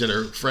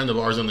transgender friend of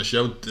ours on the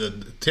show,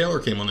 Taylor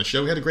came on the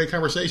show. We had a great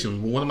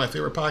conversation. One of my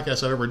favorite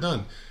podcasts I've ever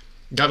done.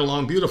 Got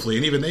along beautifully,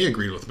 and even they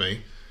agreed with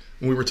me.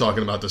 We were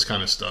talking about this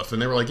kind of stuff,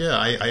 and they were like, yeah,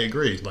 I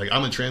agree. Like,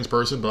 I'm a trans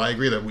person, but I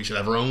agree that we should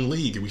have our own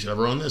league. We should have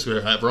our own this. We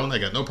should have our own that. I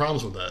got no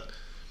problems with that.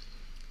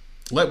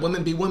 Let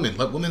women be women.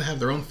 Let women have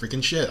their own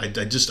freaking shit. I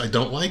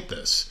don't like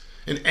this.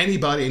 And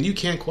anybody, and you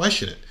can't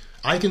question it.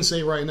 I can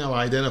say right now,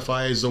 I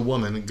identify as a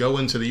woman, go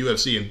into the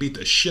UFC and beat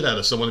the shit out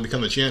of someone to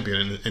become the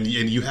champion. And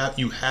you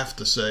have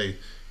to say,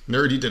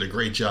 Nerd, you did a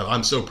great job.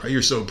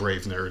 You're so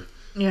brave, Nerd.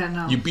 Yeah,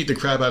 no. You beat the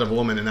crap out of a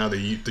woman, and now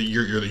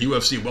you're the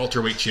UFC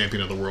welterweight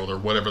champion of the world, or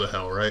whatever the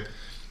hell, right?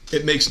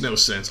 It makes no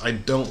sense. I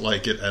don't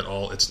like it at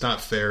all. It's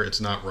not fair. It's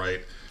not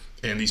right.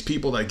 And these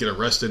people that get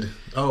arrested,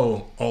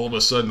 all of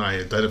a sudden I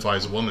identify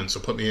as a woman, so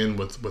put me in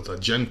with a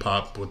gen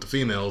pop with the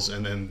females,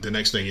 and then the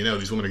next thing you know,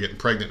 these women are getting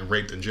pregnant and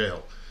raped in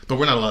jail. But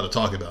we're not allowed to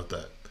talk about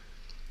that.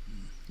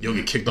 You'll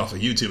get kicked off of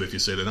YouTube if you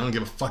say that. I don't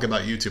give a fuck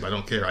about YouTube. I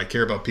don't care. I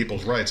care about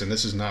people's rights, and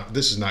this is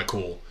not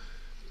cool.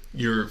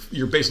 You're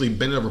basically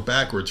bending over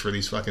backwards for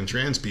these fucking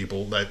trans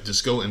people that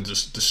just go and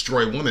just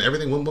destroy women.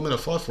 Everything one woman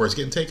have fought for is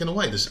getting taken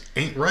away. This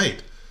ain't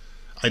right.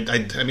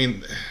 I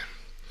mean,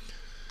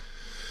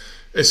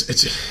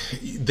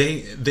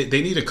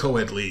 they need a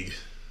co-ed league.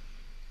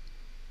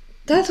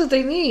 That's what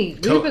they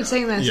need. We've been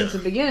saying that since the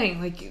beginning.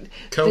 Like,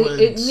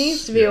 it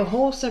needs to be a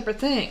whole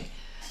separate thing,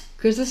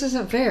 because this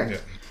isn't fair. Yeah.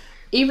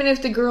 Even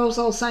if the girls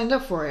all signed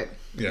up for it,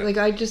 like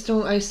I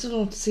still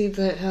don't see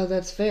how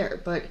that's fair.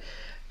 But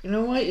you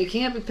know what? You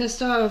can't be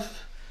pissed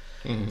off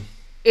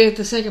if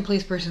the second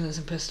place person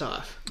isn't pissed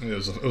off. It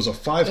was a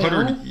 500.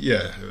 You know?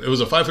 Yeah, it was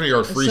a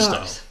 500-yard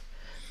freestyle.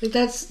 Like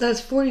that's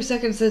 40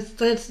 seconds.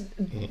 That's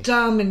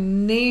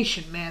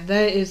domination, man.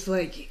 That is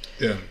like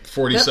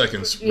 40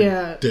 seconds.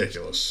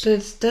 Ridiculous.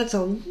 That's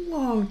a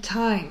long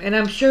time, and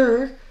I'm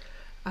sure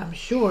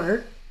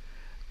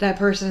that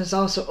person is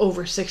also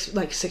over 6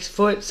 foot,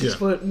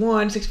 6'1",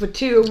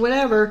 6'2",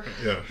 whatever.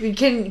 Yeah, you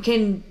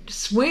can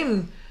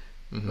swim.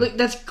 Like,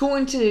 that's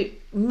going to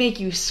make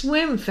you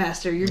swim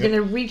faster. You're going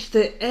to reach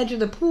the edge of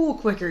the pool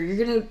quicker.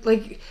 You're going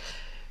to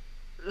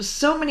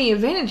so many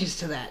advantages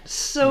to that.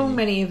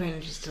 Many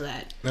advantages to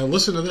that. Now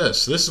listen to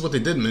this. This is what they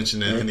did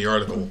mention in the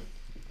article.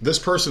 This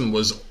person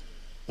was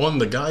on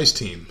the guys'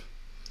 team.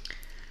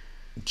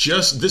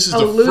 This is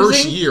the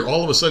first year.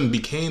 All of a sudden,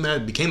 became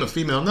a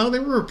female. No, they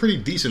were a pretty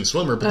decent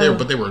swimmer, but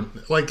they were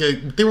like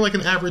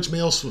an average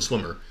male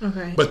swimmer.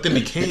 Okay. But then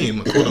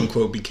became quote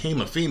unquote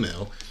a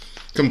female.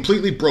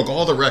 Completely broke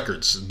all the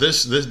records.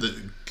 This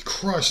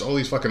crushed all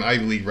these fucking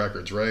Ivy League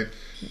records, right?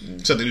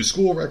 Set the new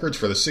school records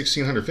for the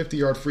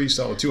 1,650-yard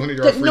freestyle,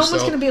 200-yard freestyle. No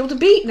one's going to be able to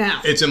beat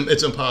now. It's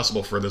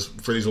impossible for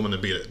these women to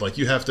beat it. Like,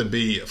 you have to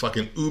be a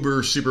fucking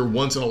uber super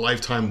once in a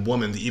lifetime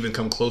woman to even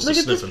come close to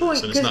sniffing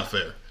this, and it's not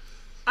fair.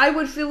 I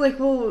would feel like,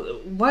 well,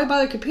 why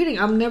bother competing?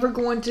 I'm never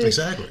going to...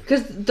 Exactly.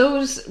 Because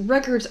those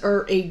records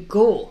are a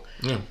goal.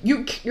 Yeah.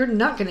 You're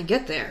not going to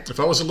get there. If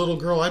I was a little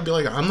girl, I'd be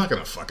like, I'm not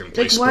going to fucking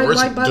play sports.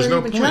 Why bother There's no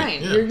even point.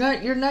 trying?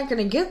 Yeah. You're not going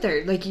to get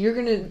there. Like, you're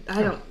going to...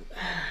 I don't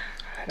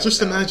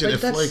Just know. imagine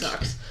if, that like,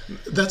 sucks.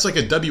 That's like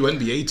a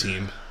WNBA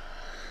team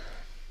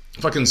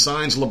fucking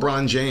signs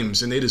LeBron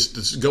James, and they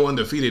just go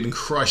undefeated and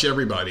crush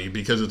everybody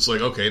because it's like,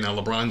 okay, now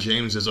LeBron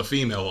James is a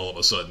female all of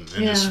a sudden,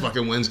 and just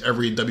fucking wins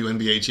every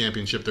WNBA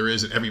championship there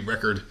is, and every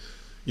record,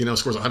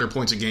 scores 100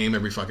 points a game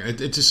every fucking...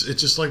 It's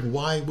just like,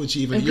 why would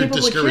you even... You're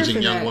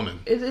discouraging young women.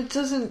 It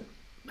doesn't...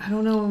 I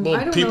don't know. Well,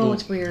 I don't know.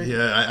 It's weird.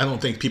 Yeah, I don't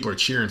think people are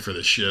cheering for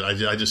this shit.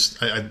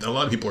 A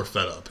lot of people are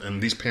fed up,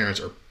 and these parents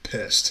are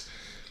pissed.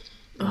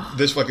 Ugh.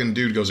 This fucking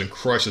dude goes and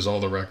crushes all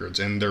the records,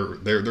 and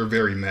they're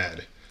very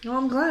mad. Oh,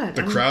 I'm glad.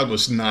 The crowd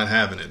was not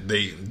having it.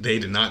 They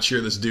did not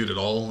cheer this dude at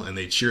all, and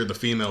they cheered the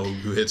female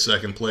who hit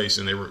second place,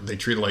 and they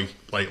treated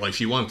like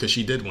she won, because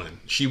she did win.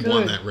 She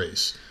won that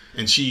race,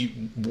 and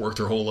she worked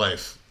her whole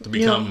life to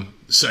become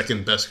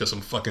second best because some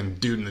fucking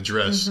dude in a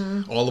dress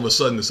all of a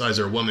sudden decides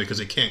they're a woman because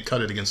they can't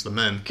cut it against the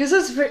men. Because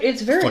it's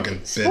very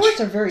fucking sports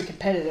are very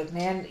competitive,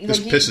 man. This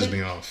pisses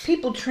me off.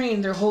 People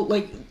train their whole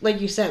like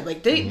you said,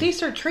 like they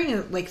start training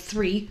at like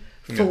 3,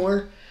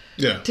 4,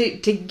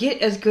 to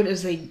get as good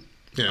as they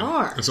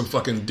are. And some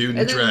fucking dude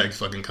in drag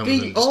fucking comes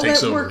and just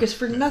takes over. All that work is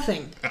for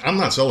nothing. I'm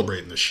not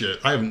celebrating this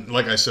shit.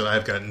 Like I said,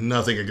 I've got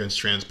nothing against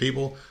trans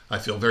people. I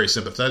feel very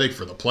sympathetic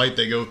for the plight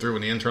they go through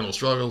and the internal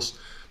struggles.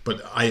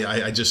 But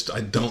I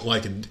don't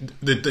like it.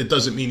 It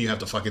doesn't mean you have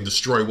to fucking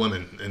destroy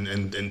women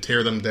and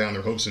tear them down,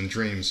 their hopes and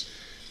dreams.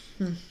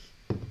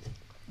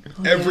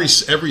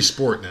 Every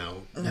sport now,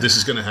 this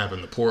is going to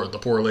happen. The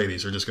poor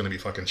ladies are just going to be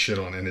fucking shit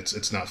on, and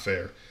it's not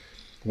fair.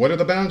 What are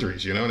the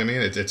boundaries? You know what I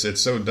mean?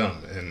 It's so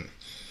dumb. And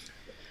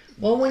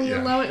well, when you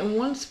allow it in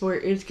one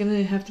sport, it's going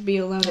to have to be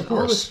allowed in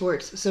all the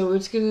sports. So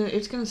it's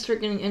gonna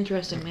start getting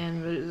interesting,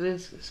 man.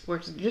 This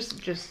sports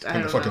just I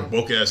don't know. The fucking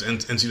woke ass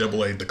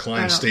NCAA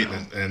declined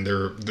statement, and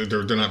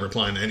they're not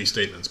replying to any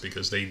statements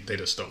because they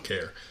just don't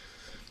care.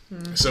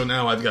 So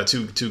now I've got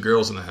two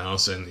girls in the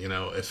house, and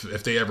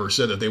if they ever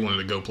said that they wanted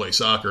to go play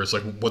soccer, it's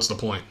like, what's the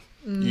point?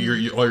 All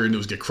you're gonna do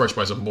is get crushed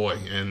by some boy,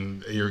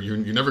 and you're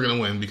never gonna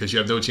win because you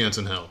have no chance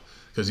in hell,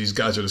 because these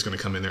guys are just gonna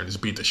come in there and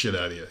just beat the shit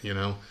out of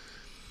you,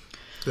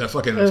 That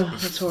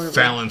fucking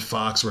Fallon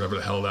Fox, whatever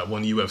the hell that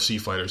one UFC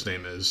fighter's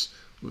name is,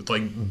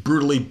 like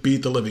brutally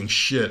beat the living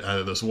shit out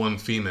of this one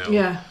female.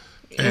 Yeah.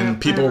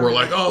 And people were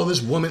like, "Oh, this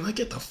woman! Like,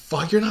 get the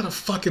fuck! You're not a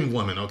fucking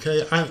woman,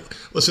 okay?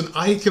 Listen,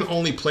 I can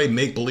only play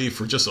make believe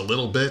for just a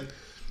little bit,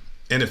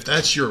 and if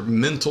that's your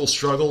mental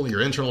struggle,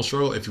 your internal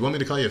struggle, if you want me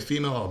to call you a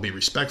female, I'll be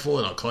respectful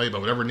and I'll call you by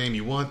whatever name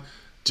you want.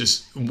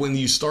 Just when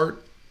you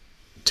start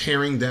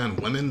tearing down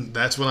women,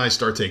 that's when I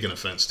start taking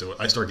offense to it.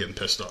 I start getting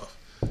pissed off."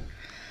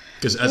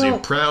 Because as a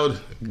proud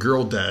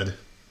girl dad,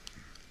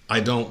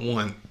 I don't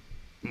want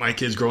my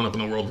kids growing up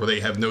in a world where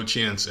they have no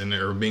chance and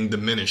they're being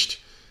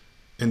diminished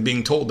and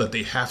being told that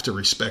they have to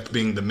respect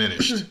being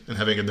diminished and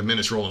having a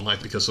diminished role in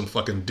life because some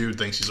fucking dude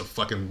thinks he's a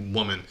fucking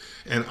woman.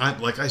 And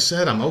like I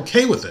said, I'm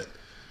okay with it.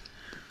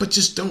 But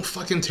just don't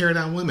fucking tear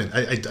down women.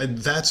 I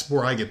that's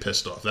where I get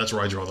pissed off. That's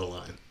where I draw the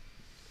line.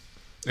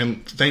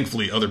 And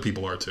thankfully, other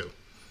people are too.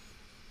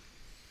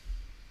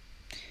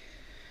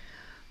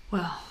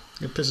 Well,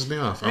 it pisses me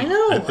off. I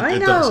know. It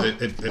Does.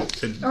 It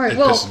right,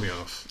 pisses me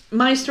off.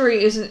 My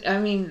story isn't. I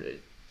mean,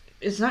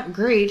 it's not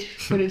great,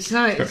 but it's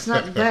not. It's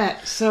not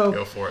that. So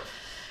go for it.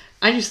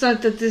 I just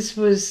thought that this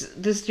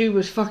dude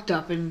was fucked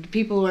up, and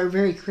people are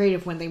very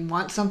creative when they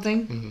want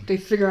something. Mm-hmm. They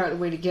figure out a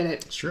way to get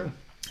it. It's true.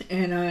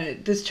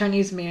 And this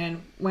Chinese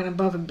man went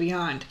above and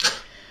beyond.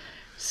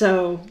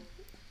 So,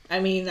 I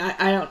mean,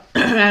 I don't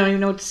even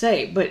know what to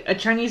say. But a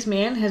Chinese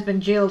man has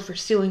been jailed for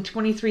stealing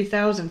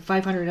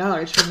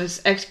 $23,500 from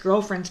his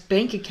ex-girlfriend's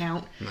bank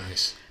account.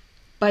 Nice.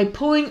 By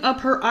pulling up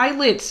her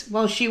eyelids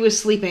while she was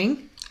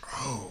sleeping.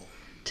 Oh.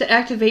 To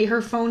activate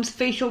her phone's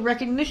facial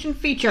recognition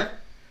feature.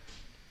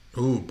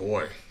 Ooh,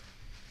 boy.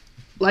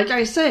 Like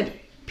I said,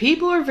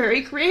 people are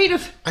very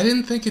creative. I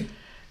didn't think it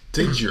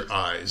did your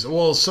eyes.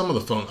 Well, some of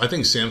the phones, I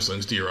think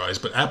Samsung's do your eyes,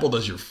 but Apple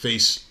does your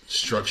face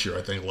structure,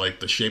 I think,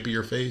 like the shape of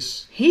your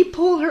face. He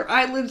pulled her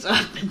eyelids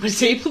up and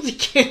was able to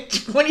get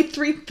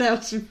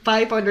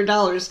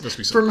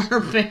 $23,500 from her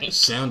bank.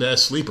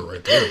 Sound-ass sleeper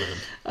right there,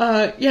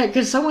 man. Yeah,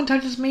 because someone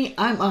touches me,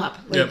 I'm up.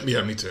 Like,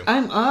 yeah, me too.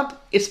 I'm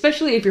up,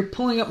 especially if you're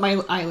pulling up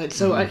my eyelids.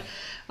 So I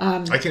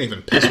can't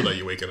even piss without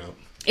you waking up.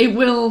 It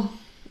will...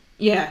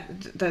 Yeah,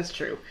 that's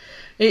true.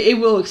 It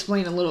will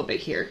explain a little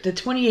bit here. The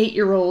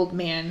 28-year-old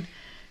man,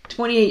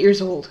 28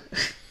 years old,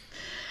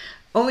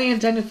 only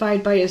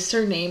identified by his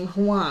surname,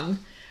 Huang,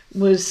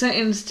 was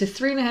sentenced to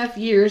 3.5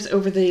 years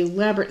over the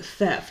elaborate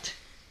theft.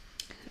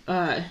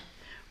 Wang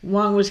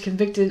was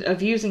convicted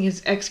of using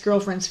his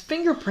ex-girlfriend's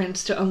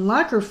fingerprints to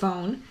unlock her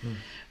phone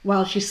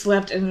while she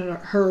slept in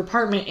her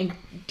apartment in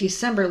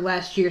December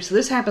last year. So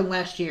this happened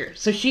last year.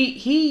 So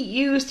he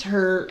used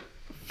her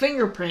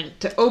fingerprint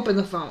to open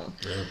the phone.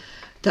 Yeah.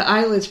 The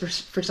eyelids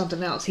for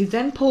something else. He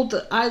then pulled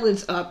the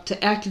eyelids up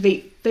to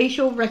activate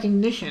facial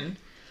recognition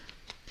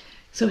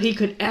so he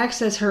could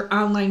access her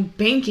online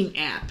banking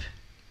app,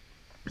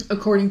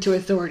 according to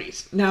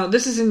authorities. Now,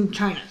 this is in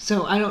China,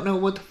 so I don't know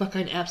what the fuck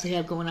kind of apps they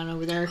have going on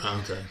over there.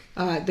 Okay.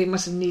 They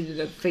must have needed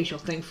a facial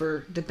thing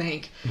for the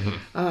bank.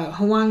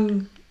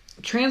 Huang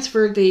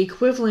transferred the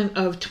equivalent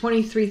of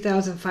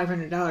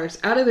 $23,500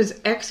 out of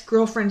his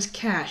ex-girlfriend's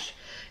cash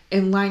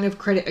and line of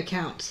credit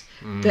accounts.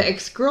 The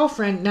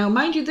ex-girlfriend, now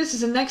mind you, this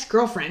is an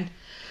ex-girlfriend,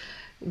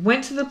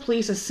 went to the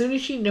police as soon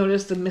as she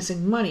noticed the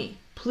missing money.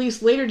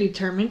 Police later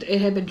determined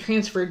it had been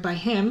transferred by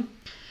him.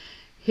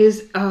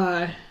 His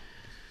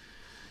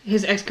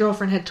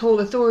ex-girlfriend had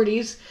told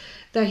authorities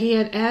that he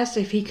had asked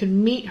if he could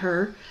meet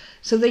her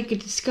so they could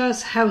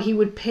discuss how he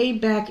would pay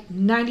back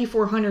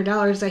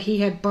 $9,400 that he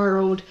had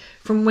borrowed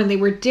from when they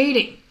were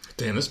dating.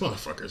 Damn, this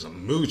motherfucker's a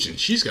mooch, and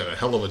she's got a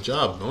hell of a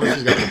job. No,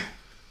 she's got a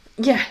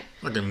yeah.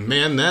 fucking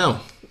man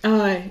now.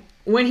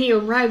 When he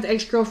arrived, the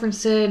ex-girlfriend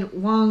said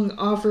Wang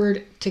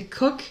offered to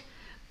cook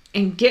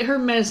and get her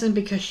medicine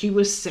because she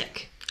was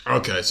sick.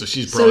 Okay, so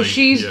she's probably... So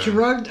she's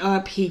drugged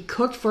up. He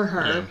cooked for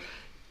her,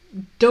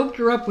 doped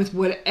her up with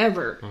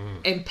whatever,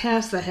 and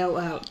passed the hell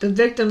out. The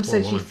victim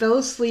said she fell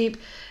asleep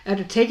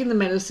after taking the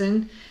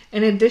medicine.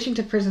 In addition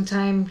to prison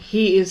time,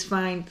 he is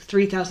fined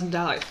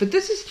 $3,000. But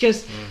this is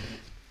just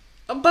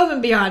above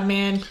and beyond,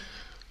 man.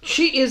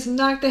 She is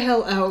knocked the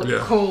hell out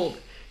cold.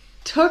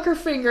 Took her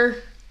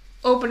finger...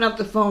 Open up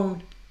the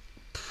phone,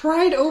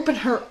 pried open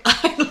her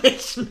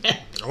eyelids, man.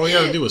 All you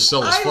gotta do is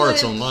sell his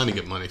farts online to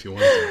get money if you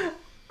want to.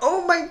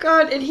 Oh my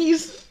god, and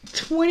he's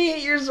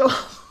 28 years old.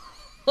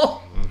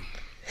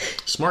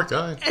 Smart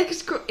guy.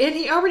 And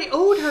he already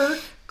owed her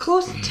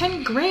close to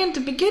 10 grand to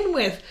begin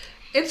with.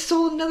 It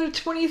sold another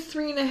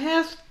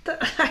 23.5.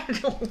 I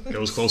don't know. It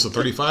was close to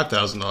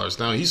 $35,000.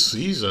 Now he's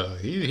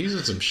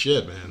in some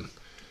shit, man.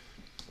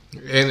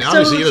 And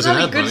obviously he doesn't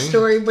have money. It's not a good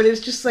story, but it's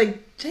just like,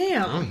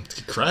 damn. Oh,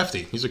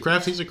 crafty. He's a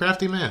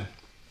crafty man.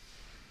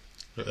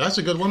 That's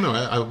a good woman.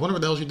 I wonder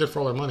what the hell she did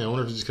for all her money. I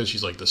wonder if it's because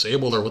she's like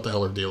disabled or what the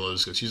hell her deal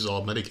is, because she's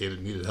all medicated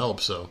and needed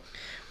help. So,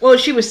 well,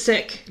 she was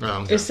sick.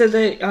 Oh, okay. It said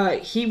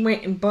that he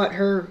went and bought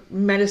her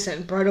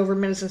medicine, brought over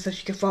medicine so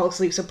she could fall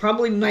asleep. So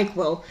probably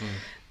NyQuil.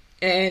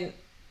 And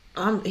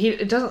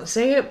it doesn't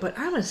say it, but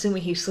I'm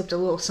assuming he slipped a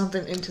little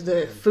something into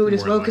the food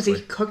as well because he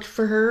cooked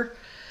for her.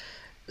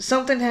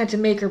 Something had to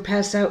make her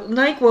pass out.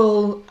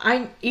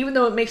 NyQuil, even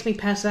though it makes me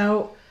pass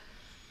out,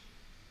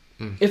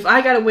 if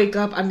I gotta wake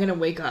up, I'm gonna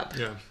wake up.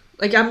 Yeah.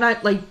 Like, I'm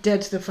not, like,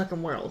 dead to the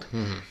fucking world.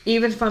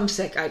 Even if I'm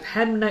sick. I've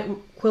had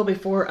NyQuil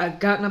before. I've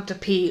gotten up to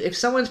pee. If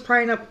someone's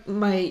prying up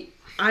my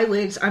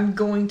eyelids, I'm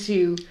going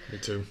to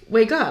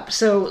wake up.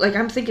 So, like,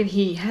 I'm thinking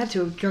he had to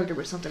have drugged her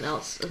with something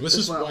else. This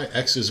is why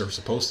exes are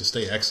supposed to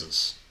stay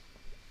exes.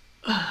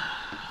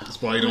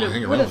 That's why you don't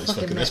hang around these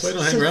fucking. That's why you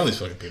don't hang around these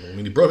fucking people. I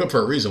mean, he broke up for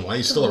a reason. Why are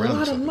you still around? A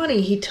lot of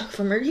money he took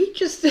from her. He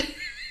just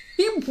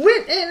he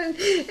went in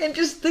and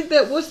just think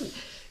that wasn't.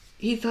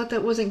 he thought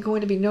that wasn't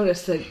going to be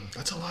noticed. That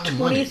That's a lot of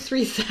money.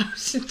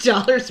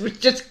 $23,000 was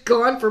just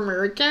gone from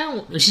her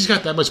account. If she's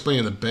got that much money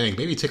in the bank,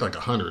 maybe take like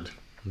 100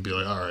 and be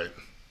like, all right.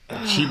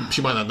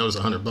 She might not notice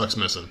 $100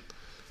 missing.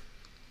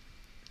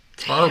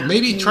 Or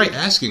maybe try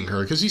asking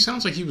her, because he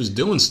sounds like he was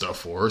doing stuff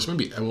for her. So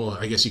maybe, well,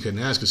 I guess you couldn't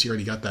ask because he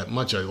already got that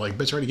much. I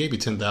bet you already gave you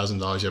 $10,000.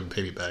 You haven't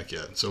paid me back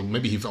yet. So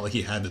maybe he felt like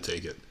he had to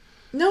take it.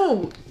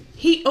 No,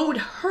 he owed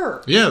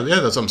her. Yeah,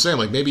 that's what I'm saying.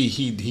 Like maybe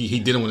he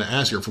didn't want to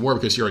ask her for more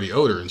because he already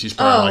owed her, and she's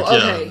probably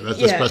okay.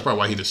 That's probably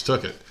why he just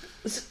took it.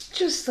 It's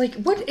just like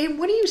what are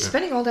you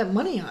spending all that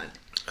money on?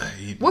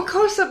 What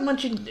costs that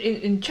much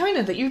in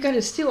China that you got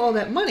to steal all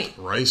that money?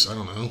 Rice? I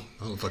don't know. I don't know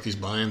what the fuck he's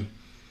buying.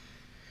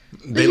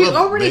 You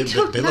already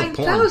took they love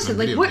porn $9,000. and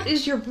Like, video what games.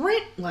 is your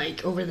rent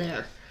like over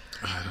there?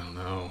 I don't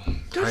know.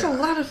 That's a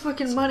lot of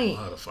fucking money.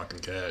 A lot of fucking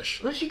cash.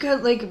 Unless you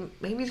got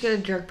maybe he's got a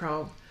drug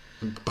problem.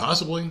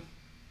 Possibly.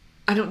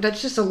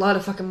 That's just a lot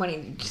of fucking money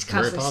to just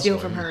constantly steal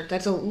from her.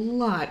 That's a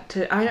lot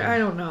I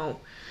don't know.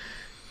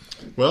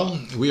 Well,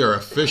 we are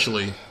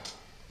officially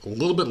a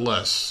little bit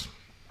less.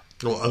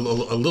 Well,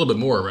 a little bit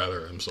more,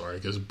 rather. I'm sorry,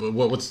 because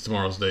what's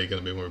tomorrow's day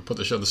going to be when we put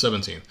the show the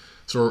 17th?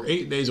 So we're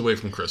 8 days away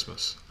from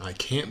Christmas. I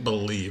can't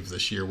believe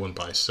this year went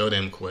by so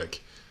damn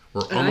quick.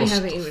 We're almost. I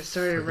haven't even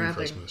started wrapping.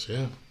 Christmas,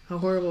 yeah. How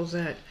horrible is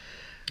that?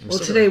 Well,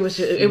 today was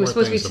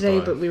supposed to be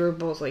today, but we were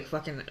both like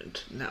fucking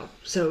no.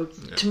 So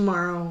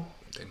tomorrow.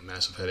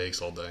 Massive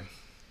headaches all day.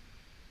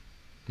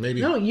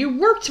 Maybe. No, you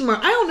work tomorrow.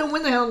 I don't know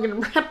when the hell I'm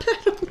going to wrap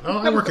that up. Oh,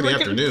 I work in the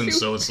afternoon,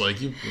 so it's like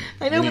you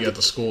got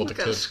the school with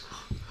the kids.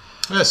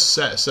 That's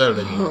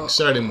Saturday morning.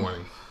 Saturday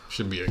morning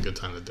should be a good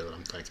time to do it,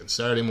 I'm thinking.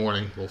 Saturday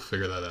morning, we'll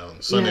figure that out.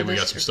 And Sunday, we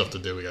got some stuff to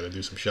do. We got to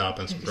do some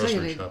shopping, some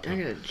grocery shopping. I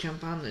got to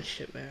jump on this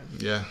shit, man.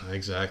 Yeah,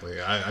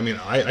 exactly. I mean,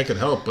 I could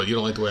help, but you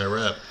don't like the way I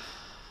rap.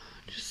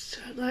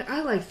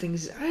 I like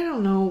things. I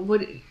don't know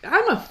what.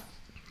 I'm a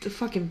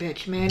fucking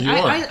bitch, man. You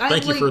are.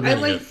 Thank you for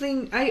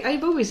admitting it.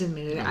 I've always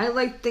admitted it. I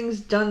like things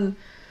done.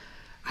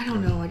 I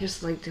don't know. I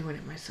just like doing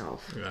it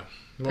myself. Yeah.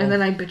 Well, and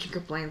then I bitch and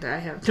complain that I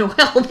have no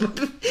help.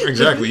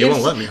 Exactly. You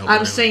won't let me help.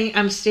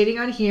 I'm stating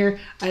on here.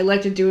 I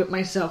like to do it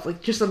myself.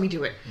 Like, just let me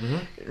do it.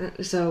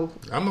 Mm-hmm. So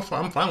I'm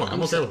fine with it.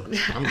 I'm okay with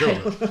it. I'm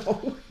good with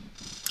it.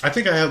 I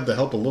think I had the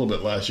help a little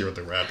bit last year with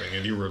the rapping,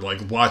 and you were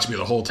like watching me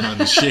the whole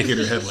time, shaking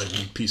your head like,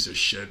 "You piece of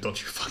shit! Don't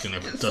you fucking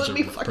ever touch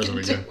a present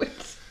again."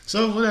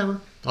 So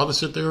whatever. I'll just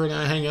sit there and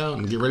hang out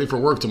and get ready for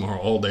work tomorrow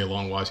all day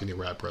long watching you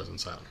rap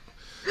presents. I don't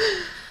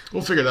know.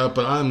 We'll figure it out,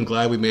 but I'm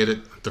glad we made it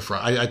to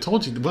Friday. I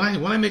told you,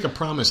 when I make a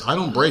promise, I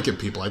don't break it,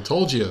 people. I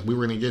told you we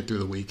were going to get through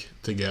the week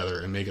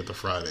together and make it to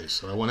Friday.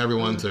 So I want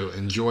everyone to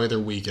enjoy their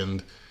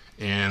weekend.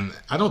 And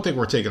I don't think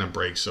we're taking a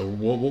break, so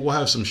we'll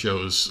have some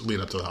shows lead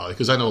up to the holiday.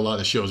 Because I know a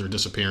lot of shows are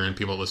disappearing.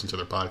 People listen to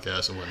their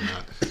podcasts and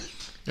whatnot.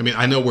 I mean,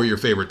 I know we're your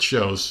favorite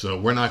shows, so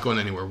we're not going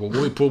anywhere.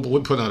 We'll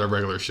put out our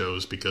regular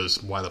shows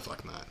because why the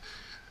fuck not?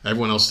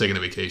 Everyone else is taking a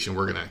vacation.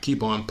 We're going to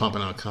keep on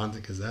pumping out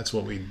content because that's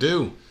what we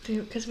do.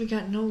 Dude, because we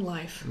got no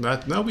life.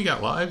 No, we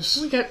got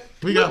lives. We got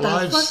What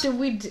lives. the fuck did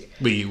we do?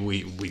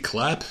 We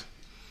clap.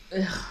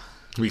 Ugh.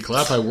 We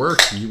clap. I work.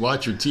 You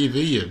watch your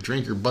TV. You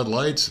drink your Bud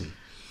Lights. And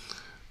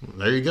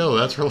there you go.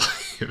 That's our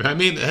life. I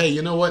mean, hey,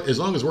 you know what? As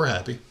long as we're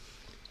happy,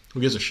 who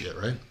gives a shit,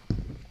 right?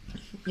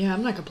 Yeah,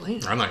 I'm not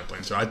complaining. I'm not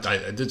complaining. So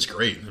it's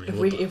great. I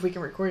mean, if we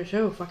can record a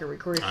show, fucking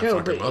record a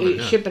show. But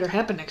shit better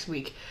happen next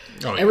week.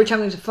 Oh, yeah. Every time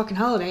there's a fucking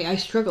holiday, I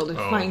struggle to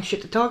find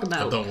shit to talk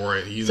about. Don't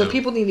worry. So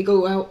people need to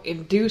go out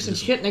and do some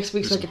shit next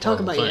week so I can talk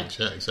about it.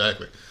 Yeah,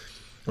 exactly.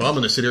 Well, I'm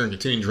going to sit here and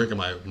continue drinking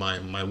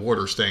my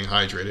water, staying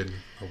hydrated.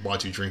 I'll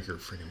watch you drink your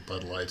freaking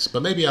Bud Lights.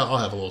 But maybe I'll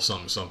have a little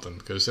something.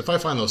 Because if I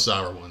find those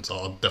sour ones,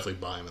 I'll definitely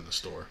buy them in the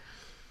store.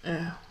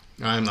 Yeah.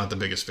 I'm not the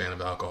biggest fan of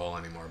alcohol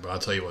anymore, but I'll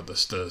tell you what, the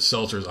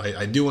seltzers,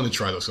 I do want to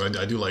try those.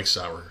 I do like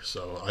sour,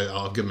 so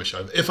I'll give them a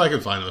shot. If I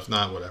can find them, if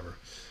not, whatever.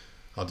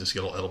 I'll just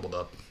get all edibled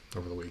up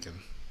over the weekend.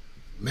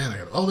 Man,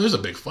 there's a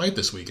big fight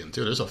this weekend,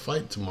 too. There's a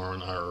fight tomorrow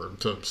night, or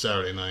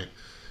Saturday night.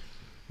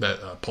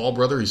 That Paul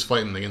brother, he's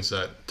fighting against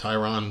that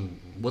Tyron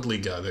Woodley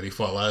guy that he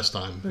fought last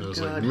time. It was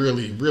like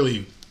really,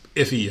 really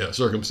iffy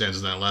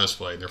circumstances in that last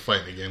fight. They're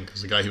fighting again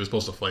because the guy he was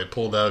supposed to fight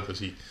pulled out because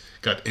he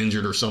got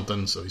injured or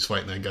something, so he's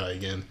fighting that guy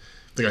again.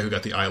 The guy who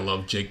got the I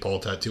Love Jake Paul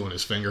tattoo on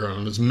his finger,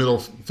 on his middle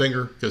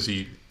finger, because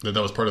that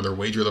was part of their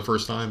wager the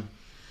first time.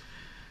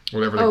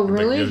 Whatever. Oh,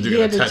 really? He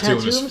had to tattoo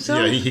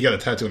himself? Yeah, he got a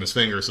tattoo on his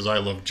finger. It says I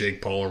Love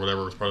Jake Paul or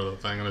whatever was part of the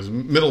thing. On his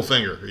middle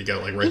finger, he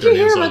got like right there. Did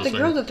you hear about the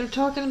girl that they're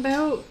talking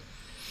about?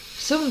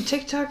 Some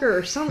TikToker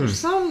or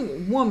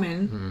some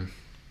woman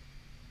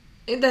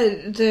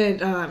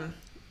that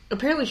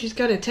apparently she's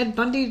got a Ted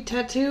Bundy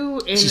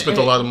tattoo and she spent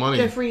a lot of money.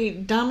 Jeffrey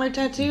Dahmer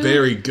tattoo.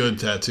 Very good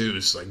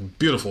tattoos, like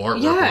beautiful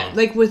artwork. Yeah,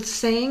 like with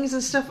sayings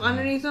and stuff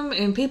underneath them,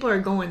 and people are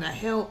going the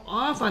hell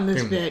off on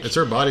this bitch. It's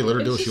her body. Let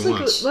her do what she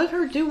wants. Let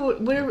her do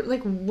whatever.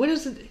 Like, what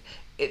is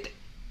it?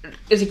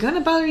 Is it gonna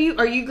bother you?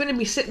 Are you gonna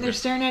be sitting there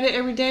staring at it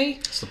every day?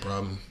 That's the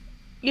problem.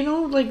 You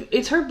know, like,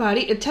 it's her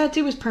body. A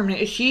tattoo is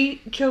permanent. If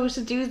she chose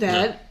to do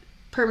that,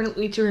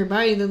 permanently to her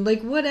body, then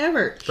like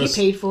whatever. She That's-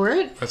 paid for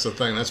it. That's the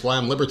thing. That's why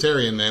I'm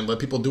libertarian, man. Let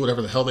people do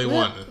whatever the hell they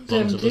want. As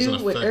long as it doesn't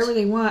Do whatever affect.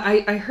 they want.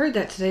 I heard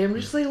that today. I'm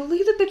just like,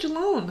 leave the bitch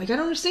alone. Like, I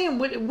don't understand.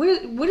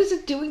 What is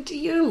it doing to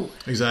you?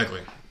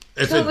 Exactly.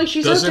 If It's not it like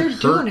she's out doesn't there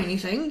hurt doing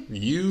anything.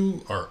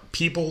 you or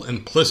people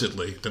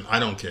implicitly, then I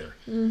don't care.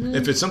 Mm-hmm.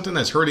 If it's something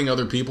that's hurting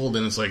other people,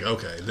 then it's like,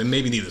 okay, then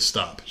maybe you need to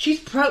stop.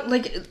 She's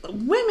like,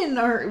 women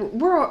are,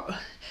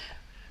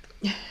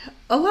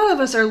 a lot of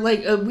us are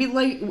like,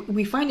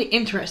 we find it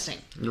interesting.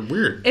 You're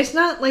weird. It's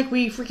not like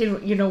we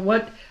freaking, you know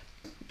what,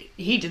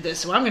 he did this,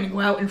 so I'm going to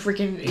go out and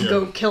freaking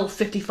go kill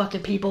 50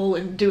 fucking people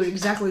and do it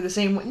exactly the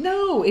same way.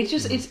 No, it's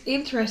just, it's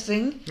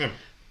interesting. Yeah.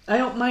 I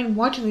don't mind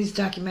watching these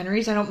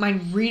documentaries. I don't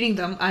mind reading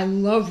them. I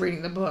love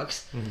reading the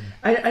books.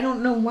 I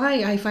don't know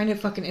why I find it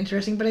fucking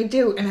interesting, but I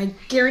do. And I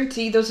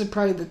guarantee those are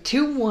probably the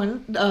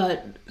 2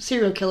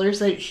 serial killers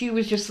that she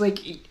was just like,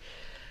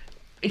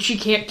 she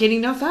can't get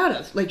enough out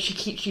of. Like,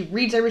 she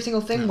reads every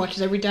single thing,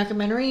 watches every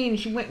documentary, and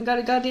she went and got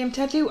a goddamn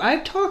tattoo.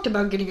 I've talked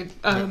about getting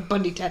a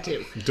Bundy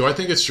tattoo. Do I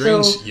think it's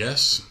strange? So-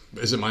 yes.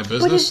 Is it my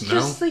business? But it's No.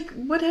 just like,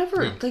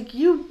 whatever. Yeah. Like,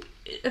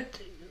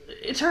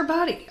 it's her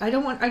body.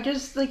 I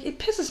just, like, it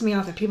pisses me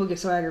off that people get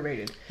so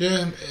aggravated.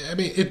 Yeah, I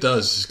mean, it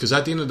does. Because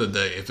at the end of the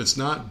day, if it's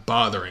not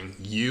bothering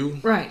you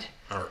Right.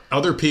 or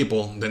other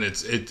people, then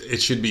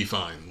it should be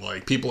fine.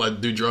 Like, people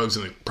that do drugs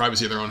in the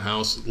privacy of their own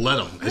house, let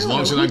them. As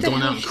long as they're who not the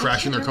going hell out and should-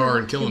 crashing their I can't car remember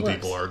and killing who it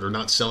people, was. or they're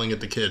not selling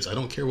it to kids. I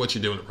don't care what you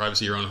do in the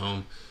privacy of your own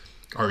home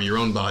or your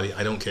own body.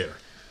 I don't care.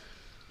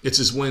 It's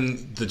just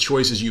when the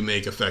choices you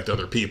make affect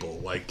other people.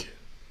 Like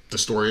the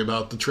story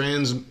about the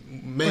trans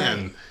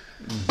man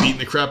beating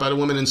the crap out of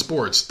women in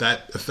sports.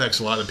 That affects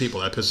a lot of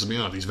people. That pisses me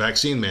off. These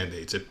vaccine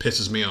mandates, it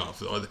pisses me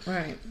off.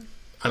 Right.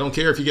 I don't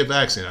care if you get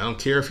vaccinated. I don't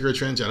care if you're a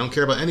trans. I don't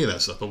care about any of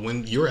that stuff. But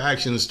when your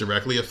actions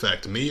directly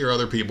affect me or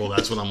other people,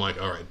 that's when I'm like,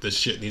 all right, this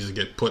shit needs to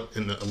get put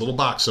in a little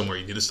box somewhere.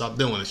 You need to stop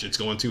doing this. It's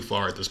going too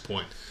far at this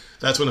point.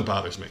 That's when it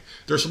bothers me.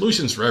 There are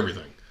solutions for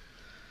everything.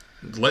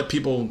 Let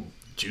people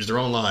choose their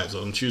own lives.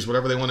 Let them choose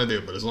whatever they want to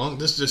do. But as long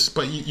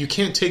but you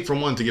can't take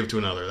from one to give to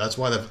another. That's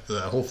why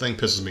the whole thing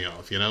pisses me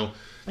off. You know,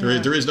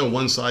 there is no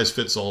one size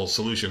fits all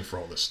solution for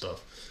all this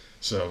stuff.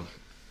 So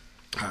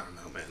I don't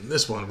know, man.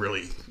 This one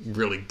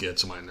really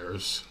gets on my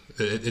nerves.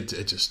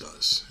 It just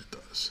does. It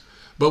does.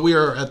 But we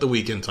are at the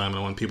weekend time, and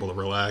I want people to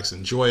relax,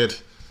 enjoy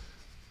it.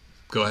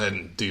 Go ahead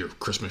and do your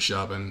Christmas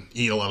shopping,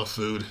 eat a lot of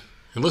food,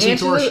 and listen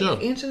to our show.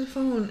 Answer the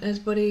phone as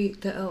Buddy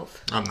the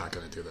Elf. I'm not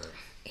going to do that.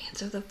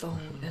 Answer the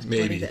phone as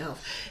Maybe. Buddy the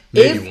Elf.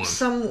 Maybe If one.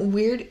 some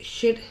weird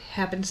shit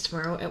happens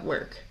tomorrow at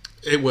work,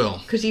 It will.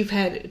 because you've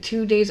had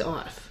 2 days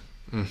off,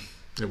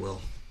 It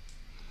will.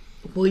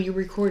 will you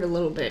record a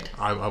little bit?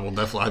 I will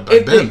definitely.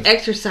 If I've been. the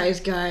exercise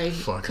guy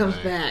Fucking comes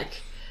A. back,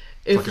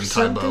 if Fucking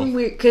something Tybo.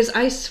 weird, because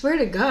I swear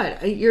to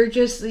God, you're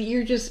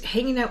just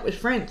hanging out with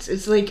friends.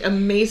 It's like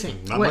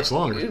amazing. Not much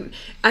longer.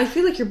 I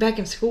feel like you're back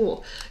in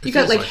school. You It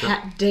got feels like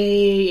like hat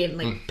day and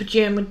like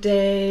pajama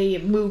day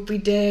and movie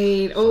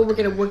day. And, we're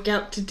gonna work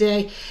out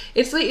today.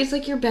 It's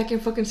like you're back in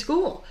fucking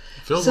school.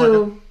 Feels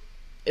so. like it.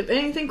 If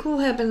anything cool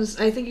happens,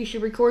 I think you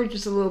should record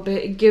just a little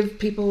bit and give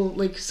people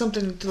like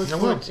something to look I will.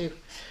 forward to.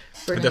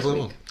 For I next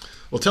definitely week. will.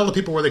 Well, tell the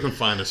people where they can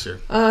find us here.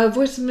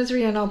 Voice of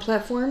Misery on all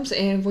platforms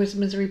and Voice of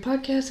Misery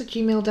podcast at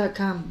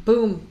gmail.com.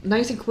 Boom.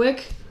 Nice and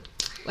quick.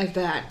 Like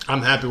that.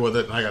 I'm happy with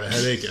it. I got a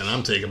headache, and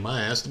I'm taking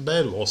my ass to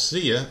bed. We'll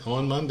see you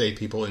on Monday,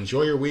 people.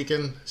 Enjoy your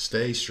weekend.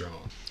 Stay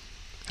strong.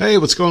 Hey,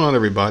 what's going on,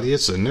 everybody?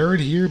 It's a nerd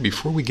here.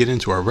 Before we get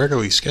into our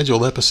regularly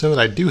scheduled episode,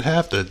 I do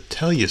have to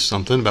tell you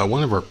something about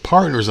one of our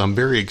partners. I'm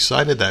very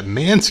excited that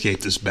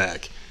Manscaped is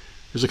back.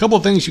 There's a couple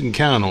of things you can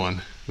count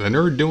on. The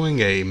nerd doing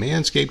a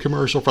Manscaped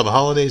commercial for the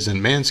holidays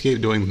and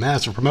Manscaped doing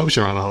massive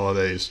promotion on the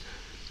holidays.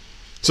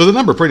 So the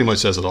number pretty much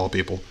says it all,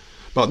 people.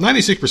 About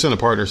 96% of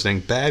partners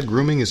think bad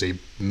grooming is a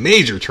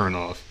major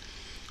turnoff.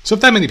 So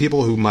if that many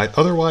people who might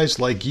otherwise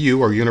like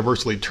you are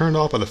universally turned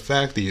off by the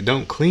fact that you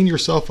don't clean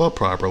yourself up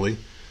properly,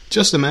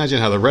 just imagine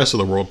how the rest of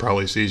the world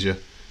probably sees you.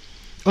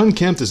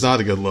 Unkempt is not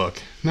a good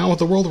look. Now with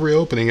the world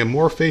reopening and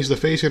more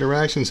face-to-face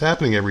interactions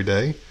happening every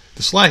day,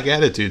 the slack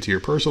attitude to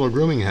your personal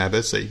grooming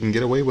habits that you can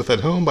get away with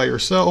at home by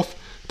yourself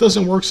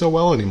doesn't work so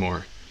well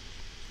anymore.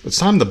 It's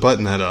time to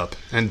button that up,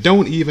 and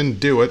don't even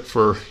do it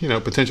for,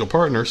 potential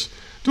partners.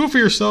 Do it for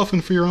yourself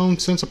and for your own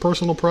sense of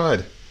personal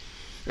pride.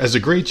 As the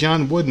great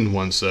John Wooden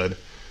once said,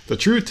 the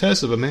true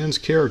test of a man's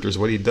character is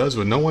what he does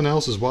when no one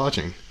else is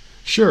watching.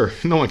 Sure,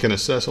 no one can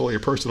assess all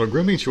your personal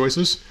grooming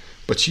choices,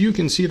 but you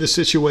can see the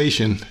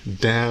situation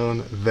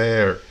down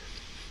there.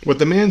 With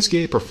the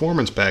Manscaped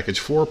Performance Package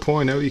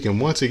 4.0, you can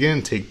once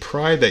again take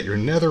pride that your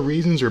nether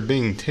regions are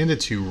being tended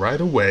to right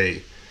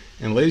away.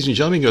 And ladies and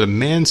gentlemen, go to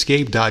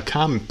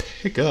manscaped.com and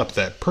pick up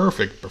that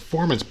perfect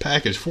Performance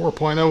Package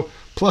 4.0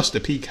 plus the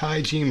Peak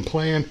Hygiene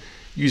Plan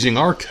using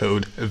our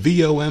code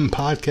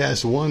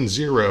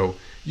VOMPodcast10.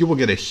 You will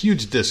get a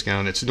huge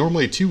discount. It's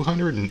normally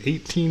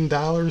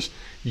 $218.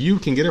 You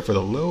can get it for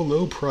the low,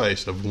 low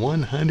price of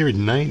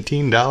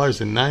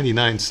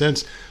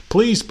 $119.99.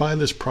 Please buy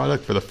this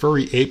product for the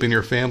furry ape in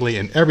your family,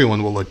 and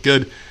everyone will look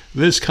good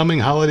this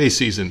coming holiday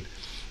season.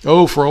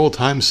 Oh, for old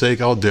time's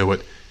sake, I'll do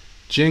it.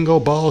 Jingle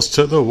balls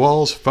to the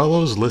walls,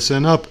 fellows,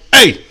 listen up.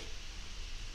 Hey!